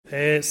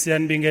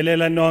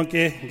Siyanibingelela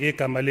nonke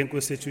ngegama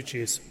lenkosi yethu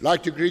uJesu. I'd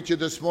like to greet you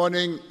this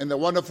morning in the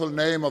wonderful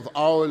name of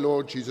our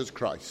Lord Jesus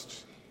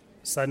Christ.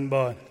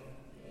 Sanibona.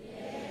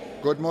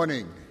 Good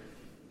morning.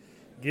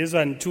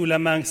 Ngizwa nithula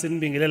manje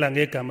sinibingelela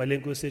ngegama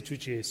lenkosi yethu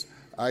uJesu.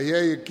 I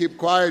hear you keep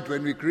quiet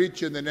when we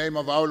greet you in the name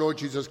of our Lord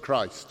Jesus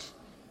Christ.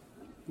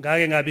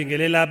 Ngake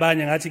ngabingelela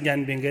abanye ngathi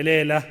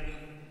ngiyanibingelela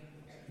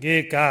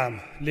ngegama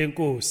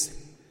lenkosi.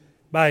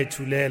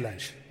 Bayithulela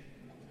nje.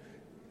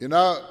 You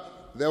know,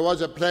 there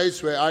was a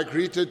place where I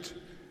greeted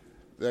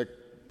the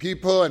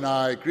people and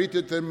I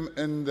greeted them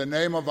in the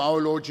name of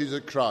our Lord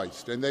Jesus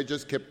Christ, and they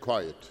just kept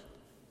quiet.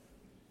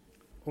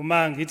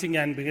 Uma ngithi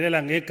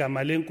ngiyanibingelela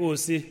ngegama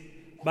lenkosi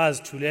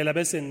bazithulela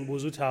bese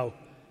ngibuza ukuthi hawo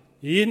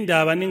yini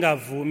indaba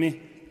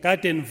ningavumi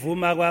kade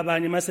nivuma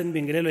kwabanye mase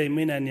nibingelelwa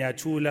yimina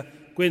niyathula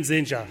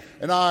kwenze njani?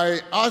 And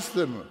I asked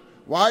them,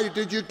 why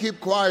did you keep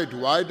quiet?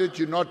 Why did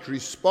you not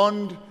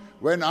respond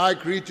when I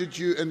greeted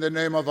you in the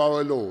name of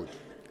our Lord?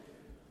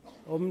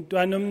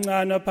 Umntwana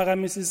omncane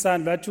ophakamisa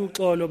isandla wathi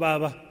uxolo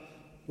baba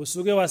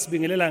usuke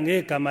wasibingelela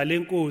ngegama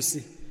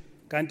lenkosi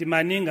kanti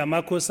maningi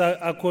amakhosi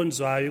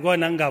akhonzwayo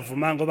ikona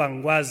ngingavumanga ngoba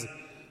ngikwazi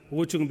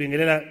ukuthi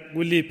ngibingelela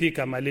kuliphi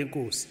igama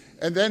lenkosi.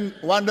 And then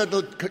one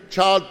little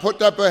child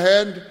put up her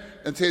hand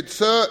and said,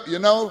 "Sir, you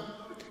know,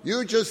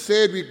 you just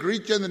said we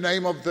greet you in the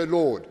name of the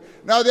Lord.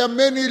 Now there are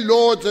many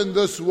lords in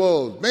this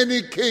world,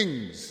 many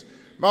kings.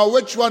 Now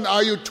which one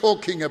are you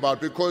talking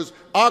about? Because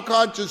I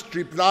can't just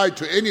reply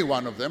to any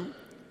one of them."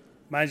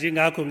 Manje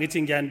ngakho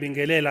ngithi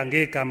ngiyanibingelela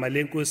ngegama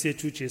lenkosi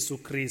yethu uJesu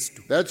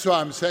Kristu. That's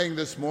why I'm saying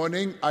this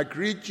morning, I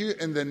greet you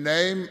in the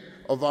name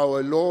of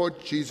our Lord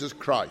Jesus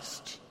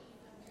Christ.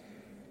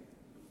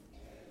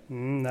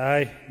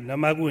 Hayi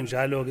noma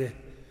kunjalo ke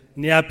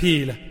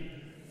niyaphila.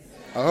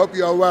 I hope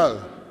you are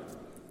well.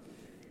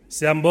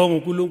 Siyambonga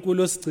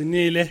uNkulunkulu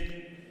osigcinile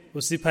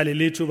usipha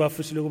lelithuba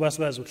futhi lokuba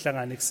sikwazi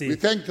ukuhlangana We ekuseni.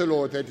 thank the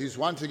Lord that He's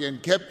once again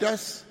kept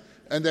us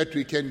and that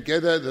we can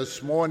gather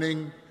this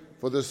morning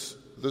for this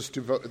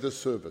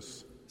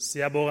service.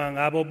 Siyabonga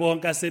ngabo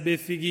bonke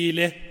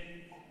asebefikile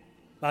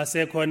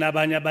basekhona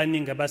abanye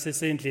abaningi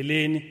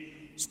abasesendleleni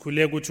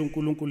sikhuleke ukuthi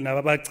uNkulunkulu nabo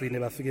abagcine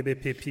bafike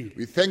bephephile.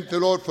 We thank the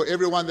Lord for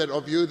everyone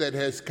of you that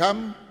has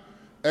come,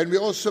 and we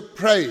also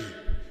pray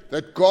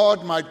that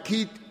God might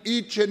keep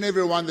each and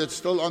every one that's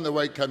still on the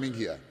way coming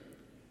here.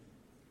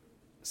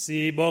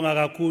 Sibonga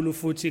kakhulu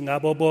futhi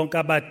ngabo bonke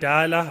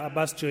abadala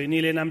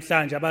abasijoyinile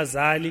namhlanje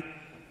abazali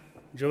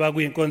njoba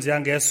kuyinkonzo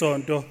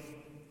yangesonto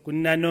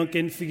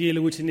kuninonke nifikile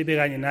ukuthi nibe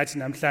kanye nathi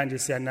namhlanje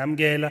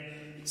siyanamkela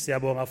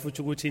siyabonga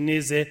futhi ukuthi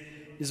nize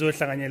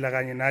izohlanganyela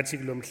kanye nathi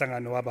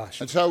kulomhlangano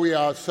wabasha. And so we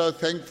are so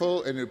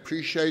thankful and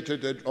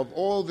appreciated of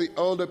all the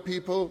older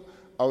people,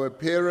 our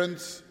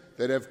parents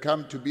that have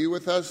come to be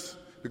with us.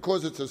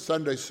 Because it's a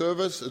Sunday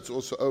service, it's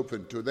also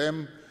open to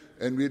them,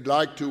 and we'd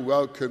like to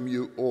welcome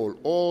you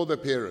all the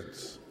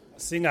parents.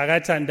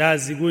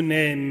 Singakathandazi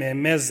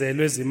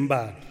kunememezelo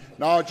ezimbalwa.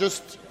 Now,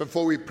 just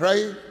before we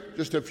pray,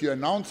 just a few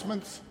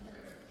announcements.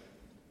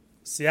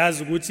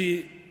 Siyazi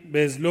ukuthi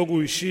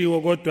beziloku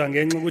ishiwo kodwa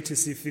ngenxa ukuthi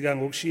sifika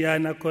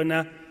ngokushiyana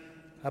khona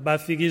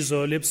abafika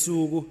izolo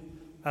ebusuku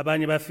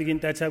abanye bafika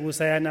intatha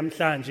kusaya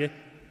namhlanje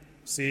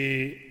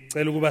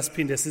sicela ukuba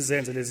siphinde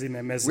sizenze lezi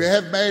memezelo. We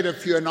have made a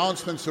few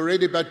announcements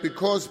already, but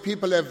because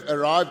people have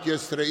arrived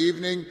yesterday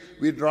evening,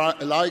 we'd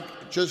like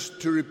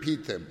just to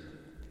repeat them.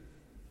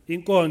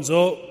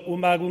 Inkonzo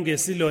uma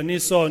kungesilona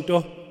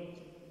isonto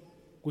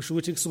kusho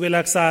ukuthi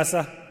kusukela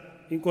kusasa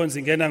inkonzo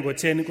ingena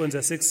ngo10 inkonzo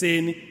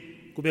yasekuseni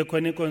kube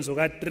khona inkonzo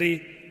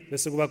ka3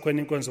 bese kuba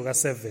khona inkonzo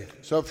ka7.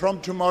 So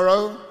from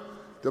tomorrow,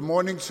 the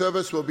morning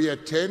service will be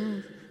at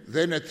 10,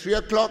 then at 3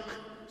 o'clock,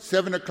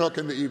 7 o'clock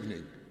in the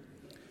evening.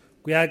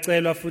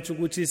 Kuyacelwa futhi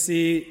ukuthi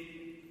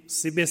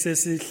sibe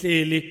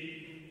sesihleli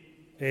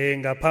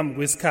ngaphambi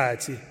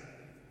kwesikhathi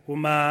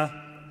uma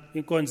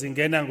inkonzo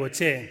ingena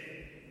ngo10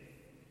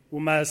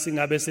 uma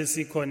singabe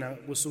sesikhona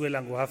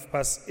kusukela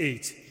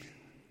ngo8:30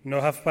 no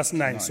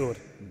 9:30 sorry.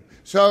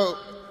 So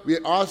we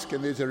ask,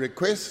 and there's a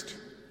request,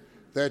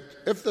 that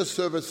if the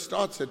service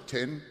starts at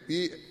 10,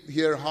 be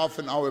here half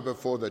an hour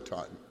before the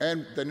time,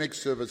 and the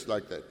next service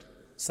like that.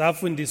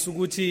 Safundisa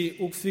ukuthi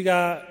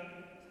ukufika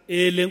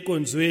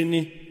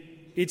elenkonzweni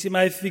ithi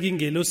mayifika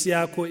ingelosi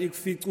yakho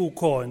ikufica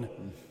ukhona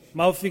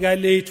mawufika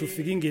late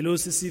ufika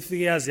ingelosi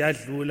sifike yazi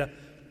yadlula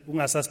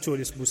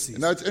ungasasitholi isibusiso.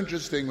 Now it's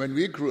interesting, when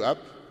we grew up,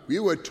 we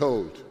were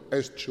told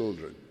as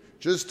children,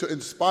 just to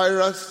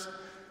inspire us,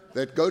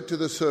 that go to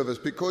the service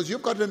because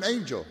you've got an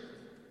angel.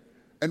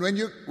 And when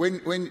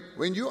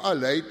you are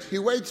late, he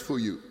waits for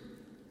you.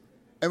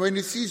 And when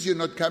he sees you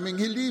not coming,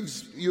 he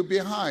leaves you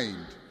behind.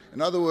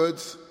 In other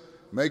words,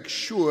 make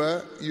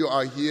sure you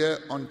are here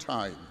on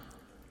time.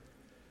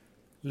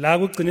 La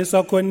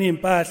kugciniswa khona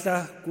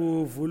impahla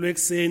kuvulwe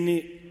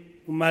ekseni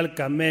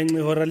umalgamenxe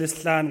ihora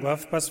lesihlanu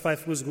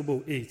ngo5:30 kuze kube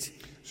u8.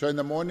 So in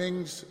the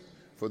mornings,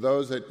 for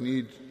those that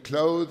need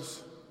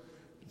clothes,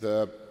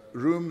 the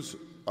rooms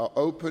are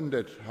opened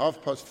at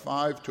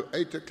 5:30 to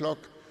 8 o'clock,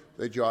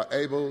 that you are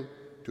able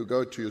to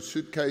go to your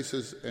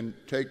suitcases and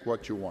take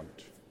what you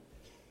want.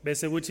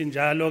 bese kuthi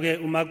njalo ke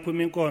uma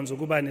kuphuma inkonzo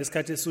kuba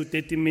nesikhathi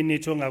esu-30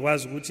 minutes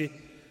ongakwazi ukuthi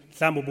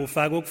mhlawumbe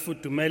ubufaka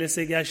okufudumele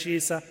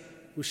sekuyashisa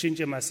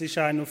ushintshe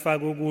masishane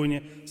ufake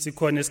okunye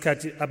sikhona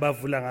isikhathi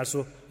abavula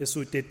ngaso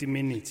esu-30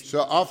 minutes.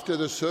 So after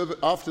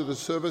the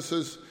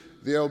services,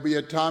 there will be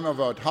a time of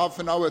about half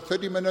an hour,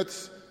 30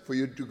 minutes for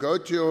you to go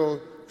to your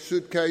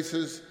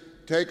suitcases,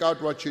 take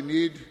out what you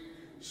need,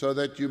 so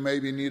that you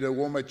maybe need a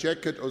warmer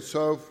jacket or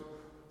so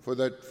for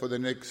the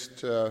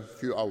next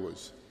few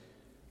hours.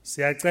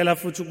 Siyacela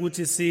futhi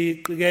ukuthi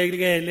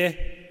siqikekelele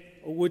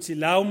ukuthi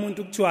la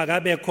umuntu kuthiwa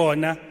akabe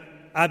khona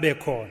abe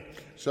khona.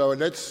 So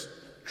let's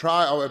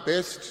try our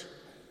best.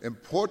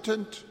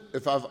 Important,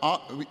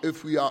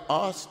 if we are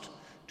asked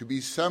to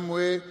be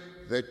somewhere,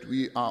 that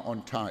we are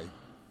on time.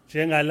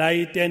 Njengala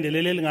itende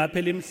leli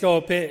lingaphe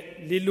limhlophe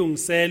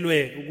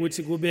lilungiselwe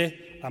ukuthi kube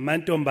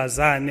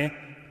amantombazane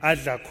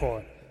adla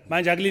khona.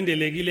 Manje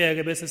akulindelekile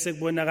ke bese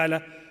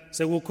sekubonakala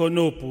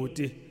sekukhona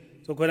obhuti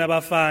sokhona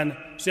abafana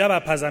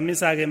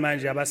siyabaphazamisa ke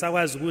manje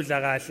abasakwazi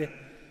ukudla kahle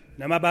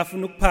noma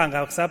bafuna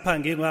ukuphanga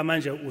kusaphange ngoba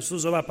manje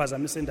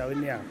usuzobaphazamisa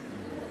endaweni yabo.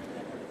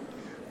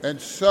 And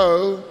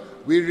so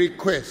we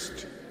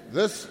request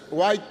this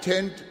white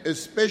tent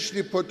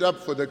especially put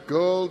up for the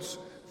girls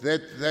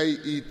that they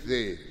eat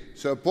there.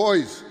 So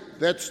boys,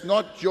 that's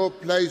not your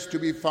place to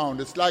be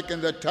found. It's like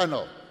in the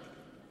tunnel.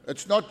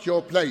 It's not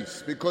your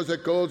place because the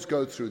girls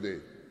go through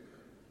there.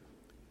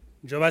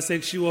 Njoba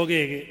sekushiwo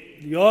ke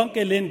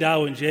yonke le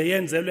ndawo nje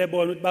yenzelwe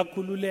bona ukuthi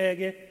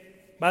bakhululeke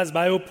bazi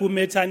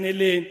bayophuma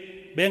ethaneleni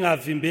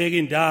bengavimbeki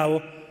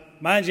indawo.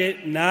 Manje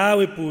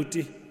nawe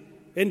bhuti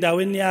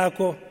endaweni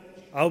yakho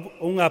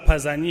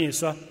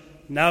ungaphazanyiswa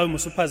nawe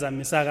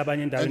musuphazamisa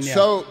abanye endaweni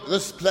yakho. And so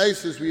this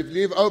place is we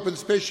leave open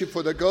especially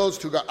for the girls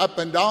to go up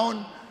and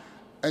down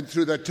and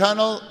through the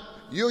tunnel.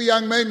 You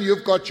young men,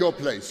 you've got your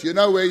place. You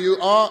know where you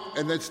are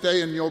and then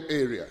stay in your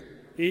area.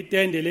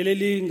 Itende leli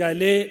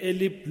lingale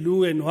eli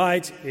blue and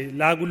white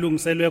la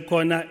kulungiselwe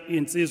khona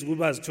insizwa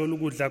kuba zithola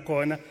ukudla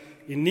khona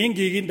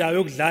iningi indawo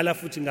yokudlala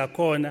futhi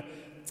ngakhona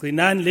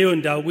gcinani leyo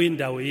ndawo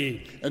kuyindawo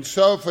yini. And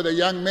so for the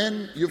young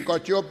men, you've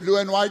got your blue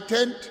and white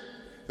tent.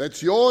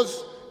 That's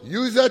yours.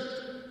 Use it.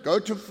 Go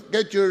to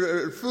get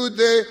your food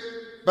there,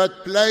 but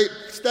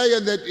stay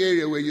in that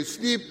area where you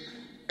sleep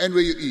and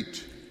where you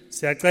eat.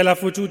 Siyacela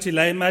futhi uthi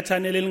la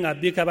emathanele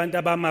lingabikho abantu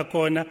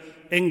abamakhona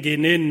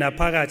engeneni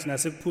naphakathi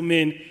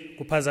nasekuphumeni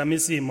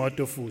kuphazamisa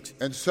imoto futhi.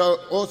 And so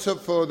also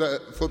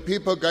for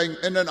people going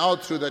in and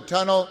out through the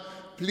tunnel,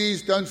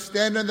 please don't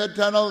stand in the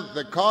tunnel.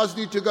 The cars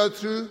need to go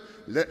through.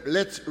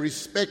 Let's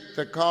respect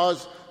the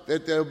cars,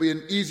 that there will be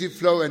an easy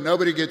flow and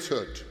nobody gets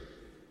hurt.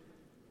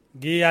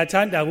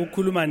 Ngiyathanda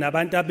ukukhuluma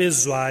nabantu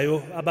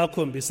abezwayo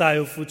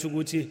abakhombisayo futhi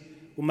ukuthi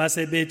uma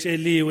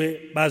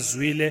sebetsheliwe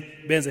bazwile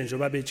benze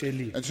njengoba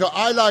betsheliwe. And so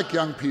I like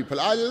young people.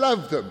 I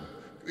love them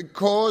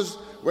because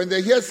when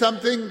they hear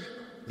something,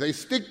 they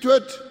stick to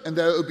it and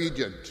they're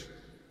obedient.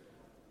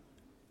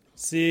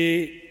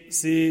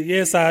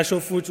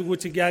 Yesasho futhi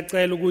ukuthi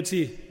kuyacela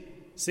ukuthi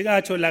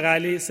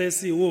singatholakali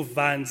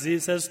sesiuvanzi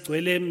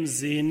sesigcwele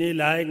emzini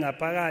la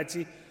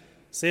ngaphakathi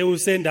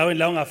sewusendaweni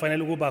la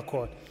ungafanele ukuba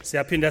khona.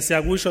 Siyaphinda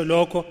siyakusho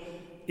lokho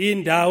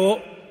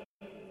indawo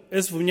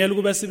esivunyelwe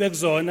kube sibe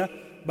kuzona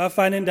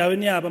bafana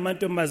endaweni yabo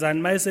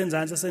amantombazane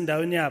mayesenzansi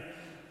sendaweni yabo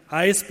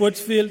hayi sport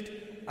field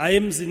hayi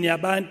emzini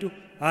yabantu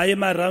hayi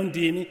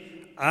emaroundini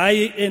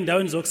hayi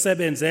endaweni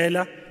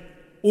zokusebenzela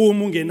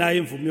uma ungenayo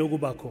imvume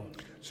yokuba khona.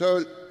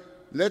 So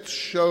let's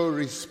show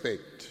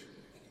respect.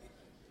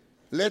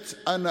 Let's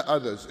honor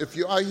others. If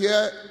you are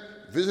here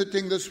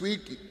visiting this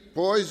week,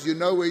 boys, you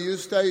know where you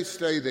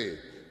stay there.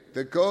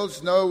 The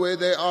girls know where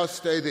they are,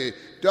 stay there.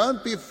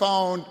 Don't be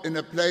found in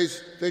a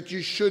place that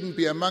you shouldn't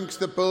be, amongst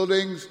the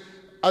buildings,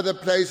 other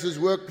places,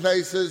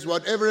 workplaces,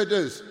 whatever it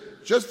is.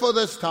 Just for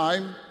this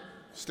time,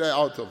 stay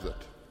out of it.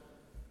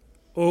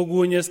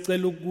 Okunye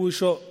sicela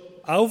ukusho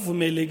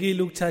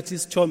awuvumelekile ukuthatha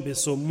isithombe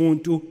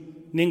somuntu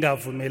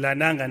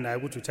ningavumelananga naye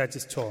ukuthi uthathe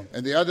isithombe.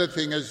 And the other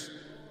thing is,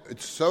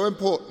 it's so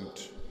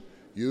important.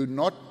 You're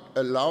not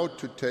allowed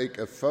to take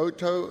a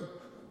photo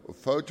or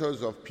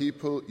photos of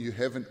people you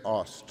haven't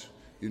asked.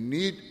 You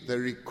need the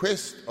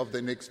request of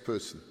the next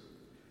person.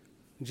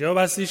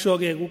 Njengoba sisho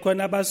ke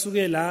kukhona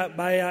abasuke la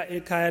baya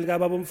ekhaya lika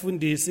baba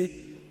umfundisi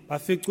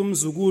bafica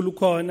umzukulu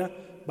khona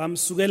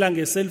bamsukela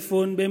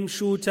ngeselfone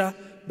bemshutha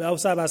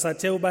bawusaba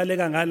sathe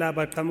ubaleka ngala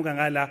baqhamuka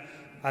ngala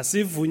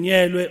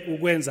asivunyelwe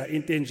ukwenza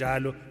into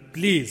enjalo.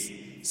 Please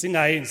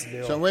singayenzi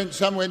leyo. So when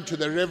some went to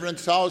the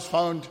reverend's house,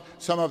 found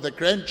some of the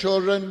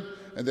grandchildren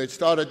and they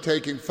started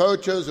taking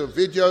photos or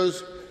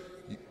videos,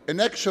 in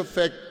actual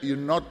fact, you're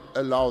not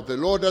allowed. The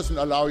law doesn't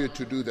allow you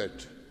to do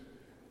that.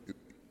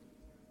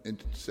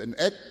 It's an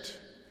act,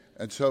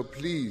 and so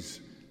please,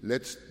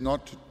 let's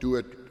not do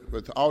it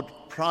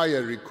without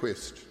prior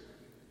request.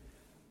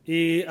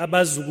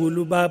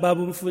 Abazukulu baba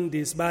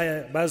umfundisi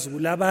baya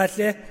bazukulu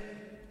abahle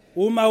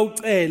uma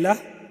ucela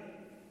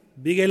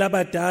bikela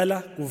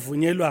abadala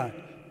kuvunyelwana.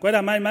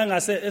 Kodwa manje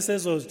mangase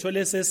esezozithola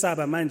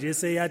esesaba manje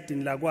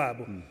eseyadini la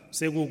kwabo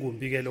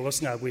sekukumbi ke lokho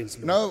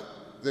singakwenzi. No,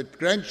 the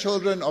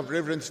grandchildren of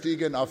Reverend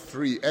Stegen are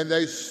free, and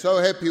they're so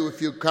happy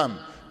if you come.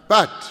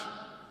 But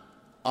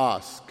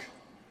ask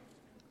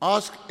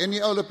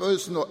any older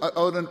person or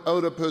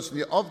older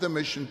person of the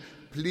mission,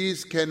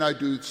 please, can I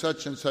do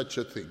such and such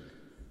a thing?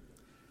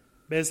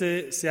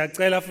 Bese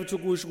siyacela futhi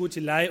ukusho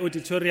ukuthi la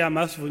auditorium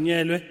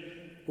asivunyelwe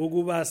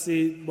ukuba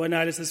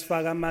sibonale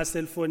sesifaka ama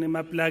cellphone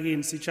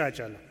emaplugini sicharge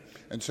la.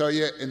 And so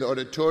here in the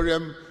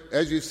auditorium,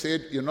 as you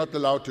said, you're not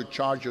allowed to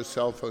charge your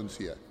cell phones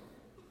here.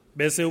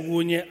 Bese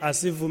kunye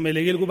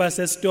asivumelekile kuba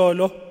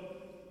sesitolo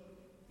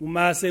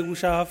uma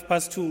sekusha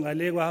 2:30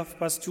 ngale kwa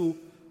 2:30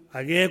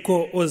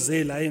 akekho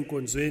oze la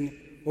enkonzweni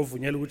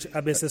ovunyelwe ukuthi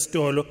abe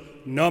sesitolo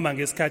noma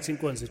ngesikhathi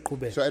inkonzo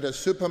iqhubeka. So at a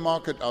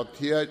supermarket out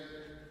here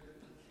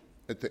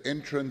at the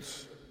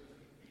entrance,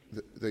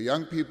 the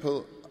young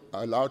people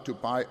are allowed to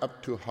buy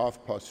up to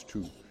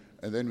 2:30,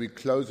 and then we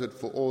close it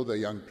for all the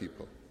young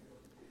people.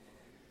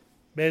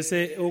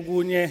 Bese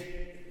okunye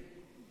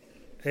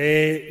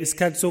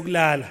isikhathi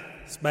sokulala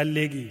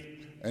sibalekile.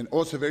 And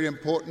also very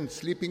important,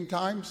 sleeping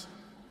times.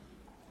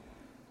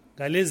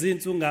 Galezi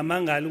insuku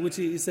ngamangala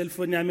ukuthi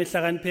iselfoni yami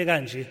ehlakaniphe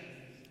kanje.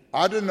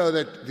 I don't know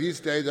that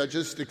these days I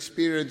just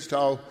experienced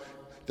how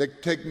the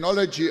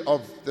technology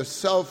of the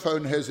cell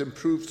phone has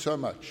improved so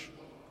much.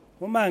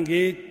 Uma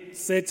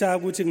ngisetha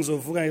ukuthi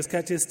ngizovuka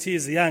ngesikhathi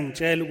esithize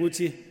yangitshela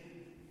ukuthi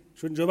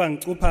njoba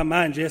ngicupha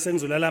manje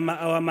sengizolala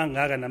ama-hour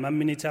amangaka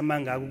nama-minute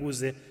amangaka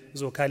ukuze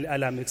izokhala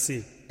i-alarm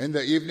ekuseni. In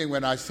the evening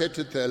when I set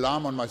the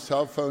alarm on my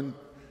cell phone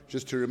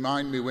just to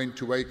remind me when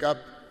to wake up,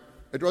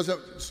 it was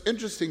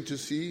interesting to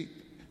see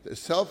the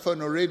cell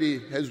phone already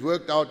has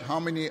worked out how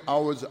many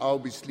hours I'll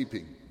be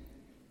sleeping.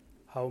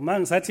 Hawu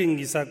mangisathi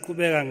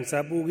ngisaqhubeka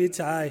ngisabuka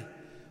ithi hayi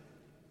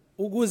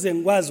ukuze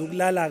ngikwazi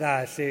ukulala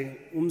kahle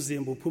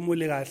umzimba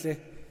uphumule kahle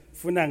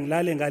funa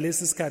ngilale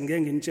ngalesi sikhathi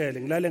ngeke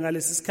nginitshele ngilale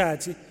ngalesi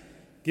sikhathi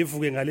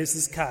ngivuke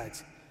ngalesi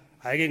sikhathi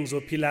ayike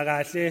ngizophila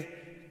kahle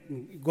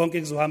konke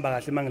kuzohamba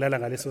kahle mangilala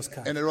ngaleso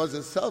sikhathi. And it was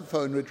a cell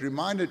phone which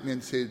reminded me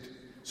and said,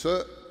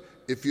 "Sir,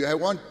 if you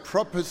want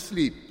proper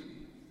sleep,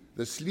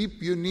 the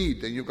sleep you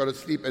need, then you've got to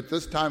sleep at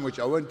this time, which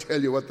I won't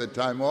tell you what the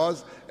time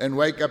was, and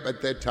wake up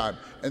at that time.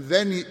 And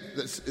then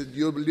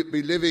you'll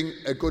be living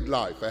a good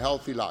life, a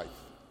healthy life."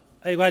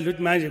 Ayikwadla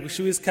ukuthi manje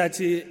kushiwo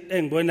isikhathi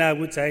engibona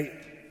ukuthi hayi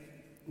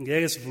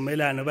ngeke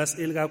sivumelane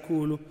baseli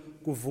kakhulu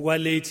kuvukwa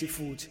late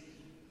futhi.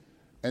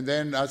 And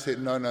then I said,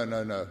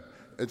 no.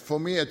 For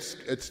me,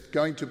 it's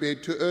going to be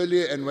too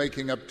early and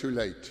waking up too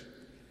late.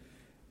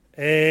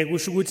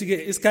 Kusho ukuthi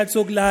ke isikhathi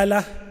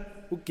sokulala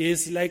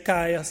ugesi la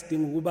ekhaya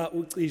sidinga ukuba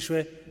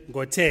ucishwe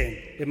ngo-10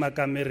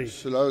 emakamereni.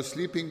 Slow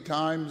sleeping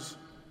times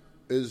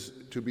is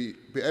to be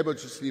able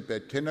to sleep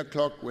at 10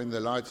 o'clock when the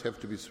lights have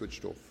to be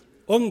switched off.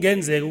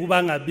 Okungenzeka ukuba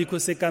angabikho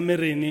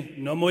sekamereni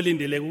noma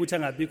olindeleke ukuthi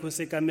angabikho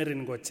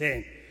sekamereni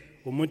ngo-10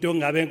 umuntu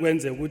ongabe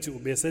kwenzeka ukuthi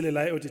ubesele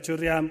la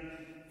e-auditorium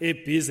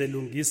ebhize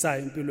lungisa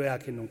impilo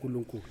yakhe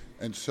noNkulunkulu.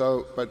 And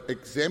so, but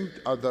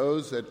exempt are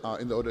those that are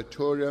in the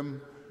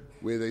auditorium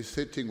where they're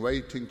sitting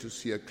waiting to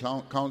see a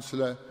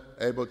counselor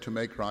able to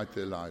make right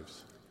their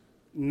lives.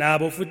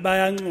 Nabo futhi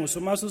bayanxusa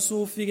uma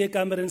usufika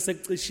ekamereni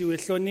sekucishiwe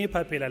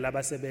hlonipha phela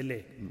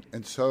labasebelele.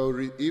 And so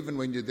even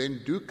when you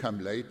then do come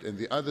late and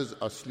the others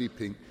are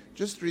sleeping,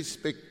 just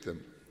respect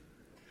them.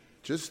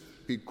 Just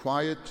be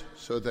quiet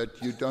so that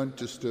you don't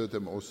disturb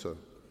them also.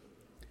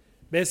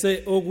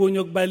 Bese okunye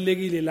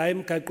okubalekile la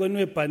emgaqweni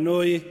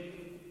weBhanoyi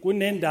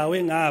kunendawo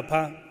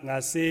engapha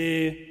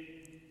ngase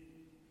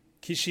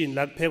kitchen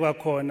la kuphekwa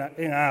khona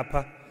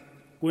engapha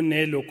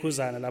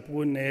kunelokhuzana lapho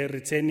kune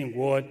returning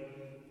wall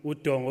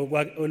udongo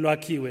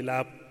olwakhiwe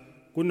lapho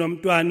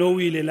kunomntwana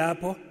owile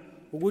lapho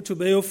ukuthi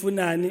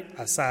ubeyofunani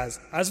asazi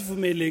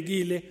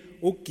asivumelekile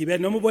ukugibela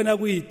noma ubona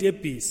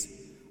kuyitebhisi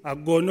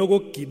akukona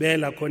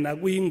okugibela khona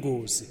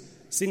kuyingozi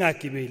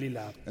singagibeli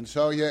lapho. And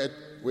so here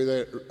where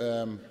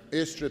the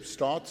airstrip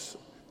starts,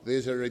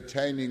 there's a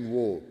retaining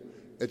wall.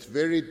 It's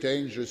very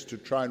dangerous to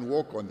try and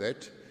walk on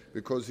that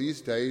because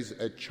these days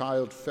a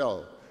child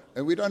fell.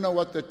 And we don't know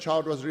what the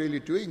child was really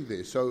doing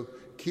there. So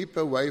keep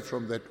away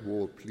from that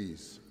wall,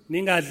 please.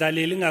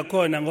 Ningadlaleli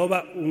ngakhona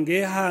ngoba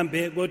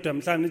ungehambe kodwa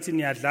mhlawumbe nithi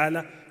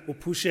niyadlala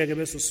uphusheke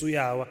bese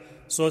usuyawa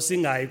so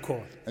singayi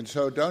khona. And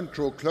so don't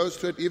draw close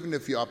to it. Even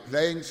if you are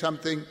playing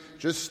something,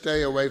 just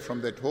stay away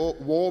from that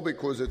wall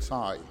because it's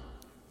high.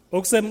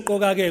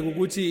 Okusemqoka ke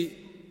ukuthi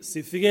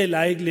sifike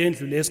la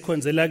ekulendlu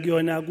lesikhonzela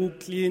kuyona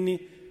kuclean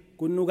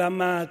kunuka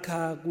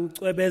amakha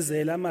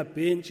kucwebezela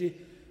amabhentshi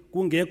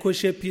kungekho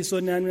shephisi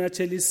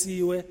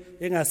onyanathelisiwe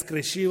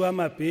engascratchiwe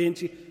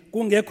amabhentshi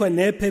kungekho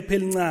nephepha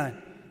elincane.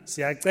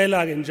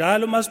 Siyacela ke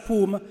njalo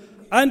masiphuma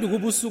andi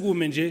kuba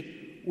usukume nje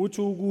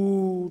uthi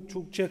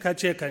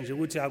ukuchecka nje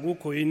ukuthi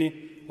akukho yini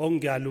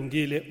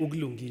okungiyalungile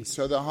ukulungisa.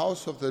 So the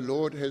house of the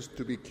Lord has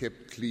to be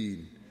kept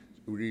clean.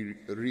 We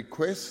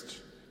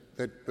request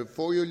that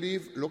before you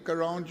leave, look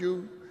around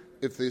you.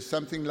 If there's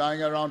something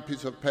lying around,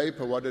 piece of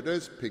paper, what it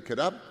is, pick it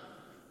up.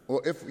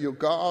 Or if you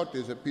go out,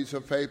 there's a piece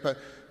of paper,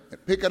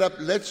 pick it up.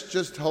 Let's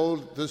just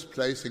hold this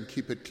place and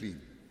keep it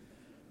clean.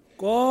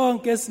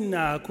 konke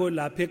sinakho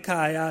lapha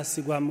ekhaya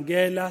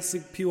sikwamukela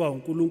sikuphiwa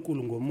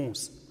uNkulunkulu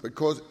ngomusa.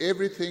 Because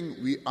everything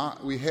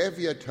we have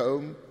here at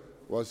home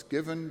was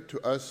given to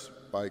us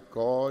by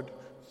God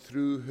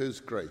through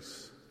His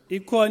grace.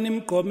 Ikhona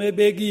imigqomo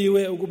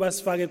ebekiwe ukuba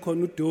sifake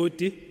khona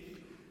udodi.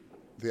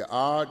 There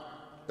are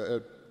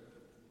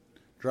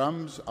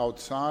drums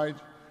outside,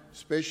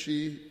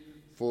 especially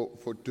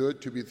for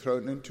dirt to be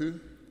thrown into.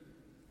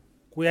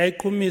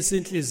 Kuyayiqhumisa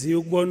inhliziyo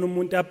ukubona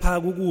umuntu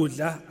aphaka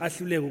ukudla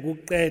ahluleke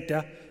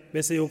ukuqeda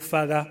bese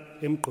yokufaka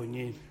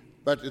emgqonyeni.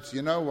 But it's,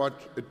 you know what,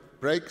 it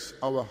breaks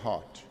our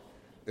heart.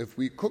 If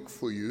we cook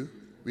for you,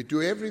 we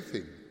do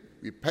everything.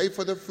 We pay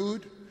for the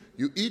food,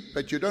 you eat,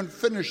 but you don't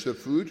finish the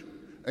food,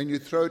 and you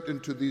throw it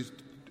into these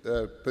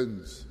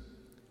bins.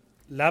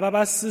 Laba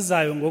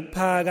basizayo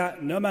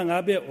ngokuphaka noma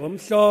ngabe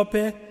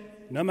omhlophe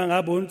noma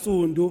ngabe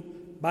onsundu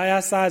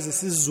bayasazi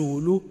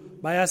isiZulu,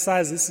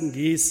 bayasazi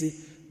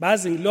isingisi,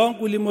 bazi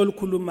lonke ulimi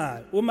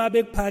olukhulumayo. Uma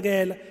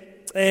bekuphakela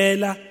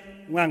cela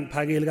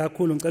ungangiphakeli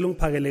kakhulu, ngicela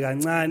ungiphakele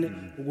kancane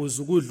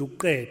ukuze ukudla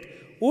ukuqede.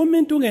 Uma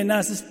into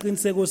ungenaso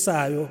isiqiniseko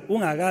sayo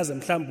ungakaze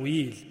mhlawumbe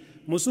uyidle,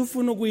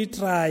 musufuna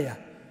ukuyitrya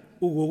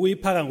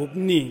ukuyiphaka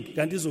ngokuningi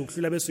kanti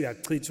izokuhlula bese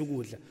uyachitha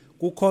ukudla.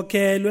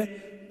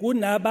 Kukhokhelwe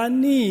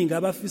kunabaningi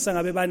abafisa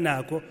ngabe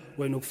banakho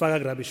wena ukufaka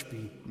ku rubbish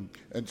bin.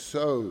 And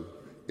so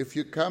if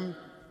you come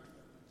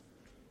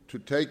to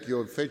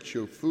fetch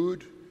your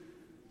food,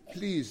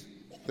 please,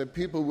 the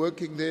people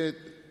working there,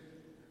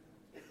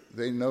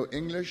 they know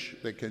English,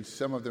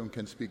 some of them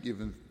can speak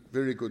even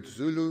very good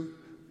Zulu.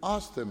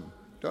 Ask them,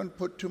 don't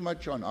put too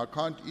much on. I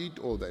can't eat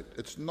all that.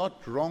 It's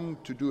not wrong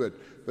to do it,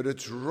 but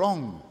it's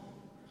wrong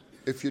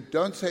if you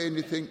don't say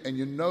anything and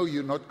you know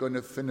you're not going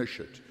to finish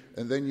it,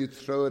 and then you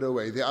throw it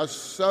away. There are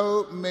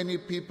so many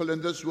people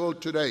in this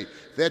world today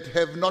that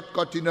have not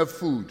got enough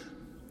food.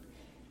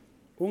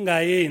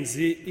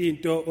 Ungayenzi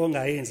into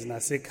ongayenzi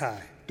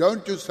nasekhaya.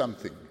 Don't do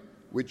something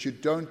which you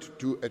don't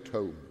do at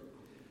home.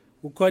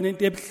 Kukhona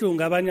into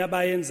ebhlungu abanye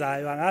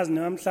abayenzayo, angazi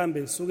noma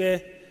mhlambe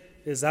suke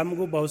ezama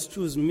ukuba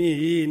usithuze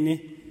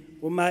yini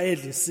uma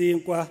edla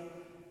isinkwa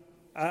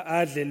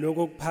adle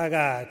lokho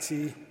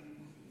kuphakathi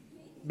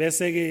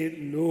bese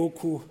ke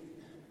lokhu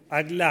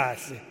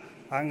akulahle.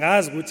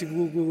 Angazi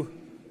ukuthi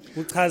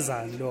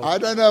kuchazani lo. I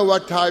don't know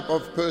what type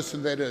of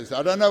person that is.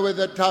 I don't know where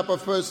that type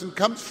of person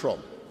comes from.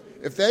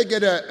 If they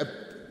get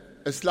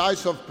a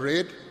slice of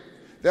bread,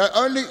 they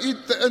only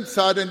eat the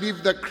inside and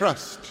leave the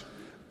crust.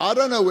 I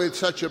don't know where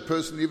such a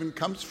person even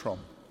comes from.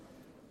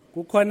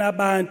 Kukhona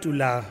abantu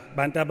la,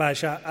 bantu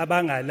abasha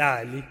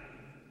abangalali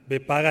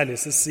bebhaka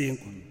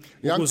lesisinkwa.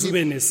 Ukuze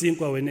ube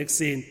nesinkwa wena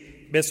ekseni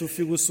bese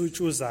ufika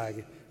usutshuza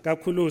ke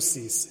kakhulu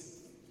osisi.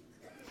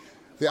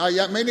 There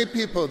are many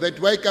people that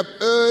wake up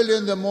early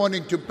in the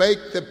morning to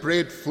bake the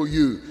bread for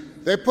you.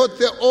 They put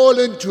their all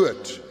into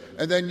it.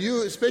 And then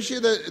you, especially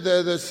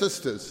the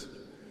sisters,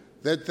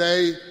 that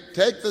they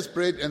take this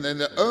bread and then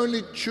they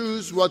only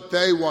choose what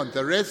they want.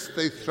 The rest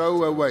they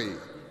throw away.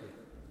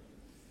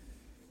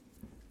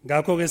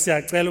 Ngakho ke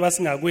siyacela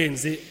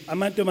basingakwenzi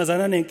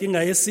amantombazana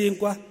nenkinga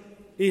yesinkwa,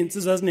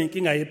 insizwa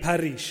zinenkinga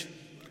yeparish.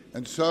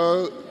 And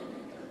so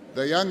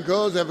the young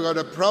girls have got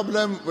a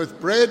problem with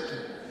bread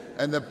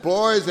and the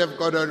boys have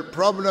got a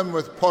problem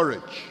with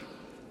porridge.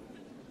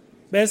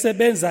 Bese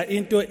benza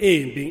into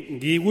embi,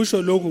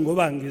 ngikusho lokhu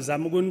ngoba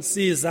ngizama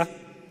ukunisiza.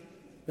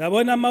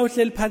 Yabona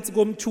mawuhleli phansi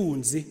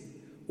komthunzi,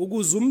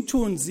 ukuze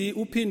umthunzi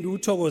uphinde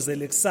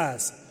uthokozele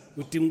kusasa,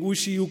 udinga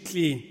ukushiya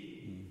uclean.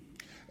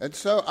 And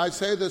so I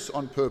say this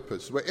on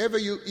purpose. Wherever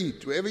you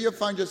eat, wherever you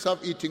find yourself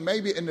eating,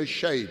 maybe in a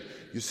shade,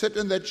 you sit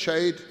in that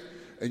shade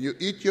and you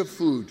eat your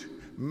food,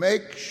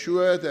 make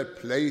sure that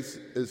place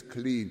is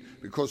clean.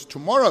 Because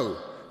tomorrow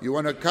you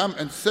want to come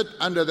and sit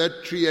under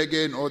that tree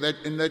again or that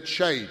in that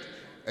shade.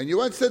 And you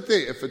won't sit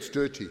there if it's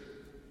dirty.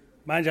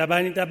 Manje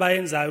abanye into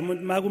abayenzayo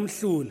umuntu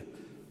makumhlula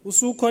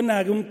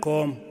usukhona ke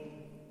umgqomo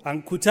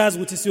angikhuthaza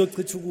ukuthi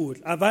siyochitha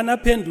ukudla avana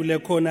aphendule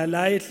khona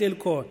la ehleli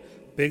khona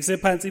bhekise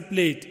phansi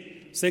iplate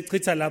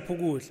sechitha lapho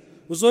ukudla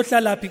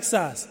uzohlala laphi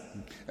kusasa.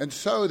 And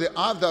so there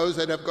are those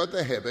that have got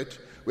the habit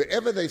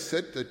wherever they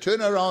sit they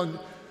turn around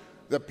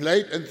the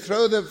plate and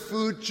throw the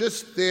food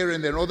just there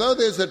and then. Although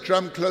there's a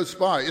drum close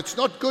by, it's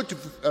not good to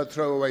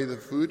throw away the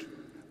food,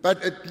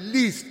 but at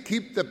least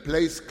keep the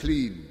place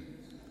clean.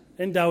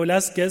 Endawo la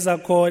sigeza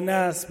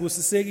khona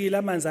sibusisekile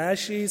amanzi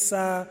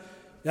ayashisa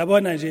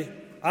yabona nje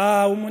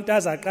umuntu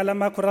azaqala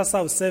amakhorasa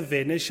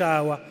u7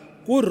 eshower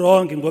ku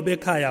wrong ngoba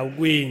ekhaya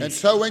ukwenzi. And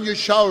so when you're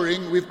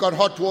showering we've got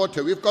hot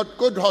water, we've got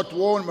good hot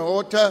warm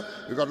water,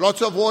 we've got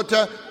lots of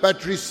water,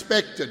 but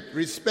respect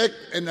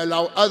and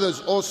allow others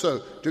also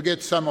to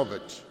get some of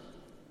it.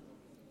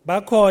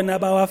 Bakhona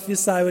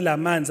abawafisayo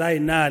lamanzi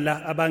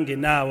ayinala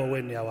abangenawo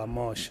wena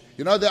yawamosha.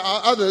 You know, there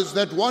are others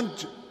that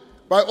want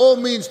by all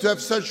means to have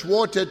such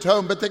water at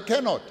home, but they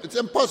cannot. It's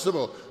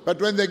impossible.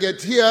 But when they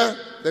get here,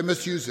 they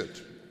misuse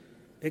it.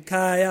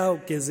 Ekhaya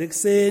ugeze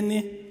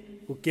ekseni,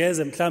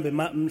 ugeze mhlambe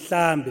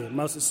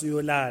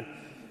mawusuyolala.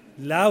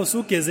 La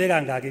usugeze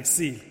kangaka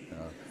eksile.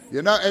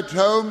 You know, at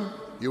home,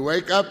 you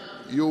wake up,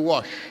 you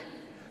wash.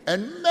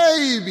 And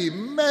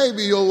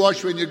maybe you'll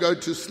wash when you go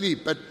to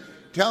sleep. But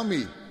tell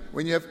me,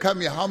 when you have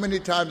come here, how many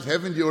times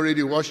haven't you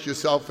already washed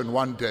yourself in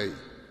one day?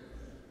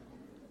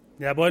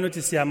 Ngiyabona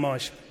ukuthi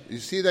siyamosha. You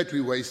see that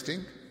we're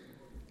wasting?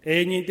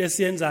 Enye into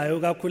esiyenzayo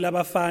kakhulu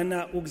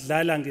abafana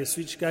ukudlala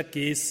ngeswitch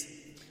kagesi.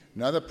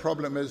 Another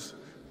problem is,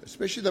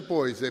 especially the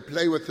boys, they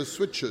play with the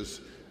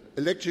switches,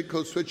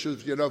 electrical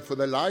switches, for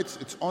the lights.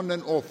 It's on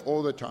and off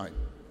all the time.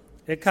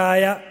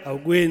 Ekhaya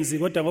awukwenzi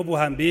kodwa ngoba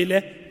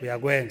uhambile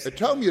uyakwenza. At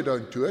home you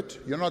don't do it.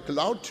 You're not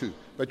allowed to.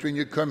 But when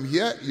you come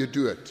here, you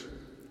do it.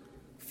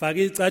 Faka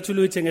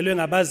icathulo uthengelwe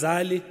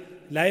ngabazali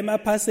la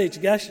emapassage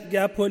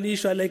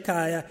kuyapholishwa la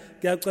ekhaya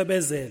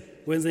kuyacwebezela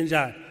wenze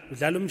njani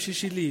udlala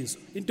umshishilizo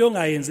into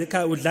ongayenza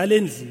ekhaya udlala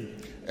endlini.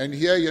 And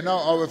here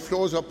our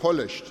floors are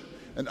polished,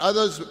 and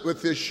others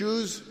with their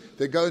shoes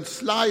they go and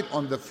slide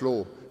on the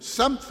floor,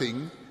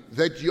 something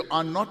that you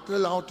are not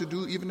allowed to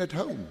do even at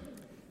home.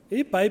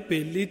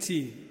 iBhayibheli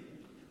lithi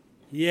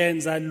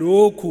yenza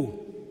lokhu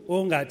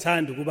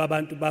ongathanda kuba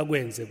abantu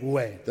bakwenze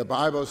kuwena. The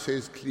Bible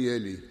says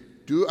clearly,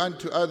 do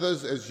unto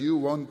others as you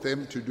want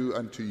them to do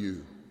unto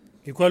you.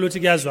 Ngikholwa ukuthi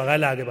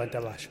kuyazwakala ke bantu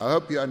abasha. I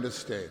hope you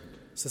understand.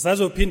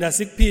 Sisazophinda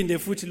sikuphinde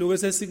futhi lokho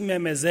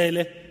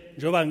sesikumemezele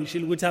njoba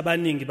ngishilo ukuthi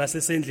abaningi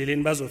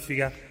basesendleleni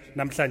bazofika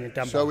namhlanje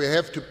ntambama. So we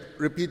have to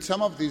repeat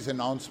some of these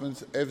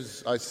announcements.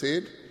 As I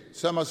said,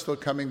 some are still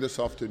coming this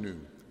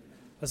afternoon.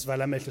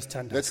 Asivala amehlo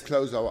sithandaze. Let's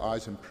close our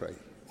eyes and pray.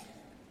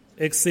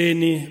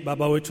 Ekseni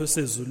baba wethu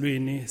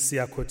osezulwini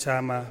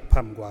siyakhothama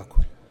phambi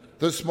kwakho.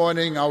 This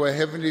morning, our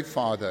Heavenly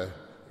Father,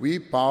 we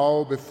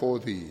bow before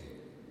Thee.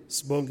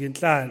 Sibonga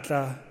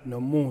inhlanhla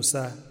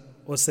nomusa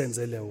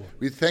osenzele wona.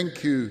 We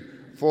thank You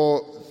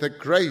for the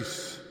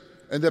grace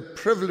and the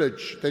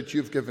privilege that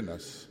You've given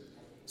us.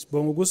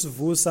 Sibonga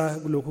ukusivusa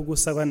kulokhu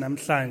kusakwa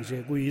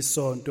namhlanje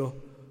kuyisonto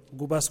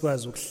ukuba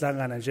sikwazi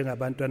ukuhlangana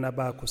njengabantwana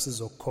bakho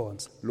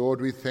sizokukhonza.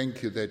 Lord, we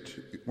thank You that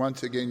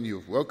once again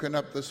You've woken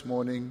up us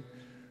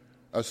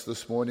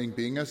this morning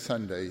being a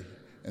Sunday,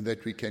 and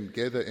that we can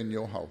gather in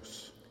Your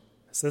house.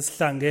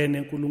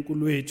 Sesihlangene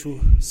uNkulunkulu wethu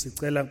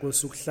sicela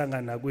Nkosi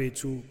ukuhlangana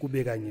kwethu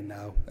kube kanye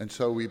nawe. And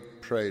so we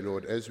pray,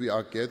 Lord, as we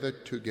are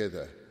gathered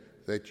together,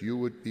 that You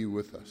would be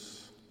with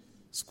us.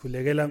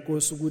 Sikhulekela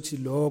Nkosi ukuthi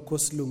lokho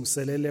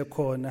silungiselele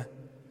khona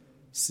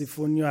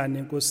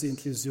sifunywane Nkosi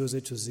inhliziyo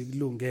zethu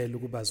zikulungele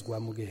ukuba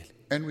zikwamukele.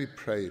 And we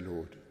pray,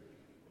 Lord,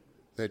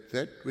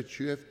 that which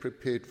You have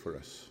prepared for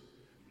us,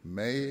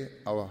 may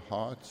our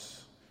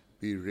hearts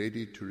be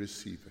ready to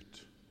receive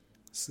it.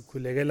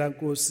 Sikhulekela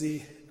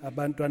Nkosi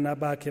abantwana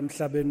bakhe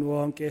emhlabeni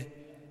wonke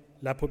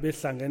lapho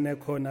behlangene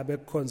khona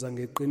bekukhonza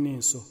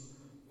ngeqiniso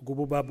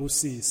ukuba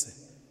babusise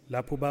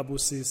lapho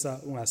babusisa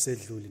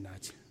ungasedluli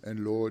nathi.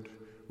 And Lord,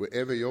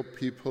 wherever Your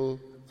people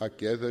are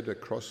gathered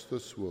across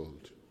this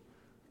world,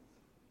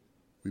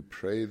 we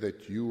pray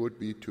that You would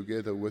be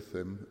together with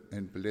them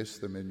and bless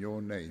them in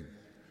Your name.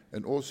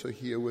 And also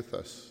here with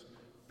us,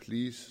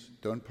 please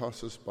don't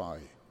pass us by,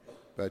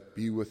 but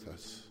be with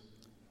us.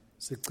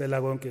 Sicela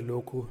konke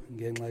lokhu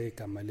ngenxa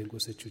yegama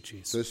lenkosi ethu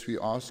Jesu. This we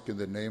ask in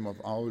the name of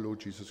our Lord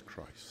Jesus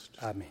Christ.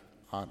 Amen.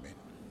 Amen.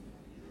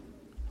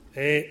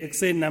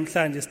 Ekseni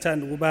namhlanje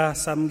sithanda ukuba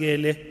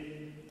samukele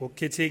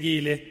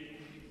ngokukhethekile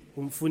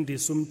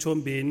umfundisi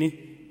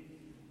uMthombeni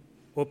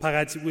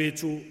ophakathi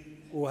kwethu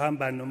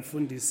uhamba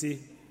nomfundisi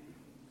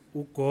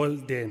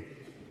uGolden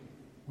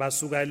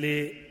basuka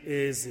le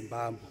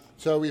eZimbabwe.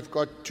 So we've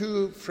got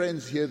two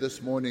friends here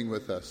this morning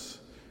with us.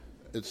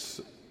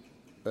 It's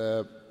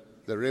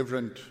the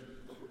Reverend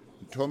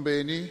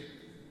Mthombeni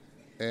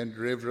and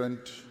Reverend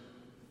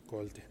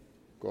Golden.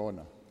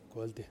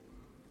 Golge.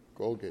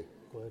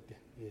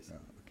 Yes.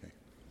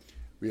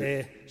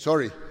 Okay.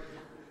 Sorry,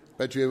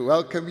 but we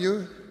welcome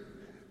you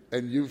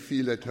and you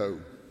feel at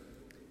home.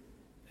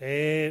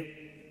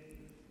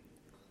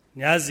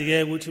 Ngiyazi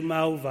ke ukuthi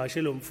uma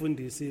uvashele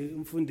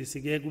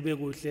umfundisi ke kube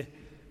kuhle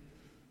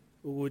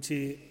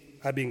ukuthi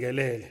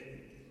abingelele.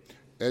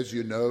 As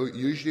you know,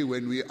 usually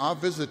when we are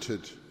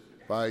visited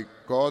by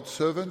God's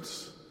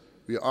servants,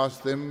 we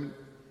ask them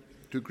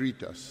to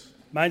greet us.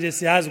 Manje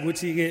siyazi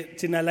ukuthi ke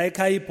thina la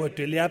ekhaya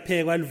ibhodwe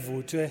liyaphekwa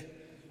livuthwe.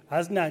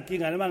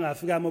 Asinankinga noma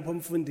ngafika mopho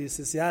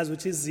umfundisi siyazi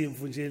ukuthi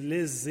izimvu nje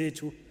lezi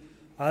zethu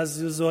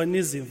azizona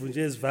izimvu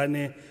nje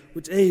ezivane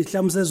uthi hey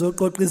mhlawumbe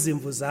sezoqoqa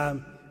izimvu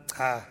zami.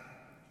 Cha.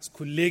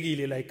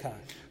 Sikhulekile la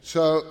ekhaya.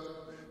 So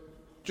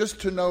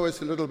just to know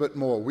us a little bit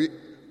more,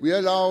 we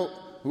allow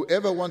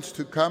whoever wants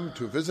to come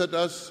to visit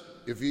us,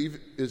 if he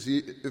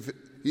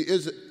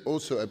is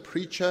also a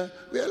preacher,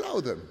 we allow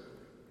them.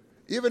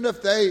 Even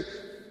if they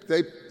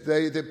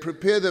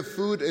prepare the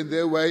food in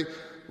their way,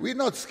 we're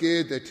not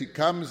scared that he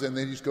comes and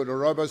then he's going to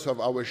rob us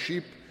of our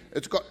sheep.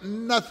 It's got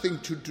nothing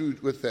to do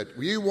with that.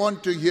 We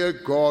want to hear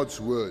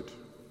God's word.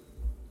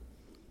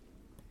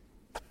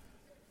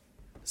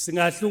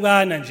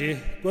 Singahlukana nje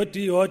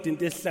kodwa iyodwa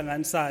into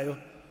esihlanganisayo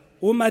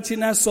uma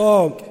thina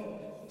sonke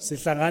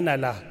sihlangana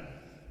la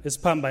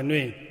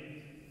esiphambanweni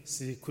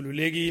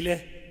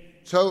sikhululekile.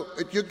 So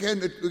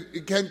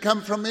it can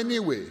come from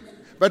anywhere,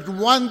 but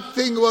one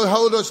thing will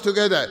hold us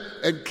together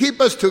and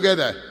keep us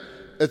together,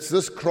 it's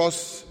this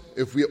cross,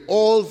 if we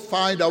all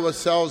find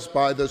ourselves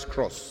by this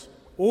cross.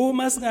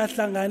 Uma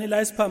singahlangani la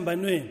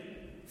isiphambanweni,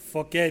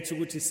 forget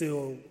ukuthi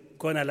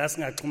khona la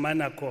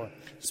singaxhumana khona.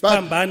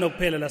 Siphambana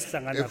kuphela la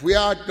sihlangana. If we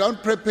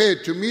don't prepare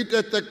to meet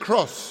at the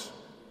cross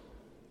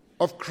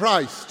of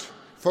Christ,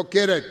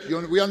 forget it.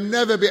 We'll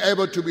never be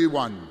able to be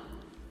one.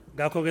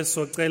 Ngakho ke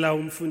sizocela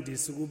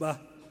umfundisi kuba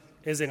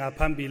eze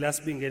ngaphambili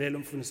asibingelele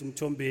umfundisi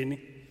uMthombeni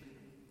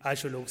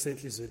asho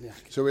lokusenhlizweni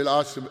yakhe. So we'll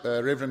ask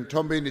Reverend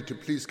Tombeni to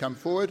please come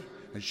forward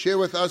and share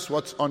with us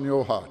what's on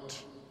your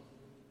heart.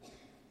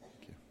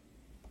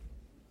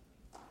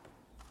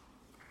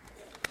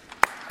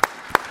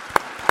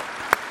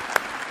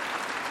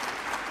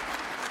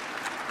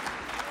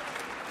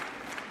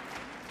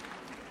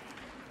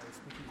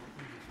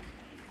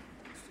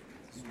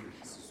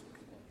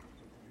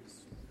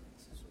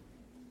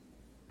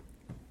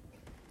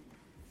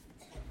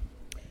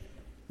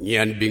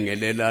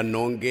 Ngiyanibingelela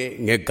nonke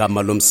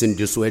ngegama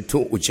lomsindisi wethu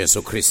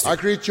uJesu Kristu. I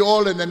greet you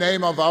all in the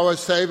name of our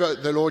Savior,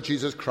 the Lord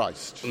Jesus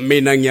Christ.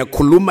 Mina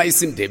ngiyakhuluma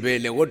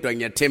isindebele kodwa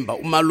ngiyathemba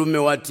umalume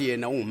wathi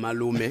yena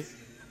ungumalume.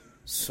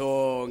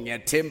 So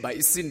ngiyathemba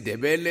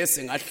isindebele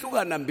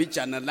singahlukana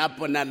mbijana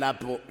lapho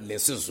nalapho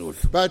lesizulu.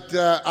 But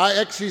I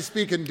actually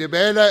speak in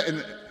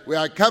Ndebele, where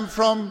I come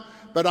from,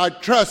 but I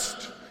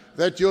trust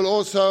that you'll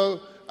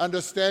also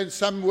understand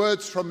some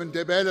words from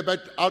Ndebele,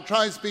 but I'll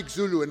try and speak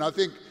Zulu, and I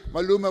think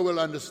Maluma will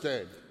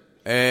understand.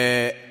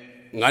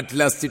 Ngathi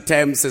last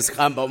time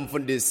sesikhamba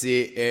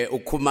umfundisi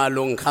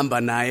ukhumalo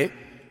ngikhamba naye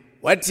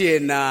wathi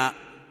yena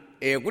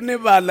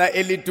kunebala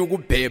elithi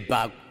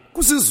ukubhebha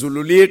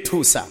kusizulu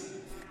liyethusa.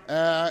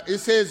 He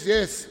says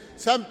yes,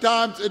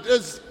 sometimes it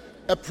is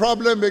a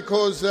problem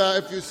because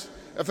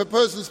if a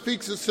person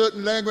speaks a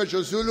certain language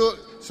or Zulu,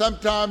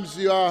 sometimes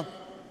you are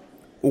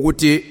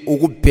ukuthi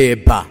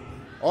ukubhebha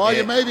or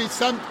you may be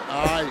some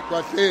right.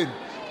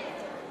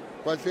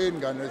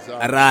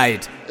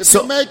 If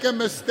you make a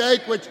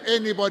mistake, which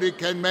anybody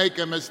can make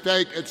a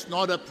mistake, it's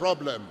not a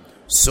problem.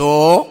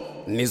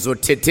 So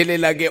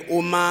nizothethelela ke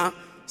uma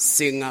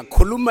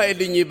singakhuluma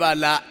elinye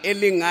ibala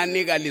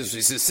elingani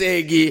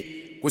kalizwisiseki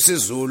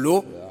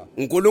kusizulu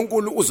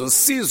uNkulunkulu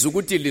uzosiza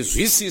ukuthi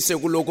lizwisise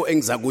kuloko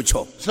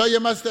engizakutsho. So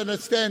you must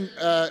understand,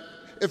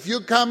 if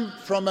you come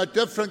from a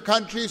different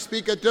country,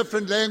 speak a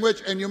different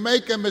language, and you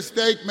make a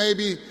mistake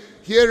maybe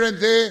here and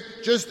there,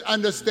 just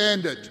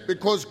understand it,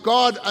 because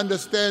God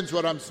understands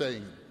what I'm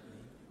saying.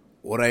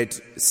 All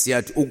right,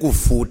 siyathi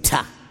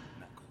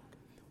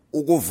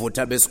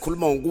ukuvutha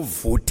besikhuluma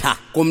ngokuvutha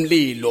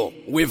komlilo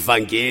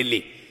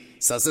wevangeli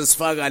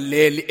sasesifaka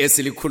leli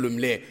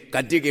esilikhulumile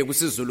kanti ke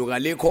kusizulu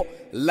kalikho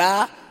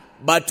la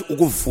bathi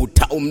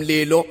ukuvutha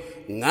umlilo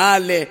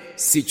ngale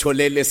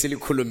sicholele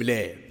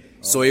silikhulumileyo.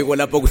 So yiko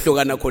lapho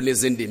kuhlukana khona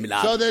izindimi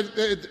lapho. So that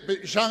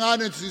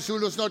Shangaan and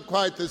Sisulu is not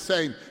quite the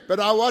same. But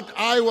what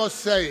I was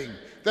saying,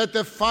 that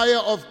the fire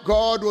of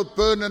God will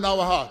burn in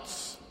our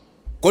hearts.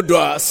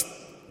 Kodwa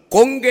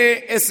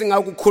konke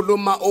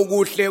esingakukhuluma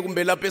okuhle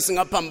kumbe lapho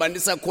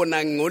esingaphambanisa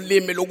khona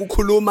ngolimi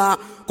lokukhuluma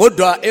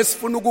kodwa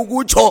esifuna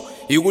ukukutsho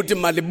ukuthi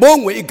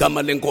malibongwe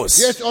igama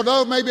lenkosi. Yes,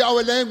 although maybe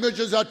our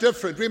languages are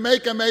different, we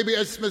make maybe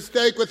a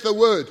mistake with the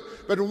word,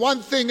 but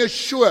one thing is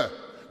sure.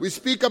 We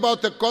speak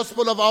about the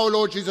gospel of our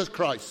Lord Jesus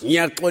Christ.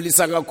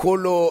 Ngiyaxolisa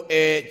kakhulu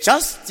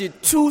just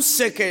 2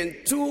 seconds,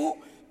 2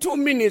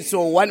 minutes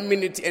or 1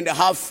 minute and a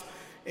half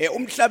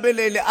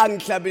umhlabeleli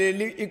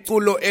angihlabeleli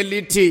iculo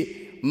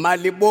elithi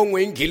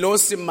malibongwe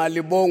ingilosi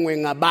malibongwe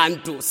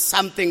ngabantu,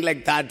 something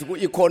like that.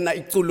 Ikhona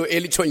iculo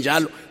elitsho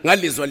njalo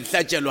ngalizwa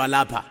lihlatshelwa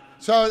lapha.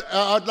 So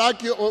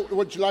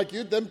would you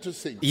like them to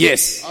sing?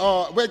 Yes.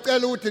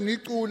 Becela ukuthi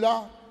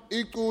nicula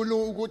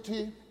iculo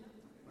ukuthi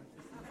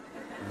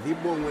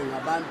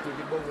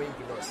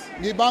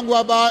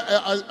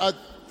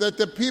that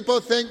the people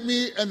thank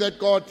me and that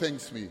God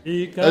thanks me.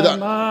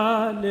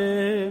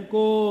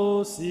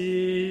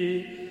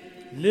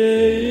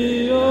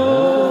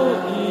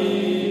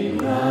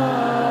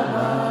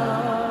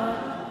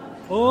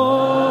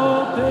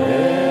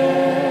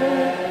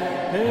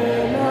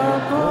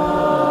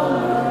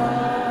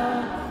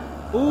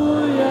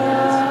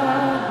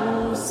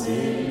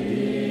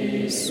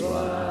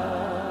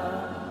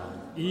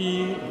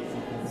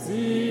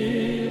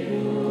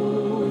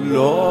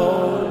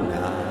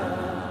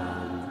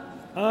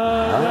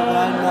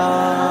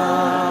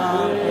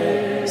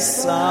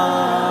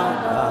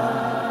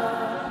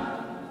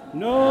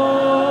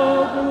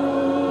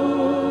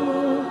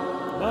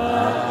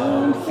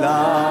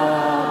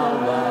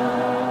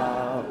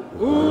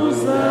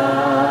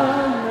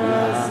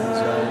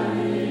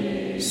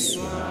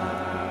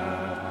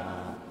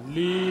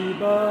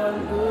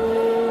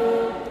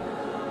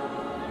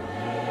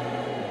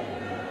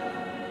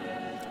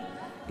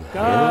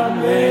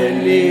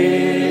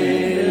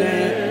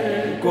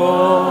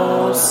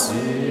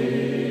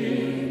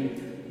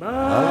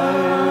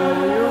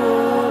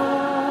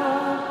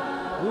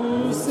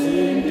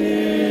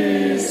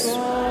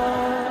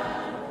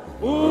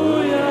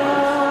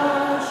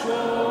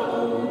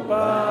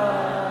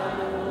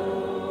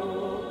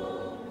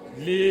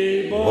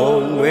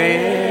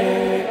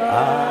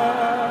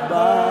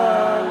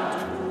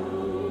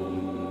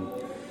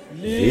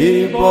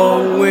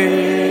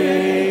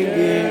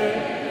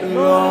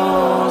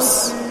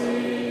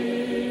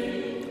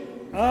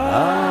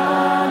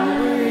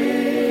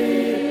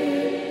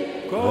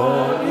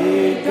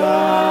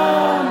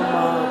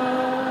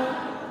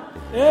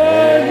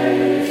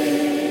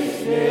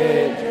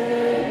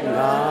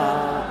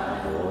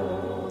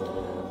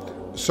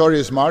 Sorry,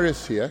 is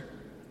Marius here?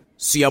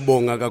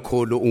 Siyabonga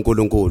kakhulu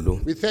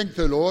uNkulunkulu. We thank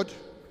the Lord.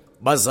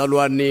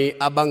 Bazalwane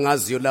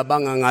abangaziyo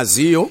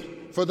labangangaziyo.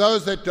 For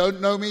those that don't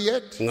know me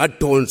yet,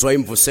 ngadonswa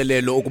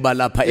imvuselelo ukuba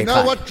lapha you know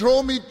ekhaya. what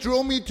drew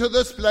me to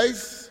this place?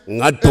 Is the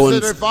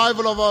Ngadonswa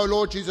revival of our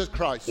Lord Jesus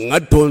Christ.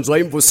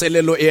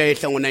 imvuselelo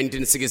eyayehla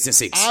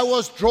ngo1966. I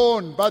was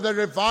drawn by the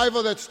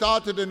revival that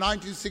started in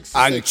 1966.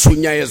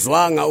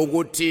 Angichunyayezwanga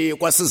ukuthi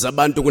kwasiza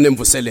abantu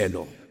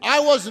kunemvuselelo. I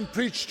wasn't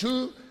preached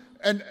to,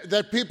 and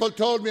that people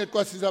told me it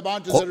was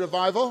about a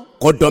revival.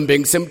 Kodwa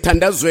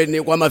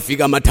bengisemthandazweni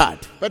kwamaviki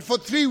amathathu. But for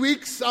 3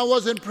 weeks I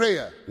was in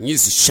prayer.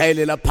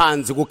 Ngizishayelela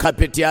phansi ku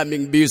carpet yami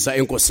ngibiza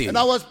And enkosini.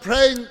 I was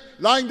praying,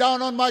 lying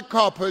down on my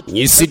carpet,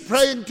 Ngisi- and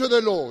praying to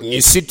the Lord.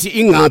 Ngisithi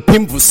ingaphi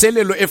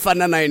imvuselelo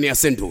efana nayo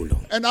neyasendulo.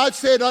 And I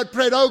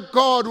prayed, oh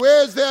God,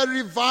 where's there a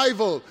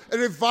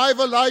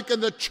revival like in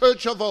the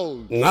church of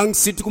old?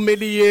 Ngangisithi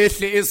kumele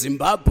yehle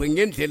eZimbabwe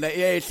ngendlela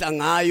eyayehla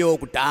ngayo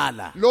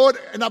kudala. Lord,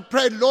 and I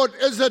prayed, Lord,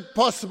 is it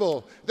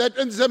possible that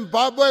in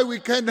Zimbabwe we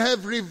can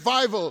have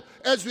revival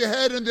as we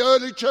had in the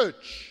early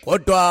church?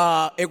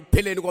 Kodwa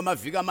ekupheleni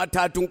kwamaviki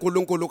amathathu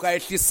uNkulunkulu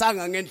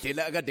kayehlisanga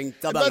ngendlela akade But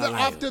ngicabanga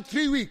ngayo. after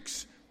 3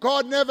 weeks,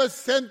 God never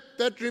sent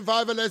that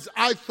revival as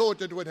I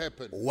thought it would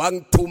happen.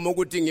 Wangithuma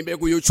ukuthi ngibe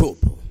ku YouTube.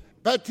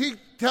 But he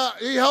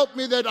helped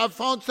me that I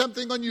found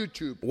something on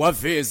YouTube.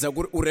 Waveza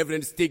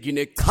uReverend Stigin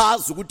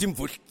echaza ukuthi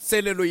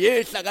imvuselelo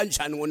yehla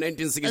kanjani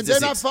And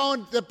then I ngo1966.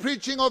 found the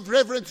preaching of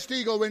Reverend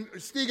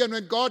Stigin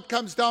when God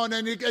comes down,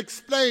 and he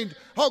explained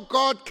how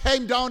God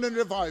came down in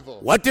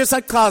revival. Wathi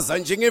sachaza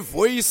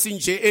njengevoice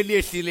nje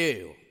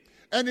eliyehlileyo.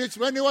 And it's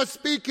when he was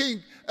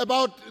speaking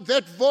about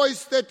that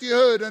voice that he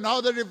heard and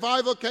how the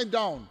revival came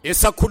down.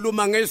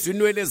 Esakhuluma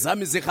ngezinwele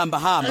zami zihamba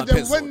hamba And the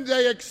phezulu. wind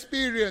they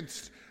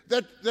experienced,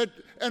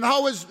 and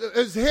how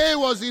his hair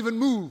was even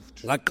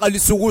moved.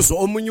 Ngaqalisa ukuzwa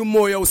omunye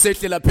umoya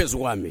usehlela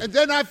phezulu kwami. And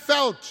then I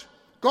felt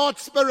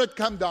God's spirit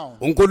come down.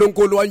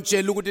 uNkulunkulu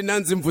wantshela ukuthi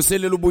nanzi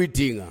imvuselelo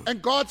ubuyidinga.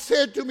 And God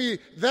said to me,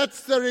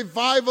 that's the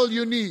revival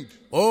you need.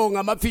 Oh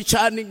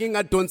ngamafitshane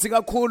ngingadonsi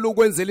kakhulu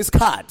ukwenzela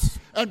isikhathi.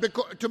 And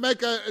to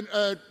make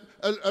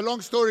a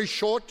long story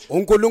short,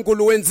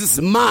 uNkulunkulu wenza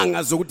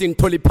izimanga zokuthi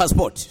ngithole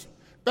ipassport.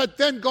 but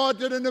then God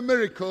did a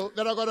miracle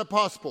that I got a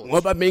passport.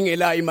 Ngoba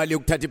bengela imali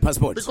yokuthatha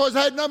ipassport. Because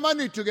I had no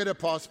money to get a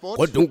passport.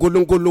 Kodwa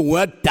uNkulunkulu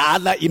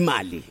wadala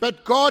imali.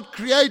 But God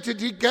created,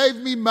 he gave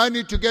me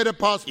money to get a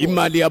passport.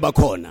 Imali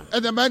yabakhona.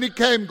 And the money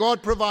came,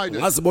 God provided.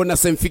 Ngazibona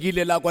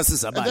semfikile la And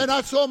kwasizabani. then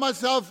I saw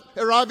myself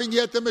arriving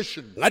here at the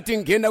mission.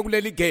 Ngathi ngena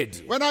kuleli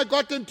gate. When I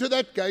got into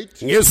that gate,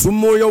 Ngezwa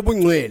umoya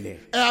obungcwele.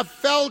 I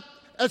felt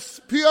a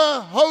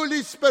pure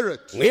Holy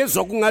Spirit.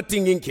 Ngezwa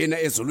kungathi ngingena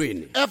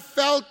ezulwini. I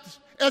felt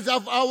as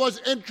if I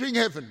was entering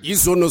heaven.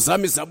 Izono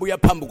zami zabuya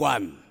phambi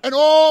kwami. And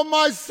all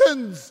my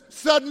sins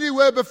suddenly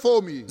were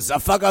before me.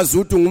 Zafakaza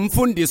ukuthi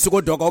ngumfundisi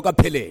kodwa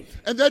awukaphelele.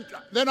 And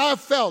then I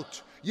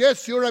felt,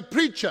 yes, you're a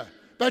preacher,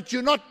 but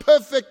you're not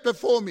perfect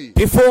before me.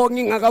 Before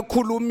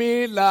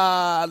ngingakakhulumi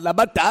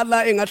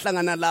labadala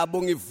engahlangana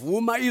labo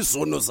ngivuma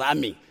izono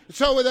zami.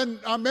 So then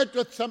I met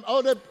with some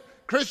older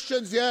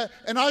Christians here,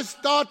 and I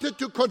started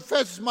to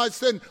confess my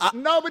sin.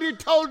 Nobody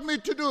told me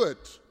to do it.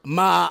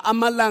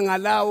 Amalanga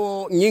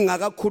lawo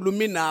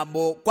ngingakakhulumi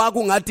nabo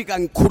kwakungathi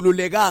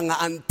kangikhululekanga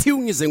until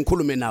ngize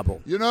ngikhulume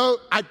nabo. You know,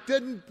 I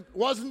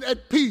wasn't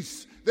at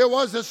peace. There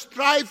was a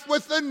strife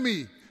within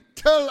me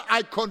till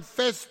I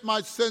confessed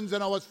my sins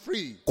and I was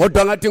free.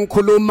 Kodwa ngathi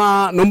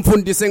ngikhuluma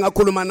nomfundisi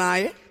engakhuluma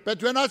naye.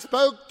 But when I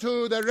spoke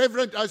to the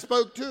reverend I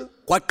spoke to,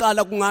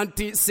 Kwaqala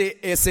kungathi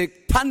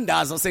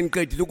sethandaza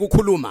sengiqedile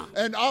ukukhuluma.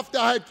 and after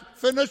I had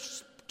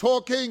finished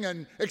talking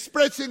and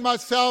expressing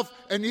myself,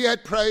 and he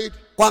had prayed,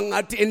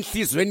 Kwangathi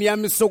enhlizweni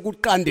yami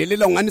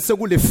sokuqandelela ngani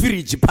sekule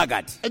fridge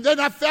phakathi. and then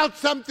I felt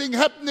something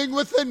happening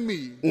within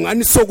me.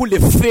 Ngani sokule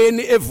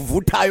feni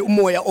evuvuthayo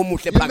umoya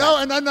omuhle You know,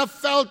 phakathi. and then I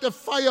felt the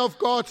fire of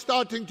God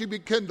starting to be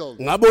kindled.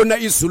 Ngabona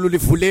izulu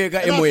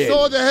livuleka And I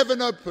saw emoyeni. the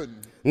heaven open.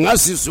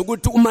 Ngazizwa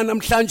ukuthi uma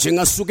namhlanje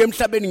ngasuka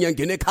emhlabeni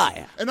ngiyangena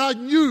ekhaya. And I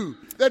knew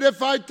that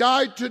if I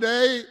died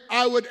today,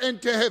 I would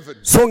enter heaven.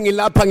 So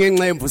ngilapha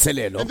ngenxa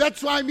yemvuselelo. And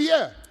that's why I'm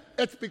here.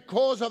 It's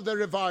because of the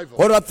revival.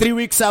 Kodwa 3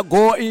 weeks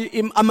ago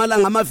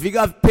amalanga amaviki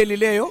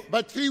aphelileyo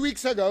But 3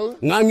 weeks ago,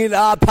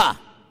 ngangilapha.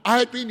 I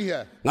had been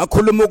here.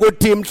 Ngakhuluma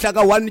ukuthi mhla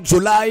ka1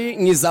 July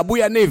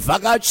ngizabuya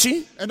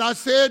nevakashi. And I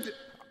said,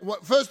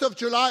 1st of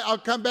July, I'll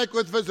come back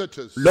with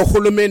visitors. Lo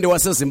hulumende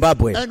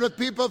waseZimbabwe. And with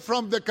people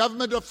from the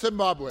government of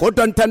Zimbabwe.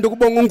 Kodwa ngithanda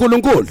ukubonga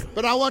uNkulunkulu.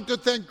 But I want to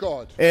thank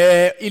God.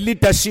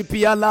 I-leadership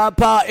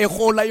yalapha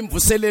ehola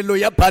imvuselelo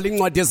yabhala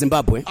incwadi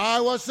eZimbabwe. I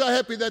was so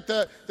happy that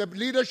the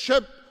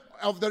leadership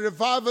of the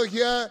revival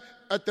here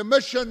at the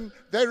mission,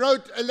 they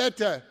wrote a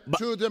letter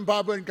to the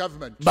Zimbabwean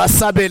government.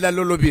 Basabela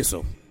lolo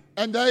bizo.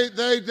 And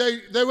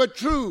they were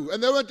true,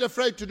 and they weren't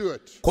afraid to do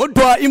it.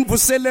 Kodwa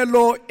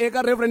imvuselelo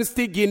eka Reverend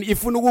Stigin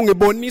ifuna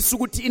ukungibonisa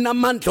ukuthi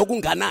inamandla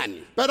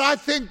okunganani. But I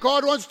think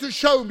God wants to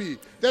show me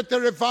that the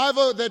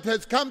revival that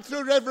has come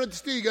through Reverend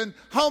Stigin,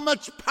 how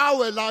much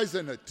power lies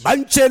in it.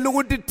 Bantshela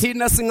ukuthi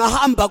thina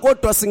singahamba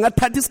kodwa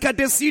singathatha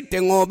isikhathi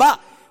eside ngoba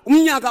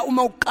umnyaka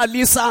uma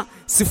uqalisa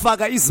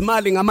sifaka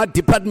izimali ngama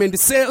department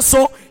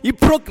so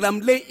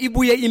iprogram le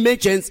ibuye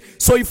emergency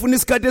so ifuna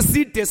isikhathi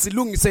eside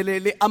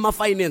silungiselele ama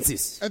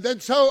finances. And then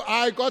so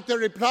I got the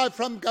reply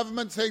from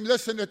government saying,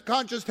 listen, it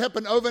can't just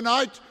happen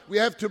overnight. We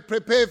have to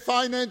prepare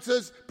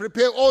finances,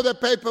 prepare all the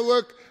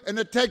paperwork, and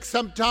it takes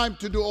some time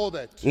to do all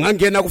that.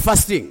 Ngangena ku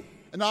fasting.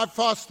 And I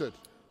fasted.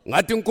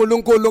 Ngathi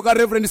uNkulunkulu ka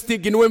Reverend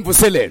Stephen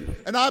wemvuselelo.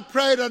 And I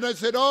prayed and I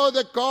said, oh,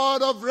 the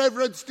God of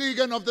Reverend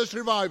Stephen of this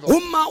revival.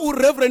 Uma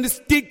uReverend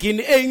Stephen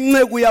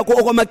eyinceku yakho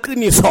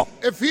okwamaqiniso.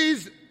 If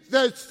he's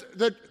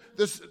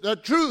the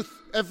truth,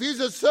 if he's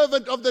a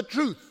servant of the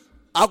truth.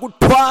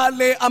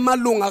 Akuthwale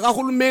amalunga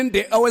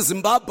kahulumende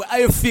aweZimbabwe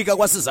ayefika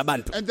kwasiza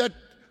abantu. And that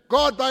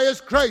God by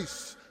his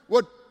grace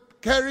would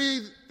carry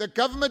the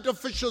government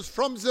officials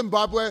from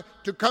Zimbabwe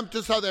to come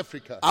to South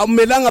Africa.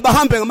 Awumelanga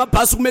bahambe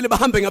ngamabhasi kumele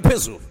bahambe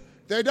ngaphezulu.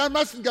 They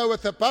mustn't go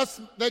with a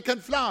bus, they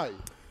can fly.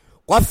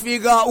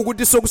 Kwafika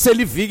ukuthi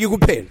sokusela iviki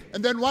kuphela.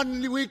 And then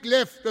 1 week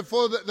left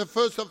before the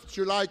 1st of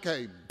July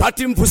came.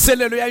 Bathi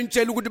imvuselelo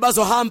yayintshela ukuthi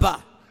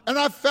bazohamba. And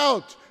I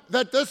felt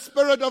that the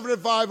spirit of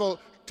revival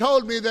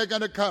told me they're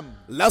going to come.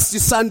 Last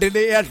Sunday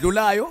le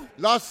eyadlulayo.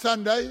 Last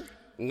Sunday,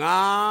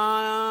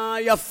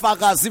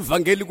 ngayafakaza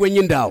ivangeli kwenye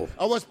indawo.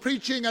 I was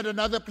preaching at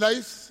another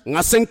place.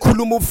 Ngase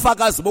ngikhuluma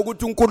ubufakazi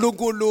bokuthi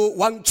uNkulunkulu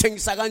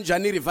wangitshengisa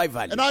kanjani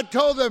irevival. And I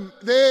told them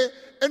there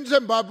in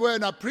Zimbabwe,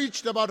 and I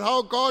preached about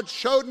how God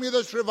showed me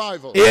this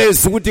revival.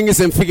 Yes, ukuthi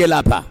ngizemfike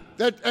lapha.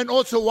 That, and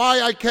also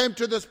why I came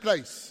to this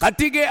place.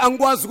 Kanti ke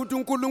angikwazi ukuthi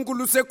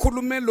uNkulunkulu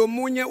sekhulume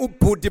lomunye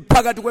ubhudi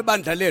phakathi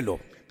kwebandla lelo.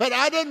 But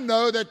I didn't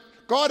know that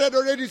God had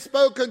already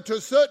spoken to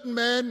a certain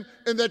man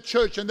in that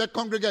church and that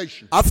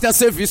congregation. After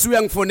service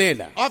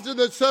uyangifonela. After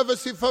the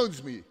service, he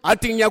phones me.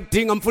 Athi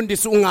ngiyakudinga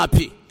mfundisi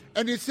ungaphi?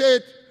 And he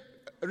said,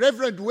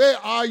 Reverend, where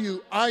are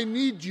you? I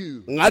need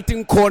you. Ngathi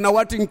ngikhona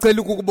wathi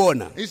ngicela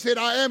ukukubona. He said,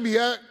 I am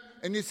here.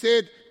 And he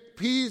said,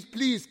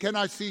 please, can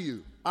I see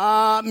you?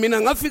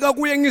 Mina ngafika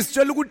kuye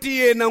ngizitshela ukuthi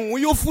yena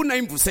nguyofuna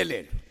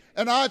imvuselelo.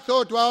 And I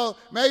thought, well,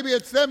 maybe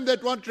it's them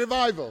that want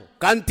revival.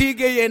 Kanti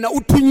ke yena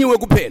uthunyiwe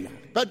kuphela.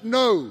 But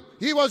no,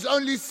 he was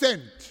only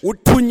sent.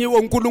 Uthunyiwe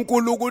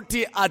uNkulunkulu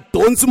ukuthi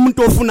adonse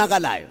umuntu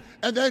ofunakalayo.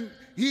 And then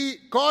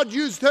God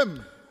used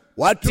him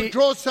to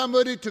draw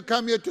somebody to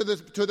come here to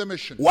the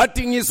mission.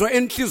 Wathi ngizwa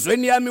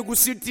enhlizweni yami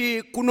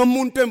kusithi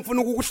kunomuntu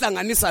emfuna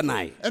ukukuhlanganisa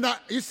naye. And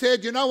he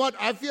said, you know what?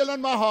 I feel in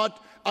my heart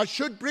I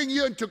should bring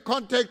you into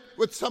contact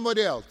with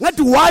somebody else.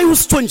 Ngathi why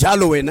usitsho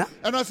njalo wena?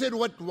 And I said,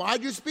 why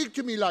do you speak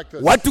to me like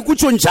this? Wathi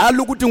kutsho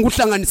njalo ukuthi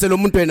ngikuhlanganise lo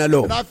muntu wena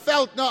lo. And I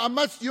felt, no,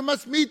 you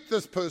must meet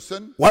this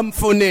person.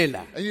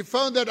 Wamfonela. And you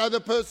phoned that other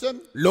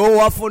person. Lo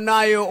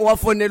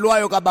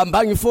wafonelwayo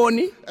kabambanga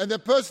ifoni. And the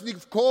person he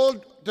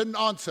called didn't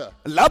answer.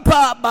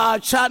 Lapha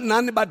batsha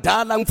nani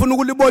badala ngifuna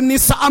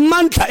ukulibonisa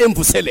amandla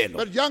emvuselelo.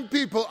 But young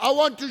people, I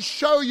want to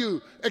show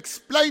you,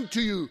 explain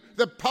to you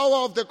the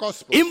power of the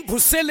gospel.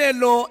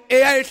 Imvuselelo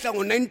eyayihla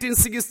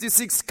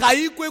ngo1966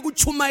 kayikwe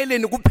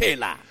kuchumayeleni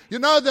kuphela. You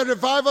know, the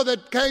revival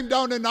that came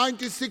down in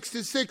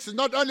 1966 is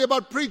not only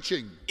about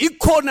preaching.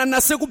 Ikhona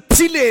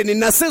nasekuphileni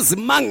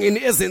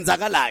nasezimangeni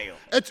ezenzakalayo.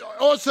 It's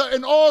also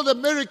in all the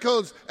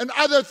miracles and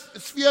other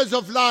spheres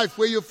of life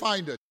where you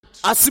find it.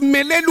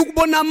 Asimelele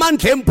ukubona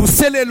amandla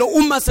emvuselelo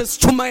uma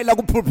sesichumayela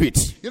ku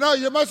pulpit. You know,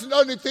 you mustn't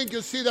only think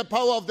you see the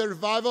power of the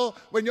revival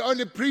when you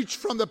only preach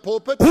from the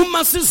pulpit.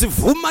 Uma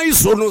sizivuma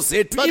izono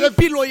zethu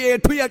impilo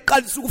yethu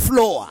iyaqalisa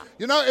ukuflowa.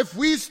 You know, if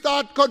we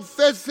start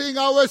confessing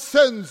our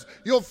sins,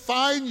 you'll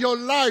find your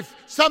life,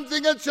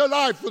 something in your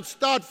life will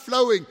start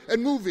flowing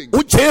and moving.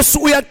 uJesu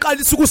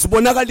uyaqalisa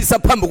ukuzibonakalisa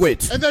phambi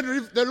kwethu. And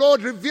then the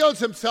Lord reveals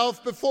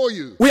himself before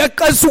you.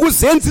 Uyaqalisa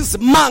ukuzenza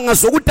izimanga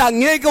zokuthi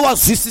angeke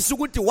wazwisisa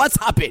ukuthi what's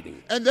happening.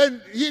 And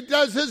then he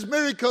does his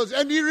miracles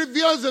and he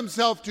reveals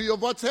himself to you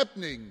of what's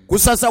happening.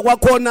 Kusasa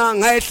kwakona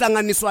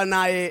ngayehlanganiswa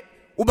naye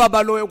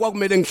ubaba loyo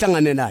kwakumele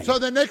ngihlangane naye. So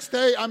the next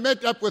day I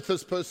met up with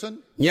this person.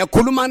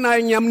 Ngiyakhuluma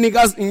naye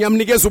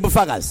ngiyamnikeza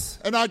ubufakazi.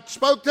 And I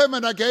spoke to him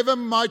and I gave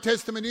him my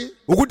testimony.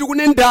 Ukuthi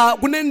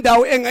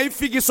kunendawo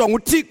engayifikiswa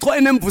nguThixo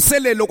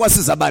enemvuselelo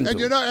kwasiza abantu.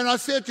 And and I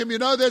said to him,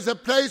 there's a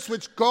place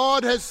which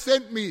God has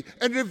sent me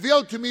and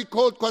revealed to me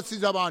called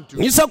Kwasiza Bantu.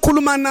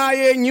 Ngisakhuluma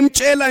naye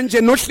ngimtshela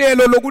nje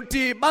nohlelo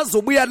lokuthi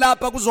bazobuya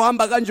lapha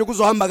kuzohamba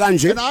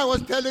kanje. And I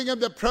was telling him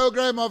the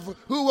program of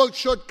who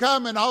should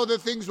come and how the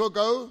things will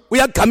go.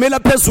 Uyagamela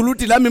phezulu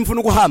uthi lami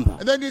ngifuna ukuhamba.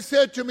 And then he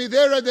said to me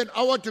there and then,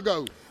 I want to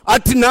go.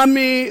 Athi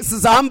nami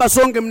sizahamba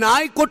sonke mina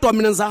hayi kodwa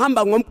mina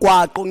ngizahamba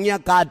ngomgwaqo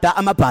ngiyagada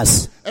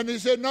amabhasi. And he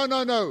said,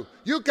 no,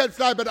 you can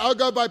fly but I'll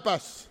go by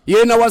bus.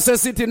 Yena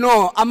wasesithi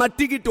no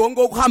amatikiti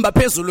wonke okuhamba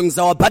phezulu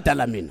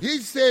ngizawabhadala mina. He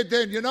said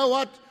then, you know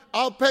what?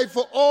 I'll pay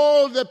for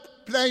all the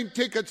plane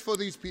tickets for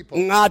these people.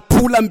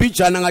 Ngathula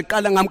mbijana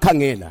ngaqala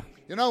ngamkhangela.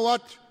 You know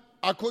what?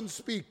 I couldn't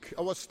speak.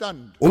 I was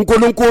stunned.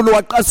 uNkulunkulu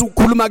waqasa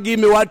ukukhuluma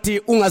kimi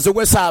wathi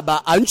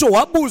ungazokwesaba antsho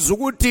wabuza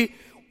ukuthi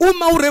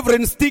uma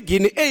uReverend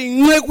Stephen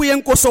eyinceku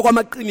yenkosi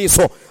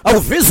kwamaqiniso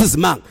awuvezi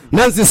izimanga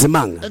nansi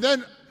izimanga. And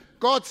then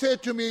God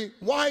said to me,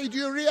 why do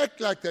you react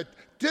like that?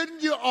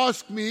 Didn't you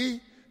ask me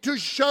to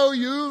show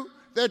you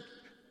that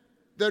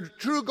the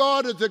true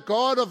God is the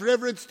God of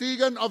Reverend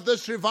Stephen of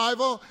this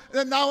revival.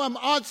 And now I'm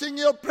answering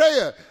your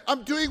prayer.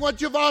 I'm doing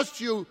what you've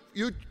asked you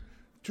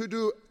to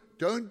do.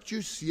 Don't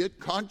you see it?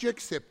 Can't you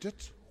accept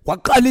it?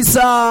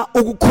 waqalisa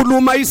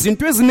ukukhuluma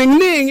izinto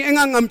eziningi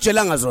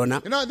engangamtshelanga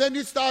zona. Then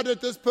he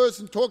started, this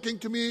person talking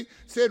to me,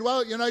 said,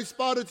 well, he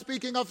started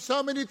speaking of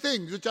so many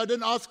things which I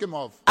didn't ask him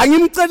of.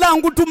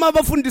 Angimcelanga ukuthi uma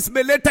abafundisi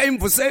beletha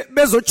imvuse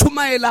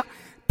bezochumayela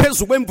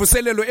phezu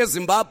kwemvuselelo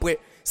eZimbabwe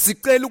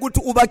sicela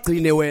ukuthi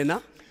ubagcine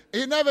wena.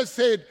 He never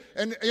said,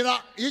 and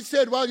he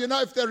said, well,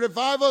 if the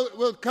revival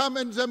will come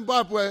in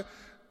Zimbabwe,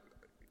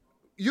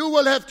 you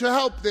will have to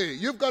help there.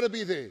 You've got to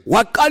be there.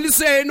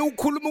 Waqaliseni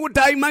ukukhuluma ukuthi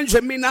hayi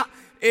manje mina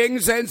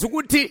ngizenza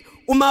ukuthi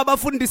uma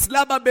abafundisi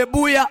laba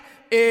bebuya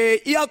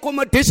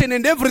i-accommodation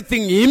and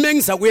everything yimi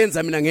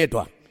engizakuyenza mina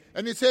ngedwa.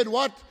 And he said,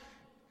 what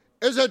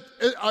is it?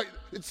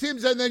 It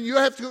seems, and then you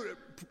have to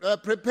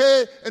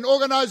prepare and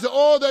organize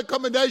all the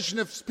accommodation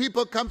if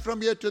people come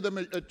from here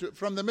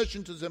from the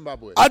mission to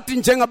Zimbabwe. Athi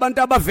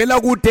njengabantu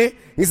abavela kude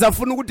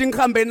ngizafuna ukuthi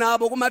ngihambe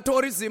nabo kuma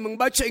tourism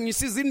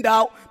ngibatshengise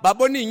izindawo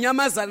babone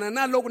inyamazana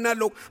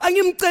nalokho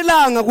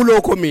angimcelanga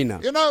kulokho mina.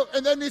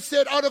 And then he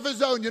said out of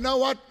his own, you know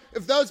what?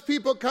 If those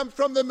people come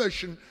from the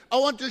mission, I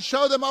want to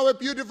show them our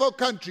beautiful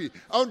country.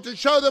 I want to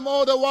show them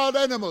all the wild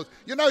animals.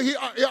 He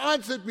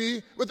answered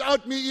me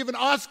without me even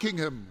asking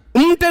him.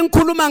 And that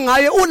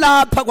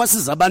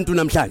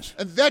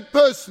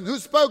person who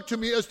spoke to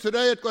me is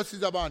today at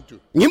Kwasizabantu.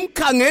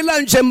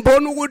 Ngimkhangela nje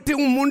mbona ukuthi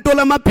umuntu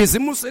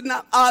olamabhizimusi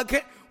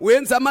akhe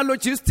wenza ama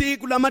logistic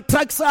kulama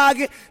trucks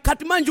akhe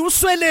kathi manje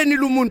usweleni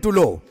lo muntu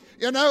lo.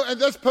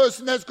 And this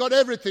person has got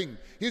everything.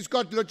 He's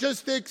got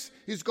logistics,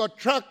 he's got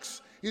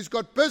trucks, he's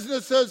got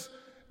businesses,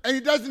 and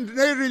he doesn't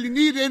really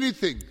need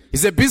anything.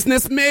 He's a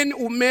businessman,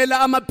 umela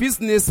ama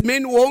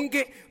businessman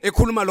wonke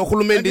ekhuluma lo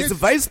hulumende. He's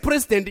vice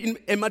president in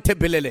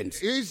Emathebeleland.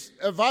 He's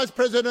a vice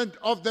president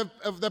of the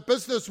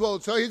business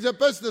world. So he's a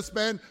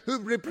businessman who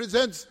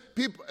represents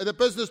people, the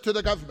business to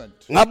the government.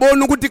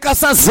 Ngabona ukuthi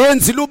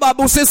kasazenzi lo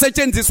baba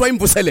usesetshenziswa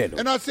imvuselelo.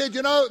 And I said,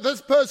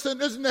 this person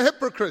isn't a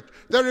hypocrite.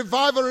 The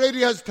revival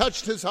already has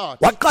touched his heart.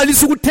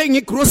 Waqalisa ukuthenga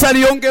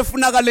igrocery yonke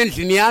efunakala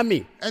endlini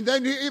yami. And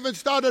then he even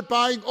started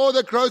buying all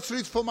the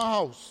groceries for my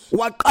house.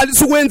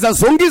 Waqalisa ukwenza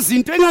zonke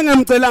izinto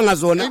engangamcelanga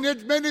zona. He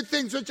did many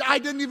things which I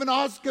didn't even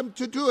ask him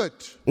to do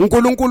it.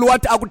 uNkulunkulu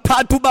wathi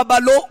akuthatha ubaba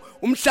lo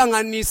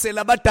umhlanganise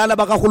labadala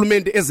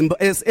bakahulumende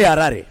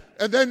eHarare.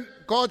 And then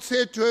God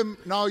said to him,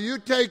 now you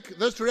take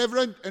this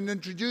reverend and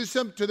introduce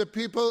him to the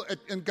people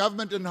in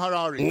government in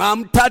Harare.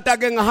 Ngamthatha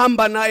ke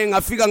ngahamba naye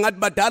ngafika ngathi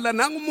badala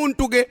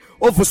nangumuntu ke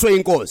ovuswe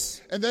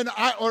inkosi. And then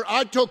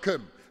I took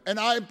him and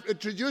I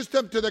introduced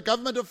him to the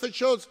government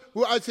officials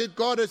who I said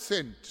God has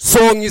sent. So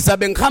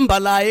ngizabe ngihamba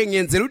laye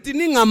ngiyenzela ukuthi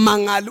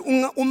ningamangali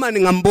uma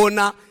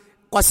ningambona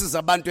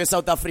kwasizabantu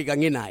eSouth Africa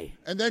nginaye.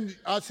 And then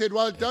I said,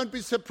 well, don't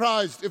be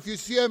surprised if you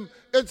see him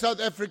in South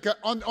Africa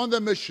on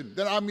the mission,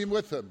 then I'm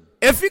with him.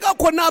 Efika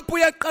khonapho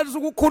uyaqalisa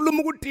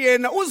ukukhuluma ukuthi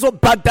yena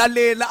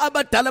uzobhadalela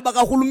abadala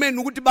bakahulumeni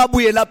ukuthi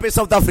babuye lapha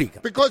eSouth Africa.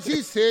 Because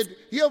he said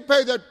he'll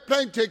pay the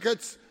plane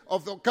tickets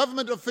of the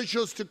government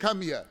officials to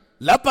come here.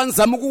 Lapha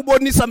ngizama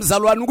ukubonisa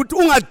mzalwane ukuthi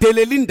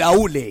ungadeleli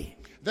indawo le.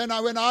 Then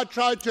when I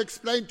tried to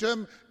explain to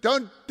him,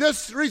 don't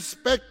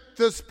disrespect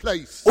this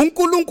place.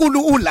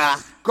 uNkulunkulu ula.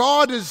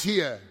 God is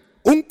here.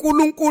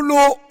 uNkulunkulu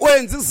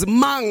wenza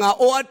izimanga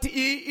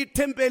owathi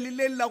ithempeli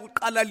leli la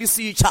kuqala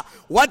lisitsha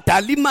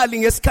wadala imali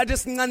ngesikhathi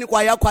esincane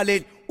kwayakho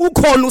leli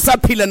ukhona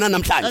usaphila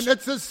namhlanje. And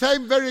it's the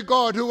same very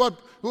God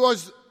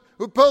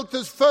who built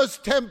this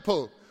first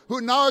temple, who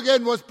now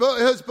again is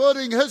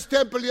building his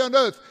temple here on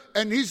earth,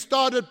 and he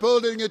started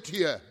building it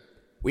here.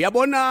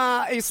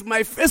 Uyabona, it's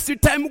my first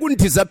time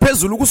ukundiza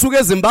phezulu kusuka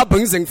eZimbabwe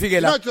ngize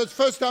ngifike la. It was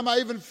the first time I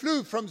even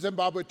flew from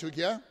Zimbabwe to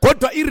here.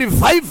 Kodwa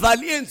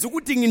i-revival yenza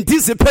ukuthi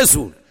ngindize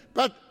phezulu.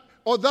 But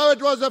although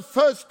it was the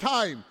first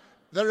time,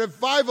 the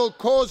revival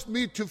caused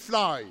me to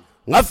fly.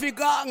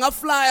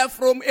 Ngaflya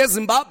from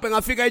eZimbabwe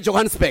ngafika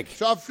eJohannesburg.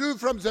 So I flew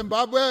from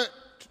Zimbabwe,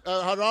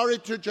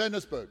 Harare to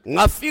Johannesburg.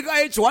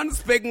 Ngafika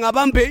eJohannesburg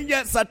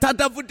ngabambe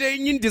sathatha futhi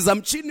enye indiza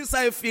mchini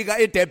sayefika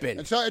eDurban.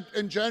 And so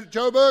in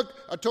Joburg,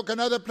 I took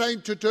another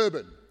plane to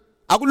Durban.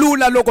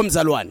 Akulula lokho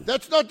mzalwane.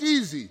 That's not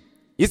easy.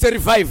 It's a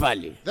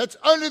revival. That's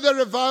only the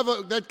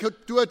revival that could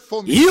do it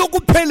for me. Yiyo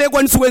kuphele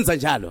kwanisa ukwenza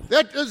njalo.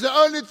 That is the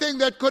only thing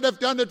that could have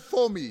done it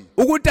for me.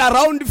 Ukuthi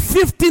around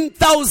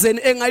 15,000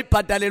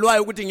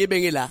 engayibhadalelwayo ukuthi ngibe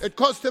ngila. It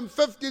cost him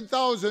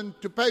 15,000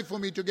 to pay for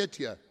me to get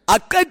here.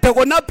 Aqede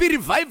konaphi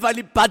revival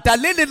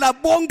ibhadalele la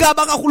bonke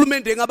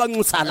abakahulumende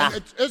ngabanxusa la.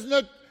 Isn't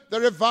it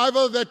the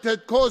revival that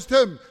had caused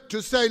him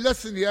to say,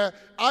 listen here,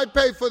 I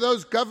pay for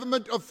those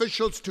government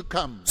officials to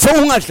come. So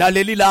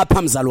ungadlaleli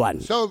lapha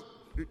mzalwane. So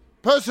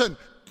person,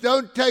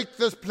 don't take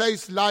this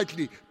place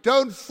lightly.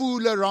 Don't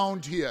fool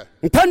around here.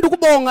 Ngithanda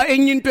ukubonga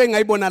enye into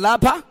engayibona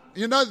lapha.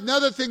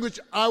 Another thing which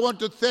I want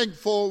to thank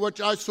for,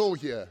 which I saw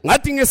here.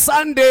 Ngathi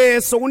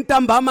ngeSunday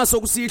sokuntambama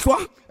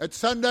sokusihlwa. At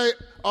Sunday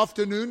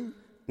afternoon.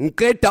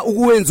 Ngiqeda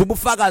ukuwenza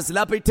ubufakazi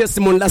lapha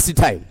iTestimony last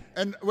time.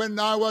 And when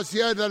I was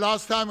here the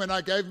last time when I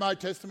gave my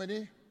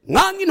testimony.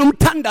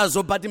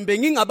 Nganginomthandazo but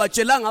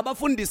bengingabatshelanga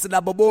abafundisi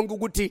labo bonke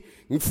ukuthi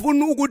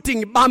ngifuna ukuthi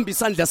ngibambe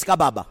isandla sika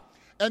baba.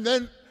 And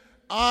then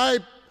I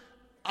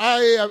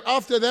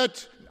after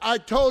that, I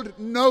told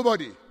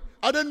nobody.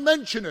 I didn't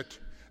mention it.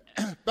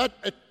 But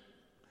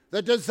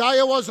the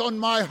desire was on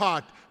my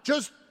heart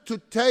just to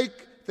take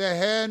the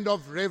hand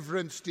of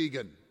Reverend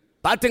Stegen.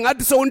 But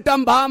ngathi so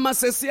untambama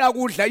sesiya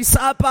kudla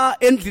isapha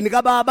endlini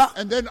kaBaba.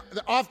 And then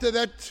after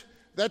that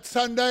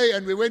Sunday,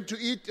 and we went to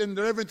eat in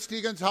the Reverend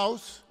Stegen's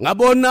house.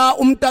 Ngabona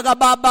umntaka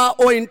baba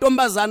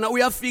oyintombazana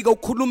uyafika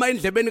ukukhuluma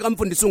endlebeni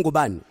kaMfundisi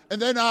uNgubane.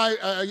 And then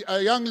a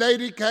young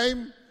lady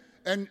came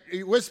and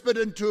he whispered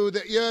into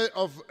the ear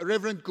of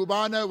Reverend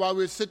Kubana while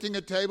we were sitting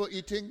at table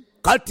eating.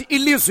 Kathi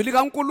ilizwi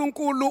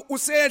likaNkulunkulu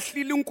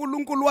usehlile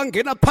uNkulunkulu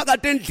wangena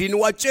phakathi endlini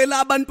watshela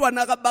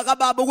abantwana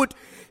bakababa ukuthi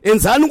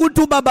enzani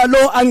ukuthi ubaba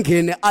lo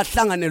angene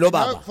ahlangane lo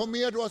baba. For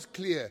me it was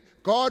clear.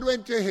 God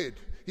went ahead.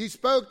 He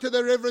spoke to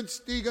the Reverend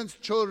Stegen's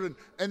children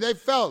and they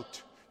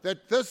felt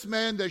that this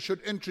man they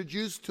should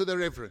introduce to the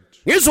Reverend.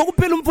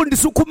 Ngizokuphela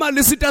umfundisi uKhumalo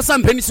isithi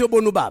asambeni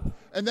siyobona ubaba.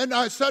 And then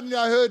suddenly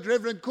I heard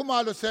Reverend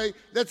Kumalo say,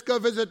 let's go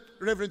visit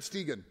Reverend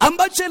Stegen.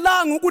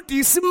 Ambatshelanga ukuthi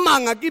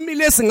isimanga kimi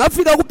lesi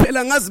ngafika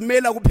kuphela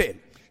ngazimela kuphela.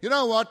 You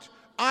know what?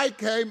 I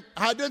came,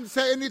 I didn't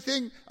say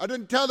anything, I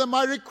didn't tell them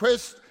my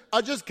request,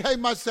 I just came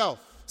myself.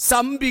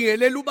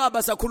 Sambingelela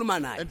ubaba sakhuluma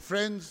naye. And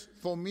friends,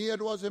 for me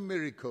it was a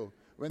miracle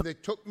when they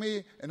took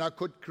me and I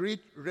could greet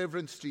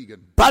Reverend Stegen.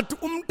 But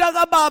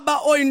umntaka baba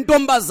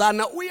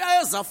oyintombazana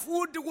uyayeza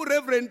futhi ku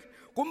Reverend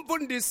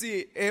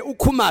kumfundisi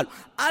uKhumalo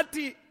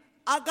athi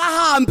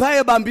akahambe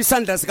ayebamba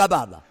isandla sika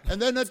baba.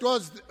 And then it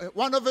was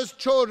one of his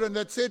children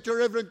that said to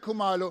Reverend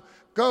Kumalo,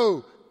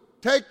 go,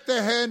 take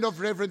the hand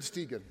of Reverend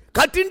Stegen.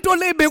 Kathi into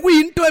le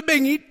bekuyinto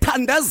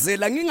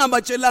ebengithandazela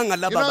ngingamatshelanga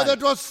You know, laba.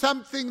 that was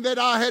something that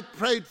I had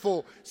prayed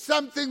for,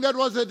 something that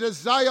was a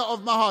desire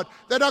of my heart,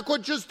 that I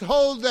could just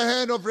hold the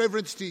hand of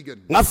Reverend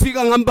Stegen.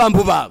 Ngafika ngambamba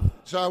ubaba.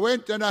 So I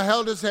went and I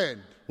held his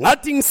hand.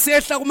 Ngathi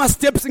ngisehla kuma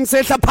steps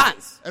ngisehla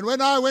phansi. And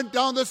when I went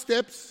down the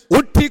steps,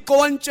 uThixo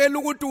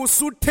wantshela ukuthi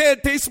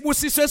usuthethe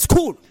isibusiso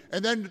esikhulu.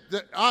 and then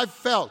I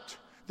felt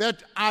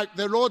that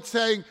the Lord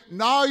saying,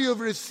 now you've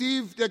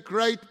received a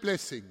great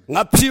blessing.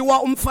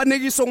 Ngaphiwa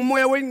umfanekiso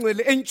ngumoya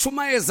wengcwele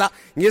enchumayeza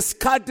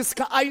ngesikhathi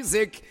sika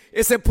Isaac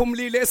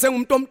esephumlile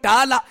esengumuntu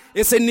omdala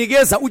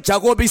esenikeza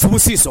uJacob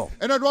isibusiso.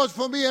 And it was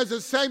for me at the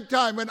same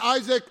time when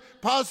Isaac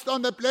passed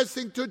on the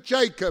blessing to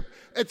Jacob,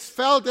 it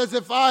felt as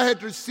if I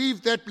had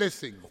received that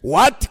blessing.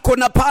 Wathi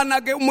khona phana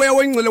ke umoya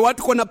wengcwele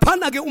wathi khona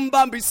phana ke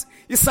umbamba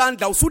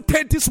isandla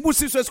usuthethe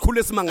isibusiso esikhulu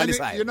And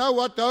esimangalisayo. you know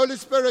what the Holy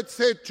Spirit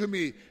said to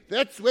me?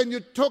 That's when you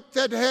took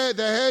the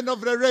hand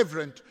of the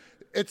Reverend,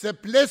 it's a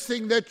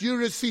blessing that you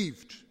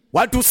received.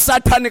 Wathi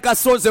uSathane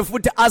kasoze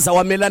futhi aza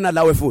wamelana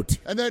lawe futhi.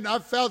 And then I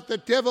felt the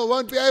devil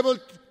won't be able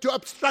to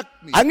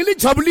obstruct me.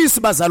 Angilijabulisi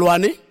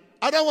bazalwane.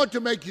 I don't want to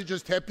make you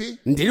just happy.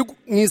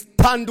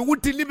 Ngithanda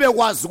ukuthi libe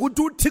kwazi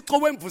ukuthi uThixo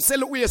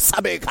wemvuselo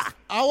uyesabeka.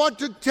 I want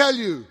to tell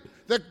you,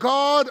 the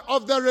God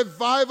of the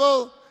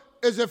revival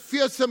is a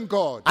fearsome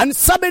God.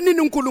 Anisabenini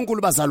uNkulunkulu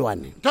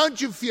bazalwane.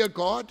 Don't you fear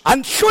God?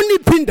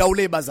 Anihloniphi indawo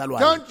le bazalwane.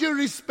 Don't you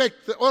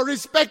respect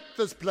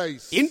this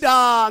place?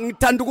 Inda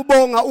ngithanda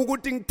ukubonga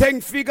ukuthi ngithe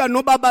ngifika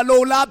nobaba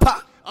lo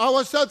lapha. I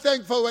was so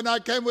thankful when I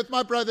came with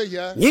my brother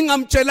here.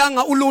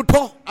 Ngingamtshelanga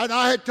ulutho. And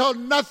I had told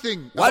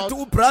nothing. Wathi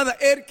ubrother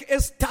Eric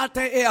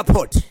esithatha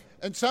e-airport.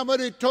 And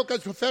somebody took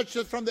us to fetch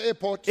us from the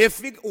airport.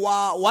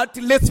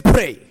 Wathi let's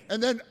pray.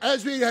 And then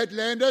as we had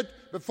landed,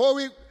 before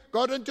we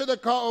got into the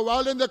car or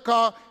while in the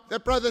car, the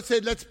brother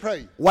said, let's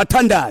pray.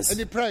 Wathandaza. And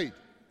he prayed.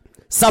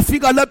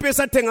 Safika lapho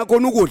esathenga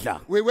khona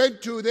ukudla. We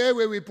went to there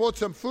where we bought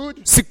some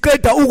food.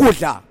 Siqeda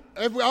ukudla.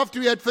 After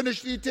we had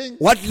finished eating,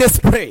 What let's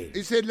pray.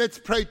 he said, let's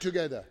pray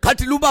together.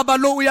 Kathi lubaba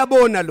lo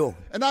uyabona lo.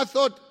 And I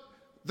thought,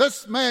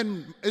 this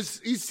man,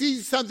 he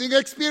sees something,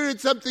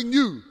 experienced something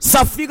new.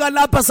 Safika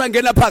lapha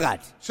sangena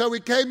phakathi. So we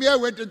came here,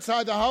 went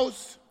inside the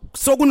house.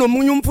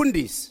 Sokunomunye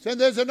umfundisi. Then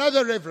there's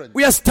another reverend.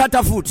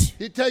 Uyasithatha futhi.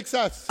 He takes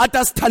us.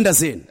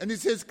 Atasithandazeni. And he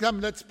says, come,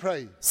 let's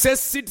pray.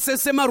 Sesithi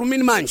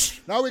sesemarumini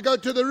manje. Now we go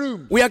to the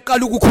room. Uyaqala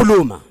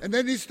ukukhuluma. And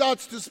then he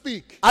starts to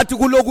speak. Athi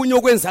kulokunye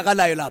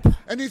okwenzakalayo lapha.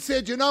 And he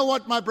said, you know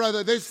what, my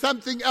brother, there's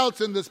something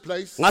else in this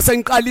place.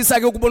 Ngase ngiqalisa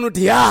ke ukubona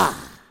ukuthi ya.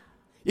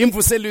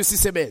 Imvuselo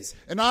isisebenza.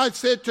 And I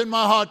said to in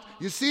my heart,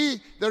 you see,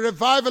 the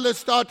revival has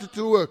started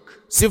to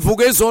work.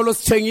 Sivuke izolo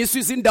sithengiswa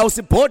izindawo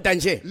sibhoda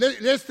nje.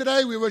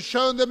 Yesterday we were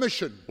shown the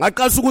mission.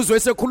 Ngaqalisa ukuzwe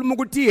esekhuluma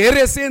ukuthi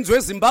iheresi yenziwe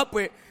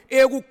eZimbabwe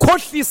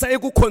ekukhohlisa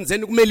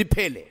ekukhonzeni kumele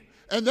iphele.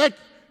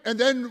 And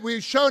then we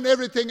shown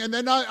everything, and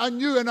then I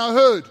knew and I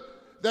heard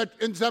that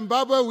in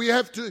Zimbabwe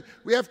we've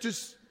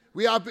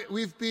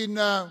been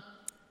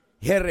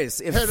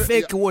Heresi,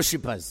 fake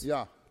worshippers.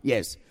 Yeah.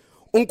 Yes.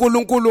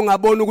 uNkulunkulu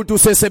ngabona ukuthi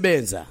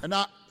usesebenza. And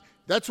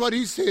that's what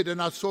he said,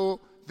 and I saw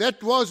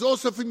that was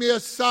also for me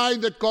a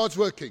sign that God's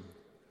working.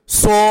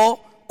 So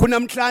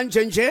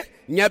kunamhlanje nje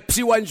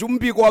ngiyaphiwa nje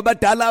umbiko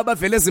wabadala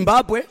abavele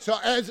eZimbabwe. So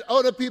as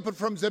older people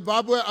from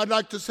Zimbabwe, I'd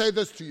like to say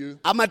this to you.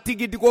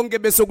 Amatikiti konke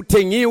bese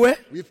kuthengiwe.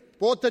 We've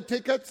bought the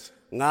tickets.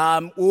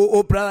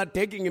 Brother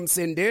taking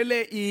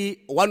ngimsendele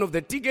one of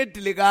the ticket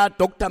lika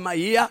Dr.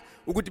 Mahia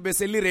ukuthi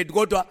bese li ready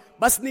kodwa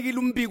basinikile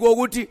umbiko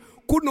ukuthi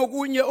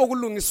kunokunye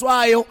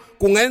okulungiswayo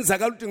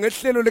kungenzeka ukuthi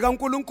ngehlelo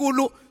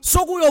likaNkuluNkulu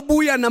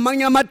sokuyobuya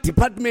namanye ama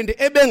department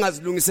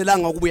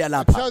ebengazilungiselanga ukubuya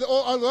lapha. So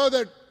although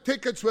the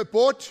tickets were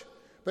bought,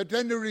 but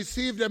then we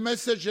received a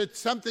message that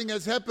something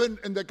has happened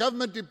in the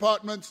government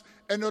departments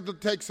and it will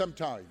take some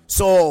time.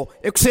 So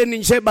ekuseni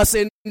nje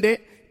basende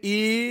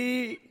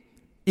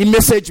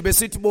i-message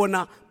besithi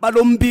bona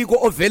balombiko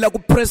ovela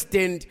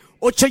ku-president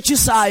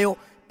ochechisayo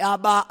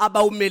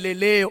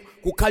abawumeleleyo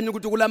kukhanya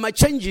ukuthi kulama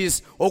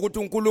changes ukuthi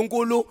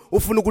uNkulunkulu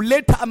ufuna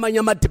ukuletha amanye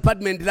ama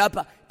department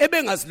lapha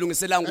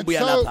ebengazilungiselanga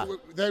ukubuya lapha.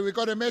 So we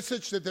got a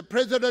message that the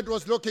president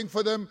was looking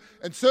for them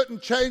and certain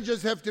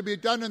changes have to be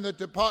done in the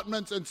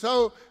departments, and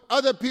so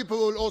other people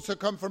will also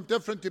come from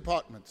different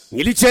departments.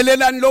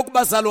 Ngilitshelelani lokhu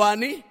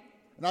bazalwane?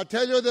 And I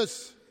tell you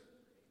this,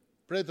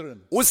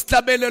 brethren.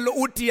 Usihlabelelo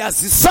uthi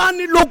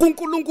yazisani lokhu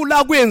uNkulunkulu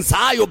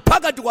akwenzayo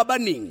phakathi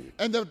kwabaningi.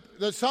 And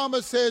the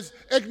psalmist says,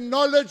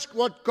 acknowledge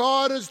what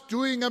God is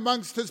doing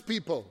amongst his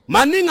people.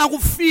 Maningi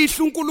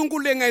akufihla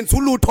uNkulunkulu engenza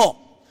ulutho.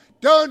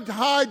 Don't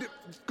hide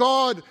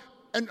God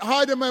and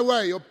hide him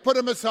away or put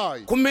him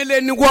aside.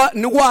 Kumele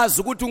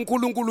nikwazi ukuthi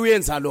uNkulunkulu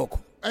uyenza lokho.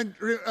 And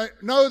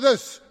know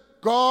this,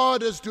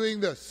 God is doing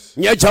this.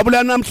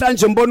 Ngiyajabula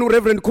namhlanje mbona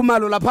uReverend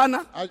Khumalo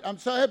laphana. I'm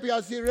so happy I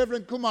see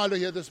Reverend Khumalo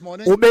here this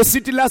morning.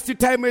 Ubesithi last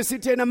time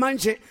esithena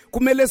manje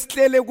kumele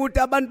sihlele ukuthi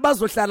abantu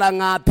bazohlala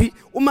ngapi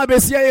uma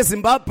besiya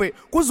eZimbabwe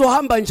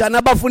kuzohamba njani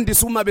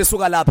abafundisi uma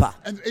besuka lapha.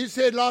 And he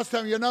said last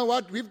time, you know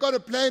what, we've got a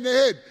plan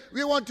ahead.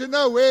 We want to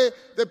know where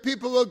the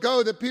people will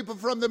go, the people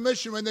from the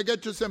mission when they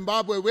get to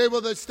Zimbabwe, where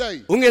will they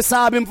stay?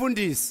 Ungesabi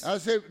mfundisi. I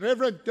said,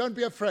 Reverend, don't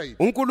be afraid.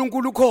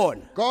 uNkulunkulu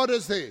khona. God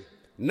is there.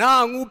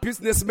 Nangu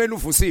businessman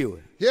uvusiwe.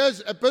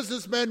 Here's a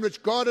businessman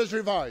which God has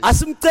revived.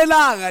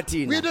 Asimcelanga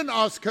thina. We didn't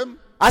ask him.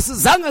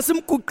 Asizange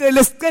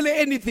simguqele sicele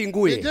anything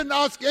We kuye. didn't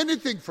ask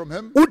anything from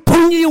him.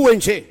 Uthunyiwe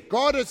nje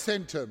God has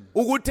sent him.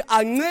 ukuthi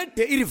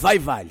ancede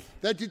irevival.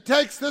 That he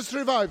takes this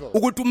revival.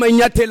 Ukuthi uma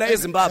inyathela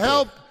eZimbabwe.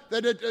 Help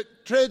that it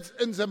treads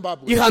in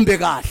Zimbabwe. Ihambe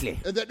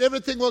kahle. And that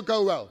everything will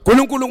go well.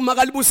 uNkulunkulu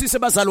kumakalibusise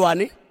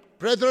bazalwane.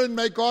 Brethren,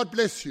 may God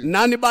bless you.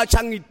 Nani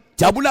batsha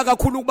ngijabula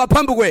kakhulu kuba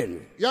phambi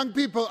kwenu. Young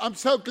people, I'm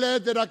so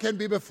glad that I can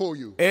be before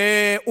you.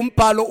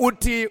 Umbhalo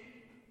uthi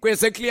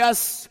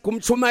kweZekhiyas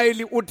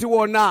kumchumayeli uthi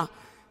wona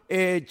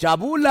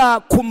jabula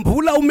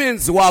khumbula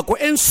umenzi wakho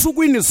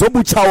ensukwini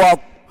zobutsha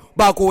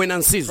bakho wena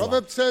nsizwa.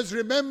 Proverbs says,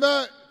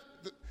 remember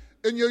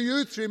in your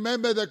youth,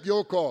 remember that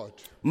your God.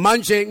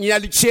 Manje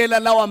ngiyalitshela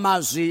lawa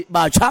mazwi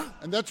batsha.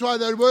 And that's why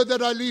the word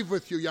that I leave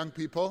with you, young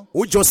people.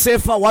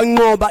 uJosefa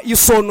wanqoba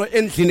isono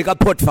endlini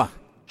kaPotiphar.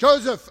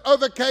 Joseph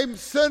overcame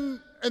sin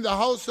in the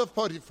house of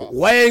Potiphar.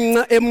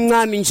 Wayenqa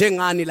emncane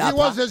njengani He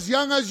was lapha. as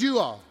young as you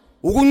are.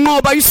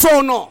 Ukunqoba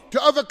isono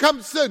To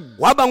overcome sin.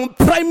 waba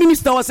nguprime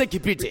minister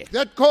waseGibhithe.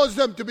 That caused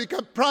him to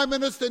become prime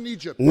minister in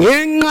Egypt.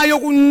 Ngenxa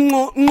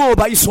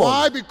yokunqoba isono.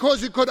 Why?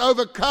 Because he could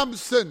overcome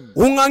sin.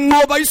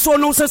 Unganqoba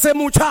isono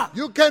usesemutsha.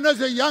 You can,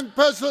 as a young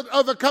person,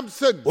 overcome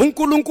sin.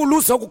 uNkulunkulu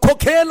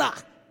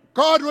uzokukhokhela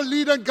God will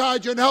lead and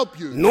guide you and help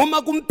you.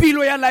 noma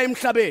kumpilo yala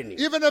emhlabeni.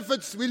 Even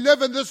if we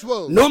live in this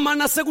world. Noma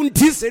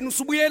nasekundizeni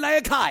usubuyela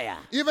ekhaya.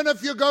 Even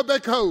if you go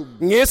back home.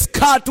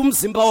 Ngesikhathi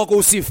umzimba wakho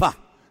usifa.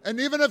 And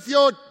even if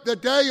the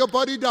day your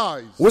body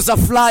dies.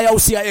 Uzaflya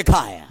usiya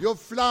ekhaya. You'll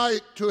fly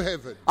to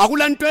heaven.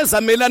 Akulanto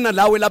ezamelana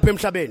lawe lapha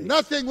emhlabeni.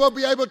 Nothing will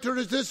be able to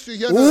resist you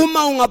here. Uma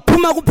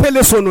ungaphuma kuphela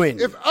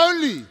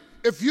esonweni.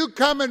 If you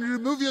come and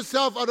remove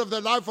yourself out of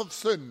the life of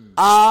sin.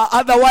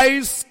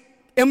 Otherwise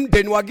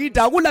emndeni wakithi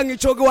akula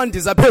ngitsho ke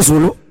wandiza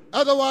phezulu.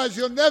 Otherwise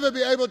you'll never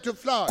be able to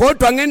fly.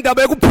 Kodwa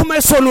ngendaba yokuphuma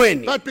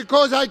esonweni. But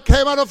because I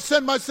came out of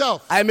sin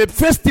myself. I am a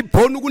first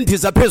born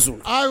ukundiza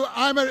phezulu.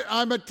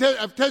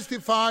 I've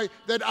testified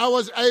that I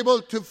was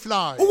able to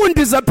fly.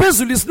 Ukundiza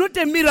phezulu is not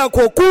a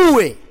miracle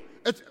kuwe.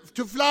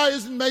 To fly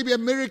isn't maybe a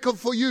miracle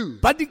for you.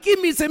 But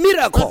kimi it's a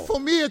miracle. But for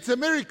me it's a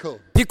miracle.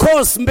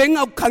 Because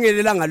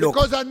mbengakukhangelelanga lokho.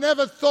 Because I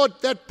never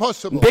thought that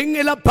possible.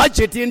 Bengela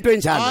budget into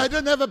enjalo. I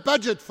didn't have a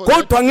budget for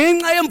that. Kodwa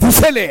ngenxa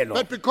yemvuselelo.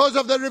 But because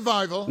of the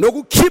revival.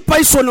 Nokukhipha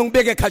isono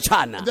ngibeke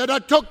khatshana. That I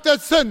took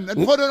that sin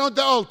and put it on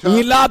the altar.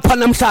 Ngilapha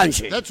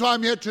namhlanje. That's why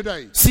I'm here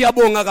today.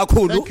 Siyabonga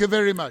kakhulu. Thank you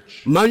very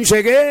much.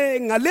 Manje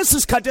ke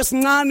ngalesi sikhathi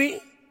esincane.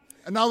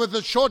 And now with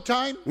a short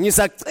time.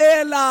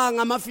 Ngisacela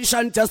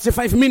ngamafishane just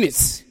 5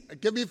 minutes.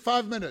 Give me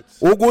 5 minutes.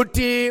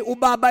 Ukuthi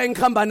ubaba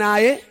engikhamba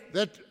naye.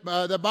 That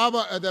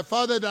the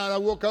father that I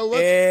walk over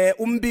with.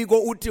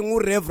 Umbiko uthi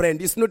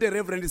ngu-reverend. It's not a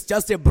reverend, it's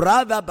just a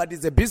brother, but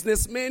he's a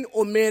businessman.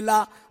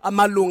 Omela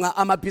amalunga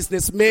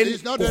ama-businessman.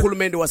 He's not a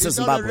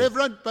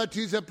reverend, but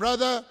he's a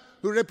brother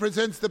who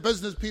represents the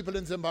business people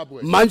in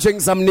Zimbabwe. Manje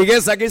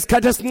ngizamnikeza ke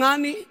isikhathi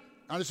esincane.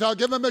 And so I'll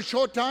give him a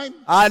short time.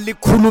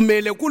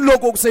 Alikhulumele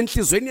kuloko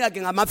okusenhlizweni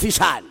yakhe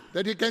ngamafishane.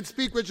 That he can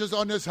speak which is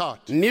on his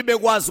heart. Nibe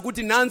kwazi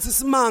ukuthi nansi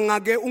simanga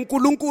ke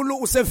uNkulunkulu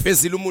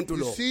usevezile umuntu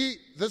lo. You see,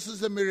 this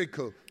is a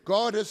miracle.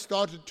 God has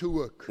started to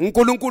work.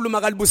 uNkulunkulu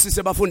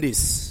makalibusise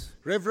bafundisi.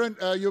 Reverend,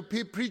 you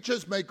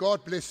preachers, may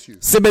God bless you.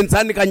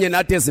 Sebenzani kanye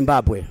nathi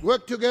eZimbabwe.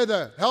 Work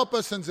together. Help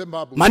us in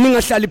Zimbabwe.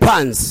 Maningahlali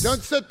phansi.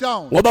 Don't sit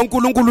down. Ngoba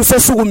uNkulunkulu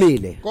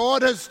usesukumile.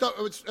 God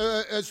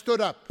has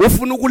stood up.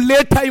 Ufuna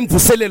ukuletha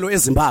imvuselelo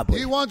eZimbabwe.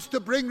 He wants to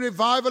bring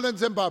revival in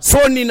Zimbabwe.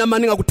 So nina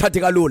maningakuthathi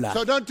kalula.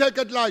 So don't take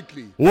it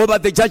lightly. Ngoba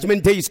the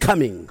judgment day is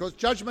coming. Because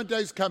judgment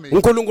day is coming.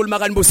 uNkulunkulu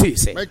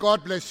makanibusise. May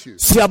God bless you.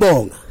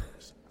 Siyabonga.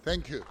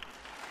 Thank you.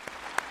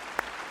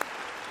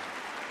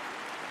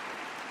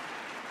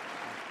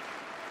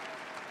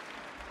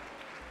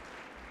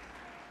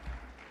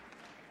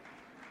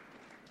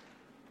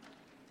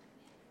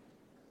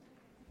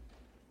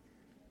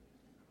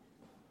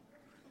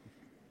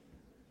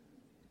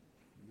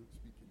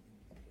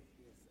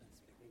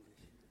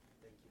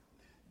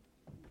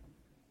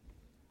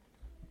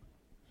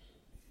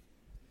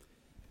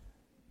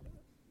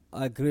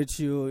 I greet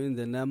you in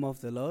the name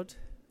of the Lord,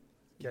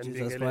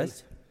 Jesus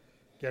Christ.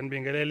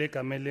 Ngiyanibingelela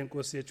egameni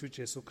lenkosi yethu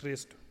uJesu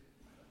Kristu.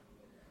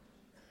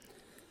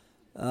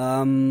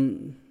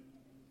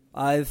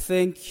 I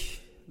thank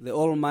the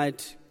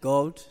Almighty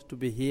God to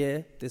be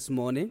here this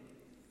morning.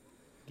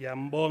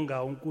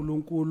 Ngiyambonga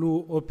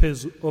uNkulunkulu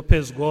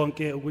ophezulu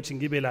konke ukuthi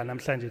ngibe la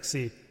namhlanje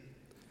kuseni.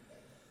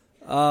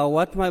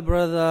 What my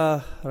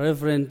brother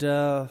Reverend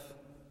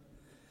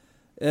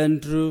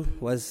Andrew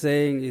was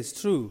saying is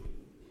true.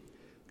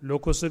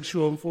 Lokho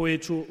sekushiwo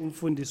umfowethu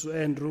umfundisi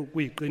uAndrew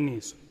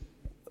kuyiqiniso.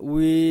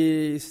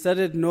 We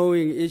started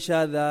knowing each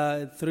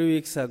other 3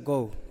 weeks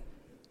ago.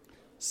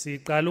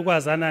 Siqala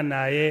ukwazana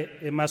naye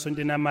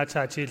emasontweni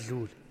amathathu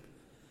edlule.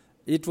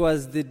 It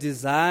was the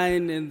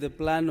design and the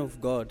plan of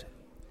God.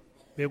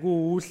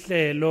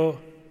 Bekuuhlelo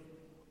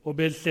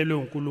obelihlelwe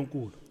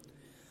uNkulunkulu.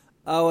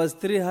 I was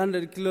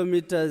 300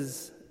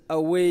 kilometers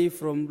away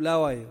from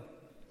Bulawayo.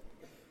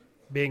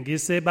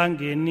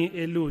 Bengisebangeni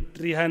elu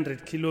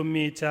 300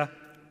 kilometer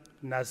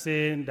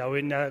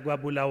nasendaweni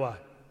kwaBulawayo.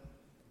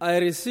 I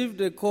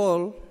received a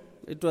call.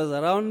 It was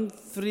around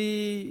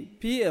 3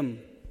 p.m.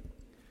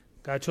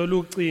 Kathola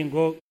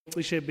ucingo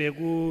cishe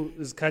beku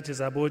izikhathi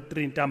zabo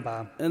 3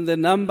 ntambama. And the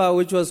number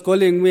which was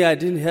calling me, I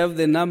didn't have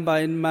the number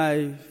in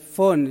my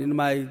phone, in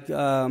my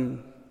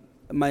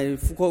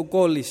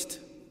call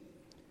list.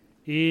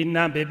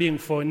 Inamba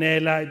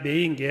ebingifonela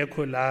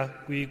beyingekho la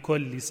kwi-call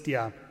list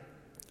yami.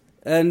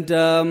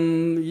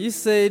 And he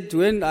said,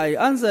 when I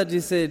answered,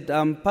 he said,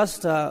 I'm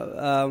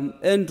Pastor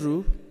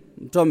Andrew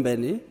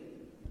Mtombeni.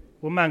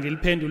 Uma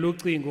ngiliphendula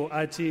ucingo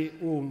athi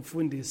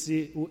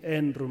umfundisi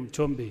uAndrew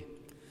Mtombeni.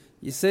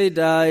 He said,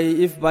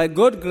 if by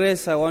God's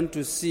grace I want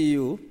to see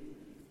you.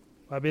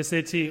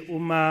 Wabesethi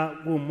uma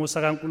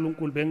kumusa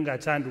kaNkulunkulu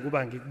bengingathanda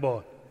ukuba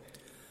ngikubone.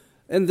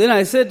 And then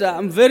I said,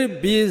 I'm very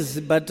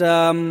busy, but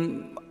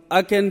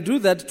I can do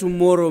that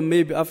tomorrow,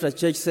 maybe after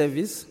church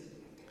service.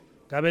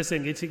 Ngabe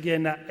sengithi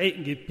kuyena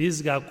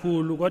ngibhizi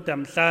kakhulu kodwa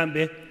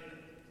mhlambe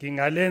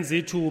ngingalenza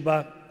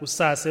ithuba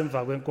kusasa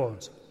emva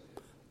kwenkonzo.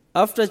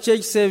 After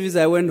church service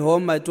I went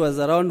home. It was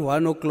around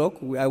 1 o'clock.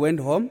 I went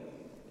home.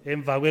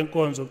 Emva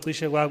kwenkonzo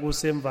cishe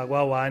kwakusemva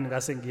kwa1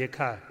 ngase ngiye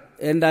ekhaya.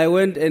 And I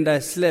went and I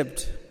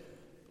slept.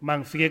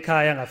 Mangifike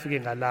ekhaya ngafike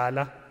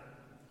ngalala.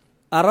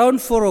 Around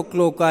 4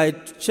 o'clock I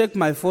checked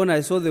my phone.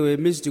 I saw there were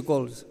missed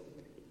calls.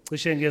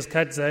 Cishe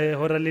ngesikhathi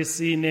zehora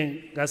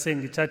lesine ngase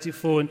ngithatha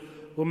ifoni.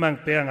 Uma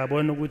ngibheka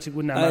ngabona ukuthi I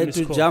kunama had miss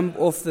to call. jump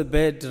off the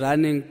bed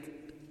running.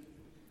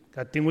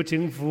 Kadinga ukuthi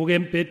ngivuke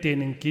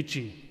embedeni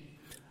ngigijima.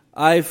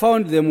 I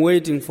found them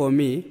waiting for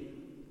me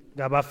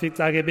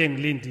Ngabafica ke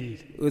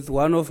bengilindile. with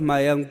one of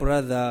my young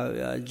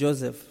brother,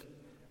 Joseph.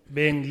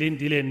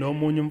 Bengilindile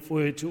nomunye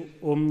umfowethu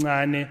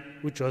omncane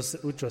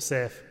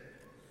uJoseph.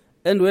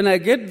 And when I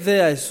get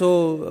there, I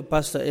saw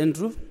Pastor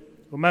Andrew.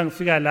 Uma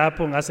ngifika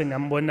lapho ngase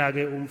ngambona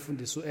ke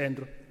umfundisi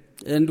uAndrew.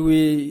 And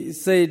we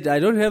said, I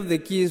don't have the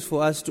keys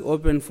for us to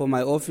open for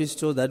my office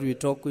so that we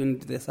talk in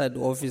the side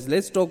office.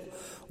 Let's talk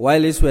while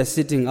we're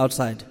sitting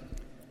outside.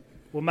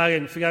 Uma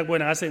ke ngifika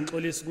kubona ngase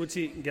ngixolisa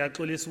ukuthi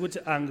ngiyaxolisa ukuthi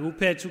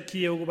angiuphethe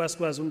ukhiye ukuba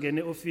sikwazi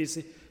ungene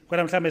eoffice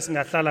kodwa mhlambe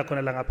singahlala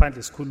khona la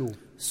ngaphandle sikhuluma.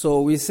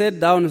 So we sat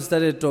down and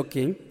started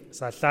talking.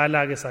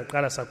 Sahlala ke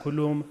saqala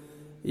sakhuluma.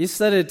 He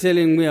started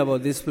telling me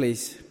about this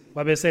place.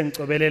 Wabe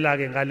sengicobelela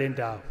ke ngale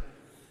ndawo.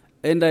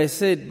 And I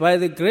said, by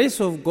the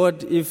grace of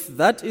God, if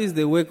that is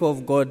the work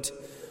of God,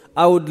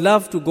 I would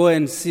love to go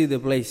and see the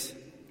place.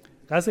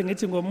 Ngase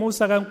ngithi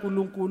ngomusa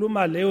kaNkulunkulu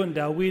uma leyo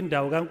ndawo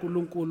indawo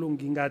kaNkulunkulu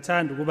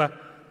ngingathanda ukuba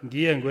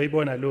ngiye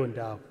ngoyibona leyo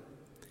ndawo.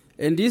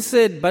 And he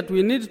said, but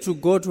we need to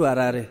go to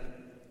Harare.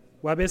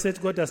 Wabe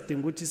sethi kodwa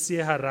sidinga ukuthi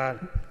siye Harare.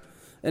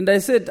 And I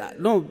said,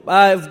 no,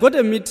 I've got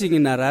a meeting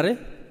in Harare.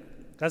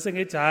 Ngase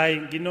ngithi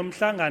hayi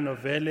nginomhlangano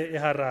vele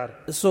eHarare.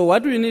 So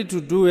what we need to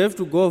do, we have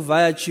to go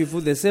via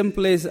Chifu, the same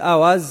place I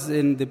was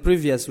in the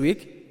previous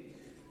week.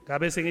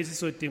 Ngabe sengithi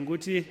sodinga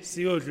ukuthi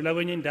siyodlula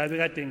kwenye indawo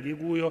ekade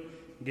ngikuyo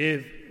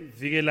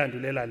ngeviki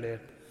elandulela lelo.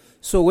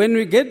 So when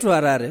we get to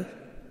Harare,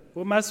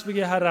 Uma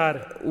sifike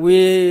eHarare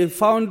we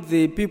found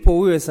the people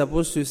we were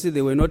supposed to see,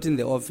 they were not in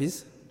the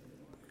office.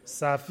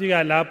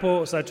 safika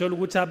lapho sathola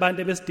ukuthi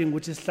abantu besidinga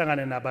ukuthi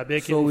sihlangane nabo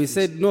abekho. So we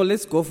said, no,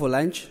 let's go for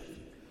lunch.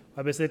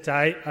 wabesethi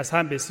hayi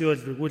asihambe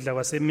siyodla ukudla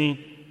kwasemini.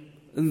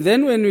 And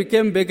then when we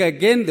came back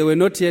again, they were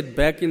not yet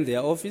back in their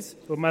office.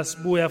 Uma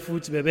sibuya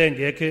futhi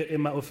bebengekho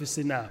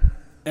ema-ofisini abo.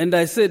 And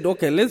I said,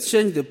 okay, let's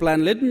change the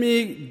plan. Let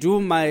me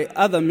do my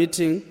other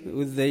meeting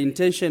with the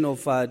intention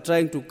of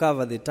trying to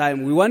cover the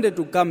time. We wanted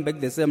to come back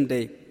the same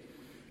day.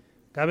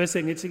 Ngabe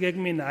sengithi-ke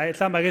kumina hayi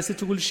hlamba ke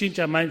sithi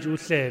ukulishintsha manje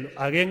uhlelo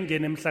ake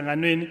ngingene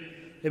emhlanganweni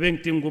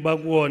ebengidinga ukuba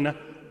kuwona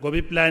ngoba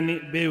iplani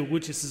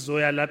beyukuthi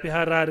sizoya lapha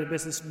eHarare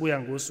bese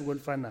sibuya ngosuku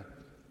olufanayo.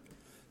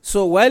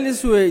 So while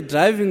we were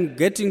driving,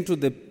 getting to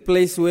the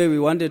place where we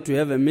wanted to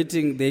have a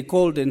meeting, they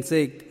called and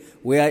said,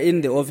 we are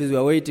in the office, we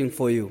are waiting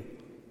for you.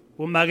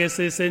 Uma ke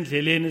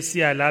sesendleleni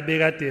siya la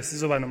bekade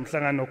sizoba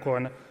nomhlangano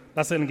khona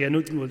base ngene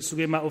ucingo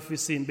lisuke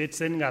ema-ofisini bethi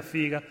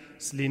seningafika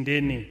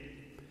silindeni.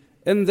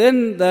 And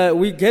then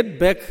we get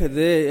back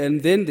there,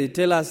 and then they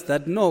tell us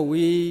that, no,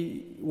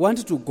 we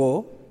want to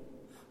go,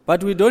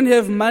 but we don't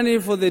have money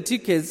for the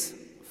tickets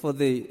for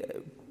the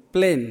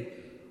plane.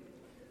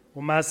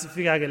 Uma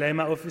sifika ke la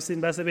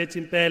ema-ofisini base bethi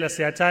impela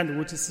siyathanda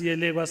ukuthi siye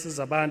le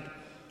kwasiza abantu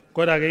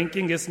kodwa ke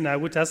inkinga esinayo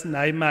ukuthi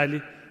asinayo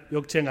imali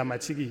yokuthenga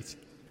amathikithi.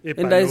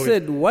 And I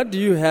said, what do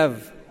you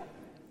have?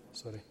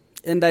 Sorry.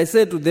 And I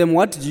said to them,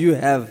 what do you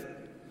have?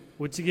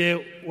 Uthi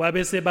ke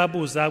wabese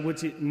babuza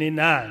ukuthi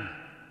ninani.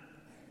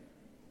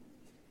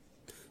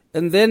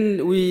 And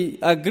then we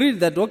agreed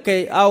that,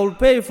 okay, I will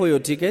pay for your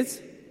tickets.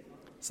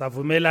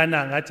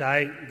 Savumelana ngathi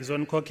hayi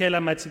ngizonikhokhela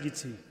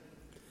amathikithi.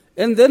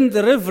 And then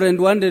the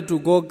reverend wanted to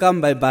come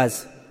by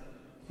bus.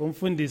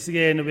 Umfundisi ke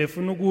yena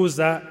befuna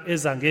ukuza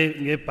eza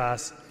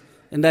ngebhasi.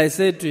 And I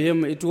said to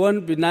him, it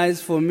won't be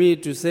nice for me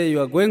to say you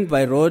are going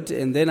by road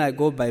and then I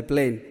go by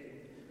plane.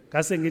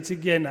 Kase ngithi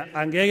kuyena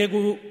angeke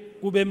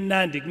kube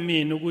mnandi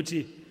kumina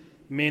ukuthi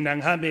mina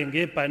ngihambe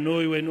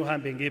ngebhanoyi wena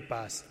uhambe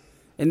ngebhasi.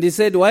 And he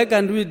said, why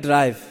can't we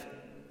drive?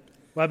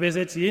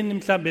 Wabesethi yini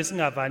mhlambe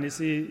singavani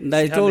And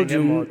I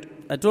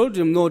told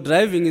him, no,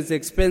 driving is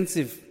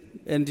expensive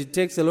and it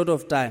takes a lot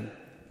of time.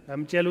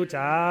 Amtshela ukuthi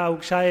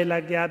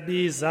ukushayela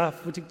kuyabiza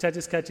futhi kuthatha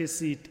isikhathi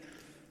eside.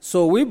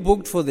 So we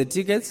booked for the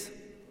tickets.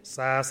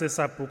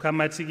 Sabhukha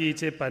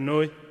amathikithi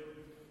ebhanoyi.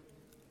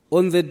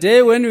 On the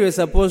day when we were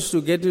supposed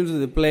to get into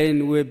the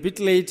plane, we were a bit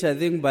late, I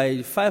think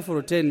by 5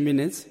 or 10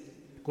 minutes.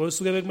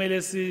 Ngosuku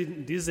bekumele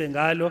sindize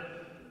ngalo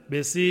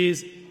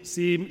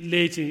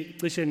late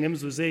cishe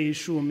ngemzuzu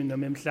eyishumi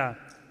noma emhlanu.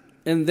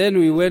 And then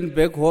we went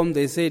back home.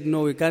 They said,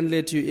 no, we can't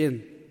let you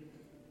in.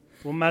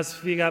 Uma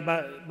sifika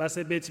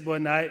base bethi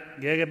bona hayi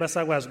ngeke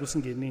basakwazi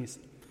ukusingenisa.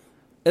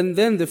 And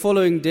then the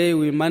following day,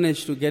 we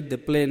managed to get the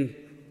plane.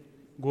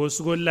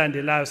 Ngosuku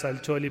olulandelayo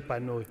salithola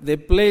ibhanoyi. The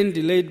plane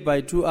delayed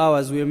by 2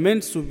 hours. We were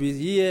meant to be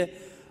here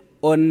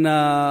on,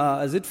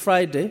 is it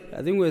Friday?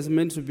 I think we were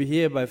meant to be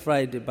here by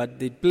Friday, but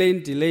the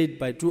plane delayed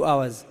by 2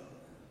 hours.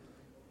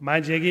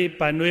 Manje ke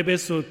ibhanoyi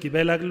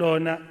besogibela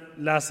kulona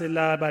lase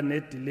laba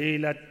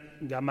ne-delay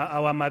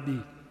ngama-hour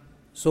amabili.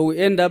 So we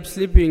end up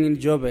sleeping in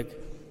Joburg.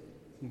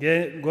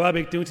 Ngoba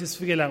bekudinga ukuthi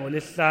sifike la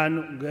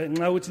ngolesihlanu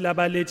ngenxa ukuthi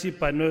laba lethi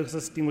ibhanoyi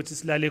sesidinga ukuthi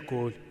silale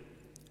eGoli.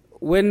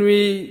 When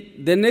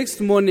the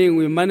next morning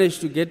we managed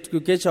to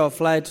catch our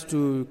flight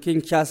to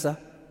Kinshasa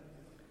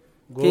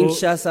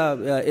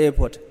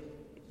airport.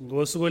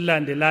 Ngosuku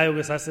olulandelayo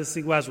ke sase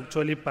sikwazi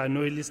ukuthola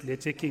ibhanoyi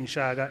lisilethe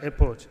eKinshasa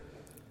airport.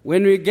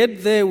 When we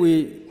get there,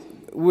 we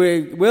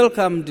were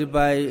welcomed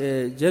by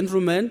a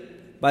gentleman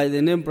by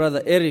the name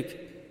Brother Eric.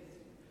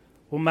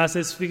 Uma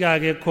sesifika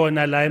ke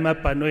khona la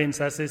emabhanoyini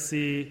sase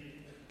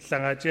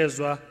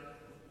sihlangatshezwa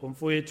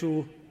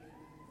umfowethu.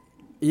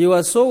 He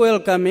was so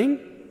welcoming.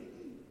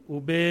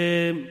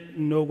 Ube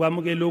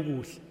nokwamukela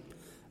okuhle.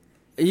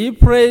 He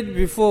prayed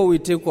before we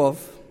took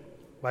off.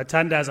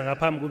 Wathandaza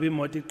ngaphambi kuba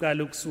imoto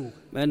iqala ukusuka.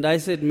 And I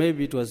said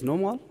maybe it was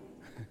normal.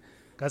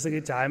 Kase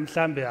ngithi hayi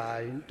mhlambe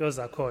hayi into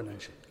zakhona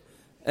nje.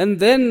 And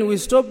then we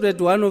stopped at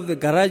one of the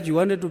garage. We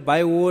wanted to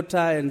buy water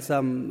and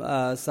some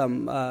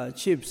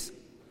chips.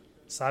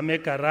 Same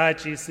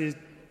garage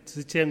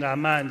sithenga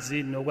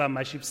amanzi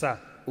nokwamashipsa.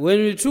 When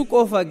we took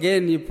off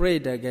again, he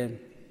prayed again.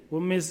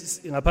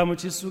 Ngaphambi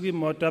ukuthi isuke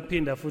imoto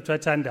aphinda futhi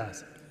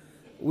wathandaza.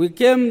 We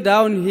came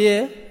down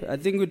here. I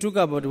think we took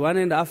about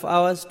 1.5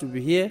 hours to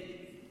be here.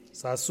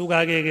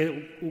 Sasuka ke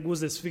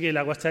ukuze sifike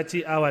la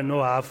kwathatha i-hour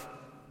no half.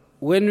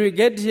 When we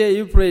get here,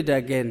 he prayed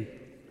again.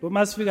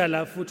 Uma sifika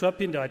la futhi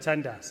waphinda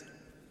wathandaza.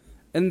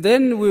 And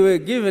then we were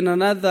given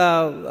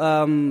another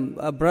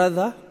a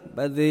brother,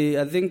 but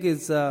I think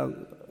it's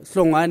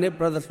Hlongwane,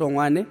 Brother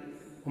Hlongwane.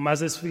 Uma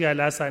sesifika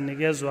la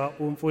sanikezwa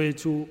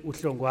umfowethu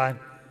uHlongwane.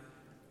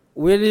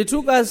 When he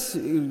took us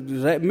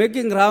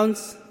making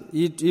rounds,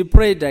 he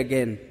prayed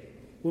again.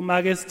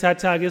 Uma ke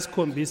sithatha ke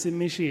sikhombisa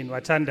imission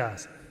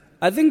wathandaza.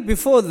 I think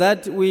before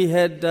that we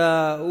had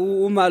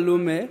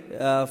umalume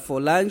for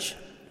lunch.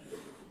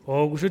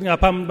 Kusho ukuthi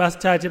ngaphambi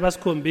basithathe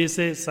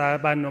basikhombise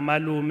saba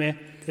nomalume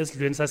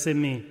esidlweni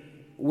sasemini.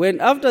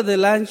 When after the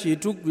lunch he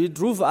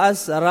drove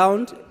us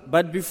around,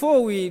 but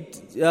before we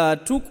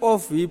took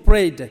off he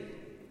prayed.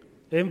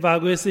 Emva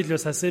kwesidlo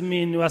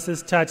sasemini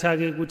wasesithatha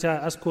ke ukuthi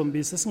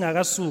asikhombise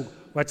singakasuki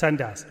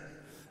wathandaza.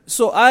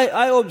 So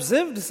I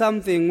observed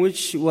something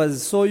which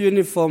was so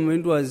uniform,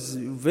 it was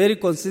very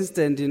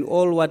consistent in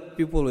all what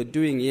people were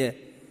doing here.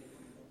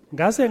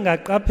 Ngase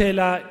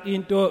ngaqaphela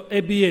into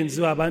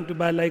ebiyenziwa abantu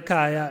bala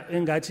ekhaya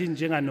engathi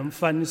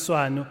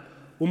njenganomfaniswano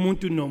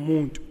umuntu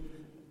nomuntu.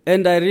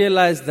 And I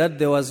realized that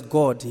there was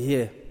God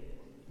here.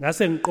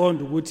 Ngase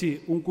ngiqonda ukuthi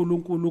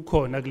uNkulunkulu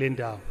ukhona kule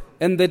ndawo.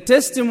 And the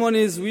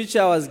testimonies which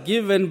I was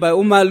given by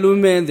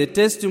umalume and the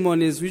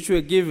testimonies which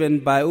were given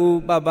by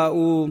Baba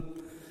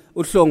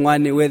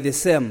Uhlongwane were the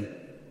same.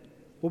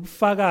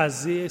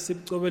 Ubufakazi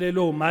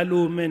esibucobelelo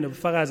umalume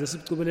nobufakazi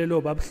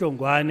esibucobelelo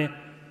babuhlongwane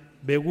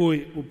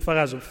bekuyi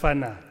ubufakazi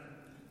obufanayo.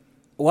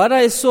 What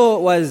I saw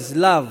was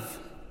love,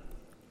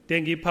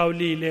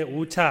 Tengiphawulile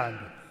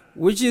uthando,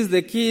 which is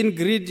the key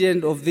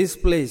ingredient of this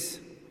place,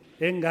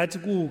 engathi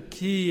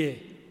kuukhiye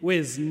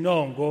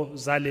wezinongo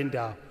zale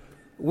ndawo.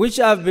 which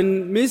I've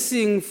been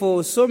missing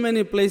for so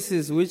many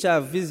places which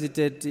I've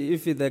visited,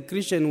 if in the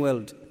Christian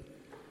world.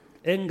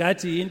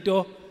 Engathi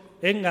into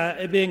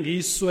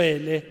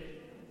ebengiyiswele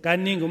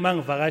kaningi uma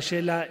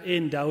ngivakashela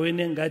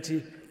endaweni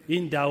engathi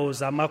indawo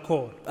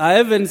zamakholwa. I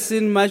haven't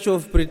seen much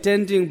of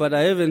pretending, but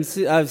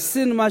I've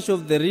seen much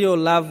of the real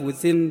love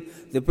within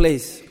the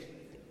place.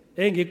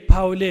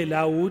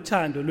 Engikuphawulela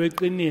uthando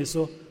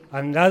lweqiniso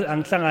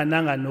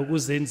angihlangananga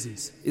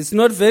nokuzenzisa. It's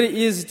not very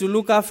easy to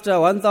look after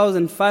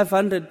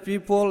 1,500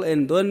 people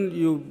and then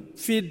you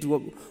feed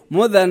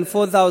more than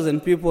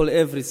 4,000 people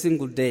every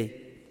single day.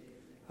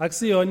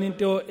 Akusiyona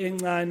into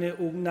encane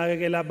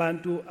ukunakekela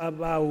abantu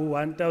abawu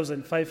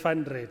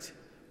 1,500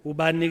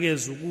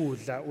 ubanikeza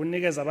ukudla,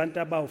 unikeza abantu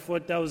abawu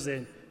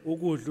 4,000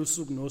 ukudla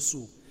usuku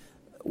nosuku.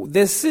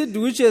 The seed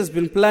which has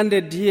been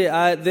planted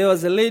here, there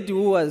was a lady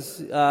who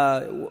was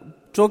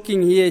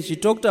talking here. She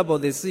talked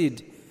about the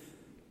seed.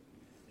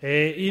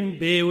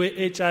 Imbewu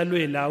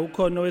etshalwe la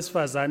ukhona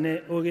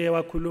wesifazane oke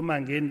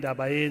wakhuluma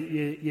ngendaba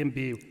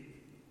yembewu.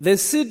 The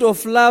seed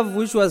of love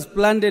which was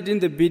planted in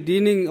the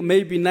beginning,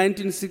 maybe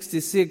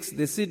 1966,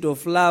 the seed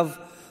of love,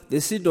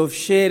 the seed of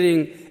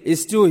sharing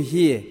is still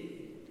here.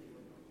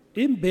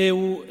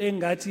 Imbewu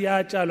engathi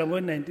yatshalwa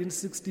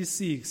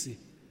ngo-1966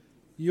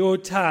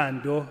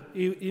 yothando,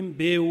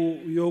 imbewu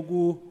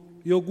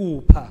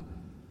yokupha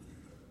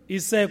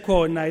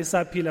isekhona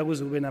isaphila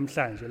kuze kube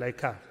namhlanje la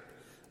ekhaya.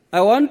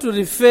 I want to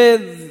refer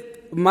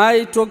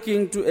my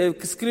talking to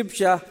a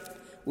scripture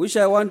which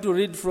I want to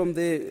read from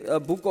the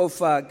book of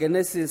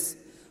Genesis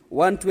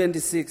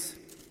 1:26.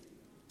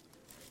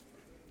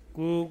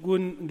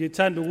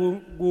 Ngithanda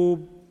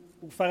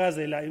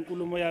ukufakazela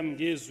inkulumo yami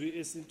ngezwi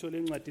esithole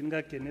encwadini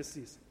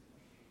kaGenesis.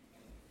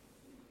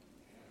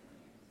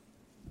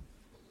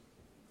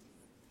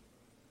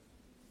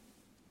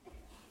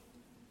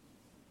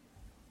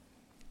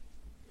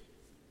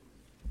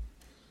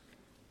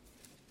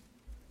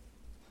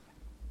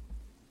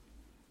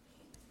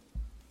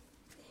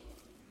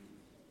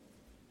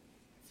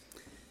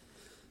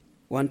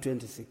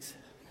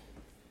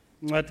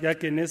 Ncwadi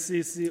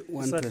kaGenesis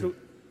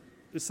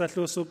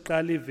isahluko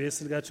sokuqala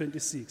ivesi lika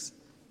 26.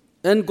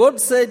 And God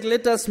said,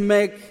 "Let us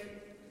make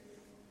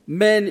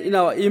men in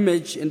our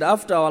image and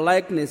after our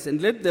likeness,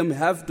 and let them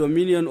have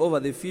dominion over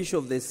the fish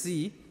of the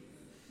sea,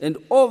 and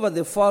over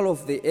the fowl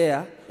of the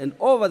air, and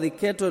over the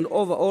cattle, and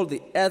over all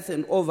the earth,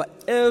 and over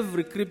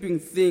every creeping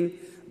thing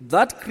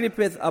that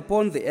creepeth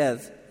upon the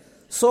earth."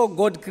 So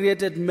God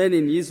created man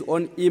in his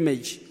own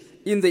image.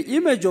 In the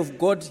image of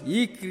God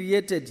he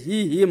created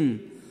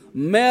him.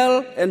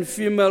 Male and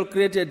female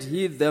created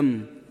he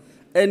them.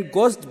 And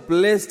God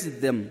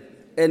blessed them.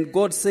 And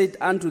God said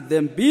unto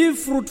them, "Be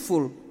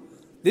fruitful."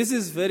 This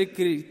is very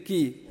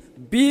key.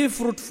 "Be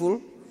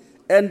fruitful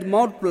and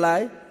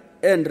multiply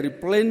and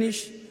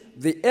replenish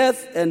the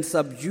earth and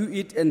subdue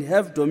it, and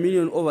have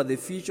dominion over the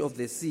fish of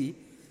the sea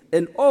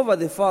and over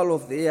the fowl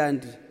of the air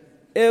and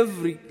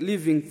every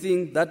living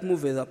thing that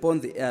moveth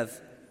upon the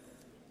earth."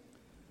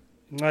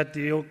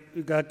 Ncwadi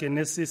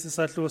kaGenesis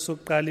isahluko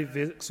sokuqala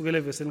kusukela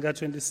evesini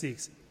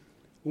ka26.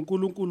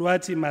 uNkulunkulu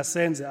wathi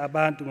masenze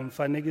abantu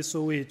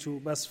ngomfanekiso wethu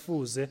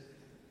basifuze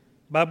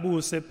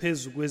babuse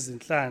phezulu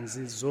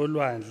kwezinhlanzi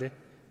zolwandle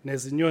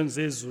nezinyoni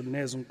zezulu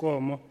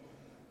nezinkomo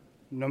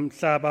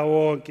nomhlaba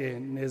wonke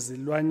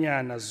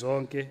nezilwanyana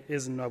zonke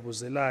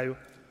ezinwabuzelayo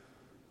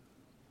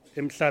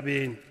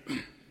emhlabeni.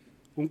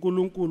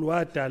 uNkulunkulu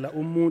wadala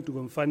umuntu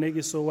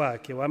ngomfanekiso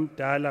wakhe,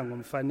 wamdala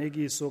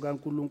ngomfanekiso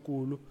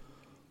kaNkulunkulu,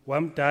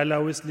 wamdala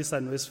wesilisa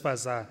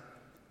nowesifazane.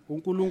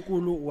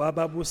 uNkulunkulu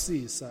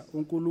wababusisa.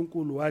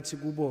 uNkulunkulu wathi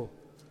kubo,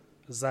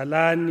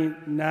 "Zalani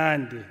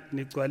nande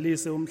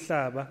nigcwalise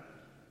umhlaba,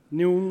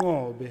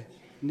 niunqobe,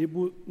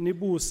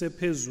 nibuse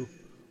phezulu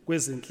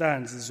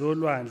kwezinhlanzi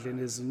zolwandle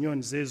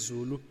nezinyoni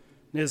zezulu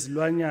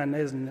nezilwanyana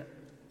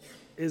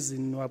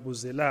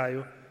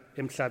ezinwabuzelayo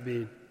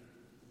emhlabeni."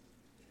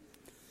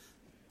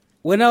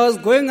 When I was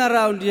going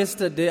around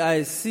yesterday,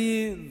 I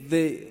see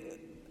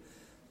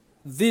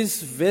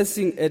this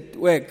versing at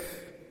work,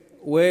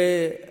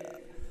 where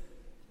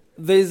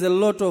there is a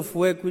lot of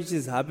work which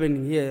is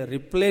happening here,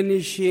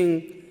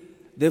 replenishing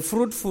the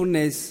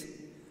fruitfulness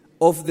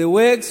of the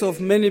works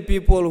of many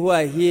people who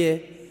are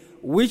here,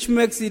 which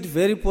makes it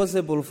very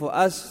possible for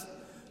us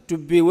to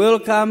be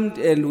welcomed,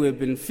 and we've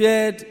been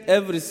fed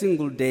every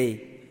single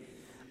day.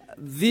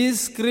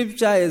 This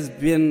scripture has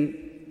been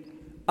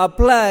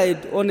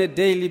applied on a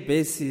daily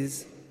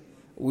basis.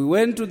 We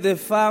went to the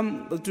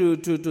farm, to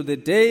the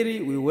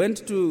dairy, we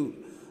went to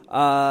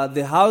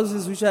the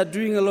houses which are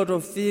doing a lot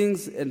of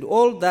things, and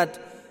all that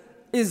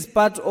is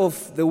part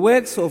of the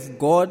works of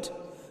God.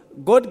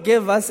 God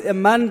gave us a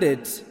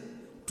mandate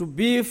to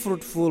be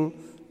fruitful,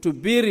 to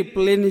be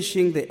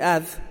replenishing the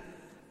earth,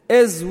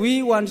 as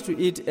we want to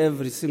eat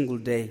every single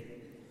day.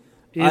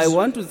 I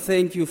want to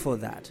thank you for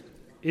that.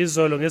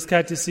 Izolo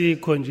ngesikhathi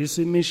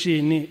sikhonjiswa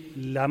imishini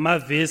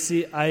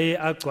lamavesi aye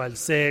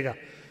agcwaliseka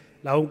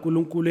la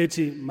uNkulunkulu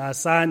ethi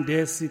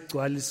masande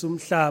sigcwalisa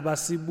umhlaba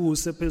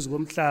sibuse phezulu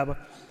komhlaba.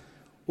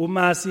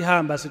 Uma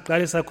sihamba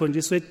siqale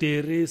sakhonjiswa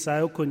edairy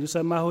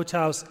sayokhonjiswa ema-hot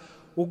house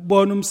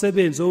ukubona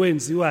umsebenzi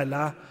owenziwa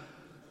la.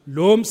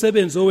 Lo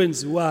msebenzi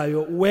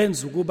owenziwayo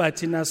uwenza ukuba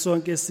thina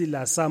sonke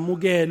sila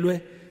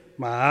samukelwe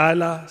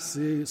mahala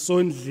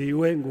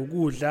sisondliwe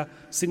ngokudla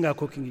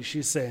singakhokhi ngisho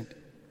isenti.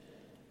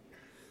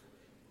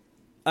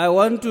 I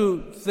want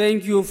to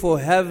thank you for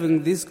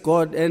having this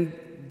God, and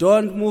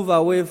don't move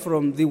away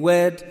from the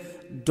word,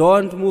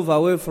 don't move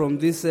away from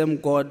this same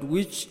God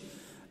which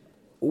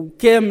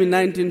came in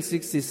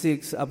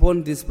 1966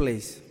 upon this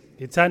place.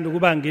 Ngithanda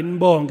ukuba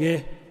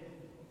nginibonge,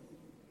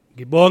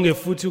 ngibonge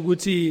futhi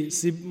ukuthi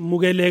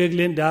simukeleke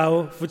kule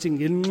ndawo, futhi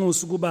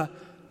nginxusa ukuba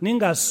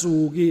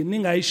ningasuki,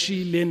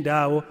 ningayishiyi le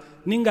ndawo,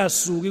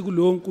 ningasuki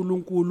kulo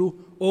uNkulunkulu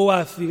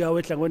owafika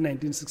wehla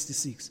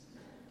ngo-1966.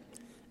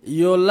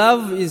 Your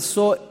love is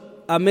so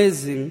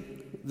amazing.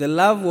 The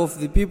love of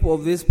the people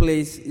of this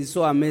place is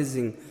so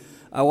amazing.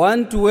 I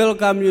want to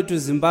welcome you to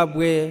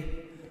Zimbabwe.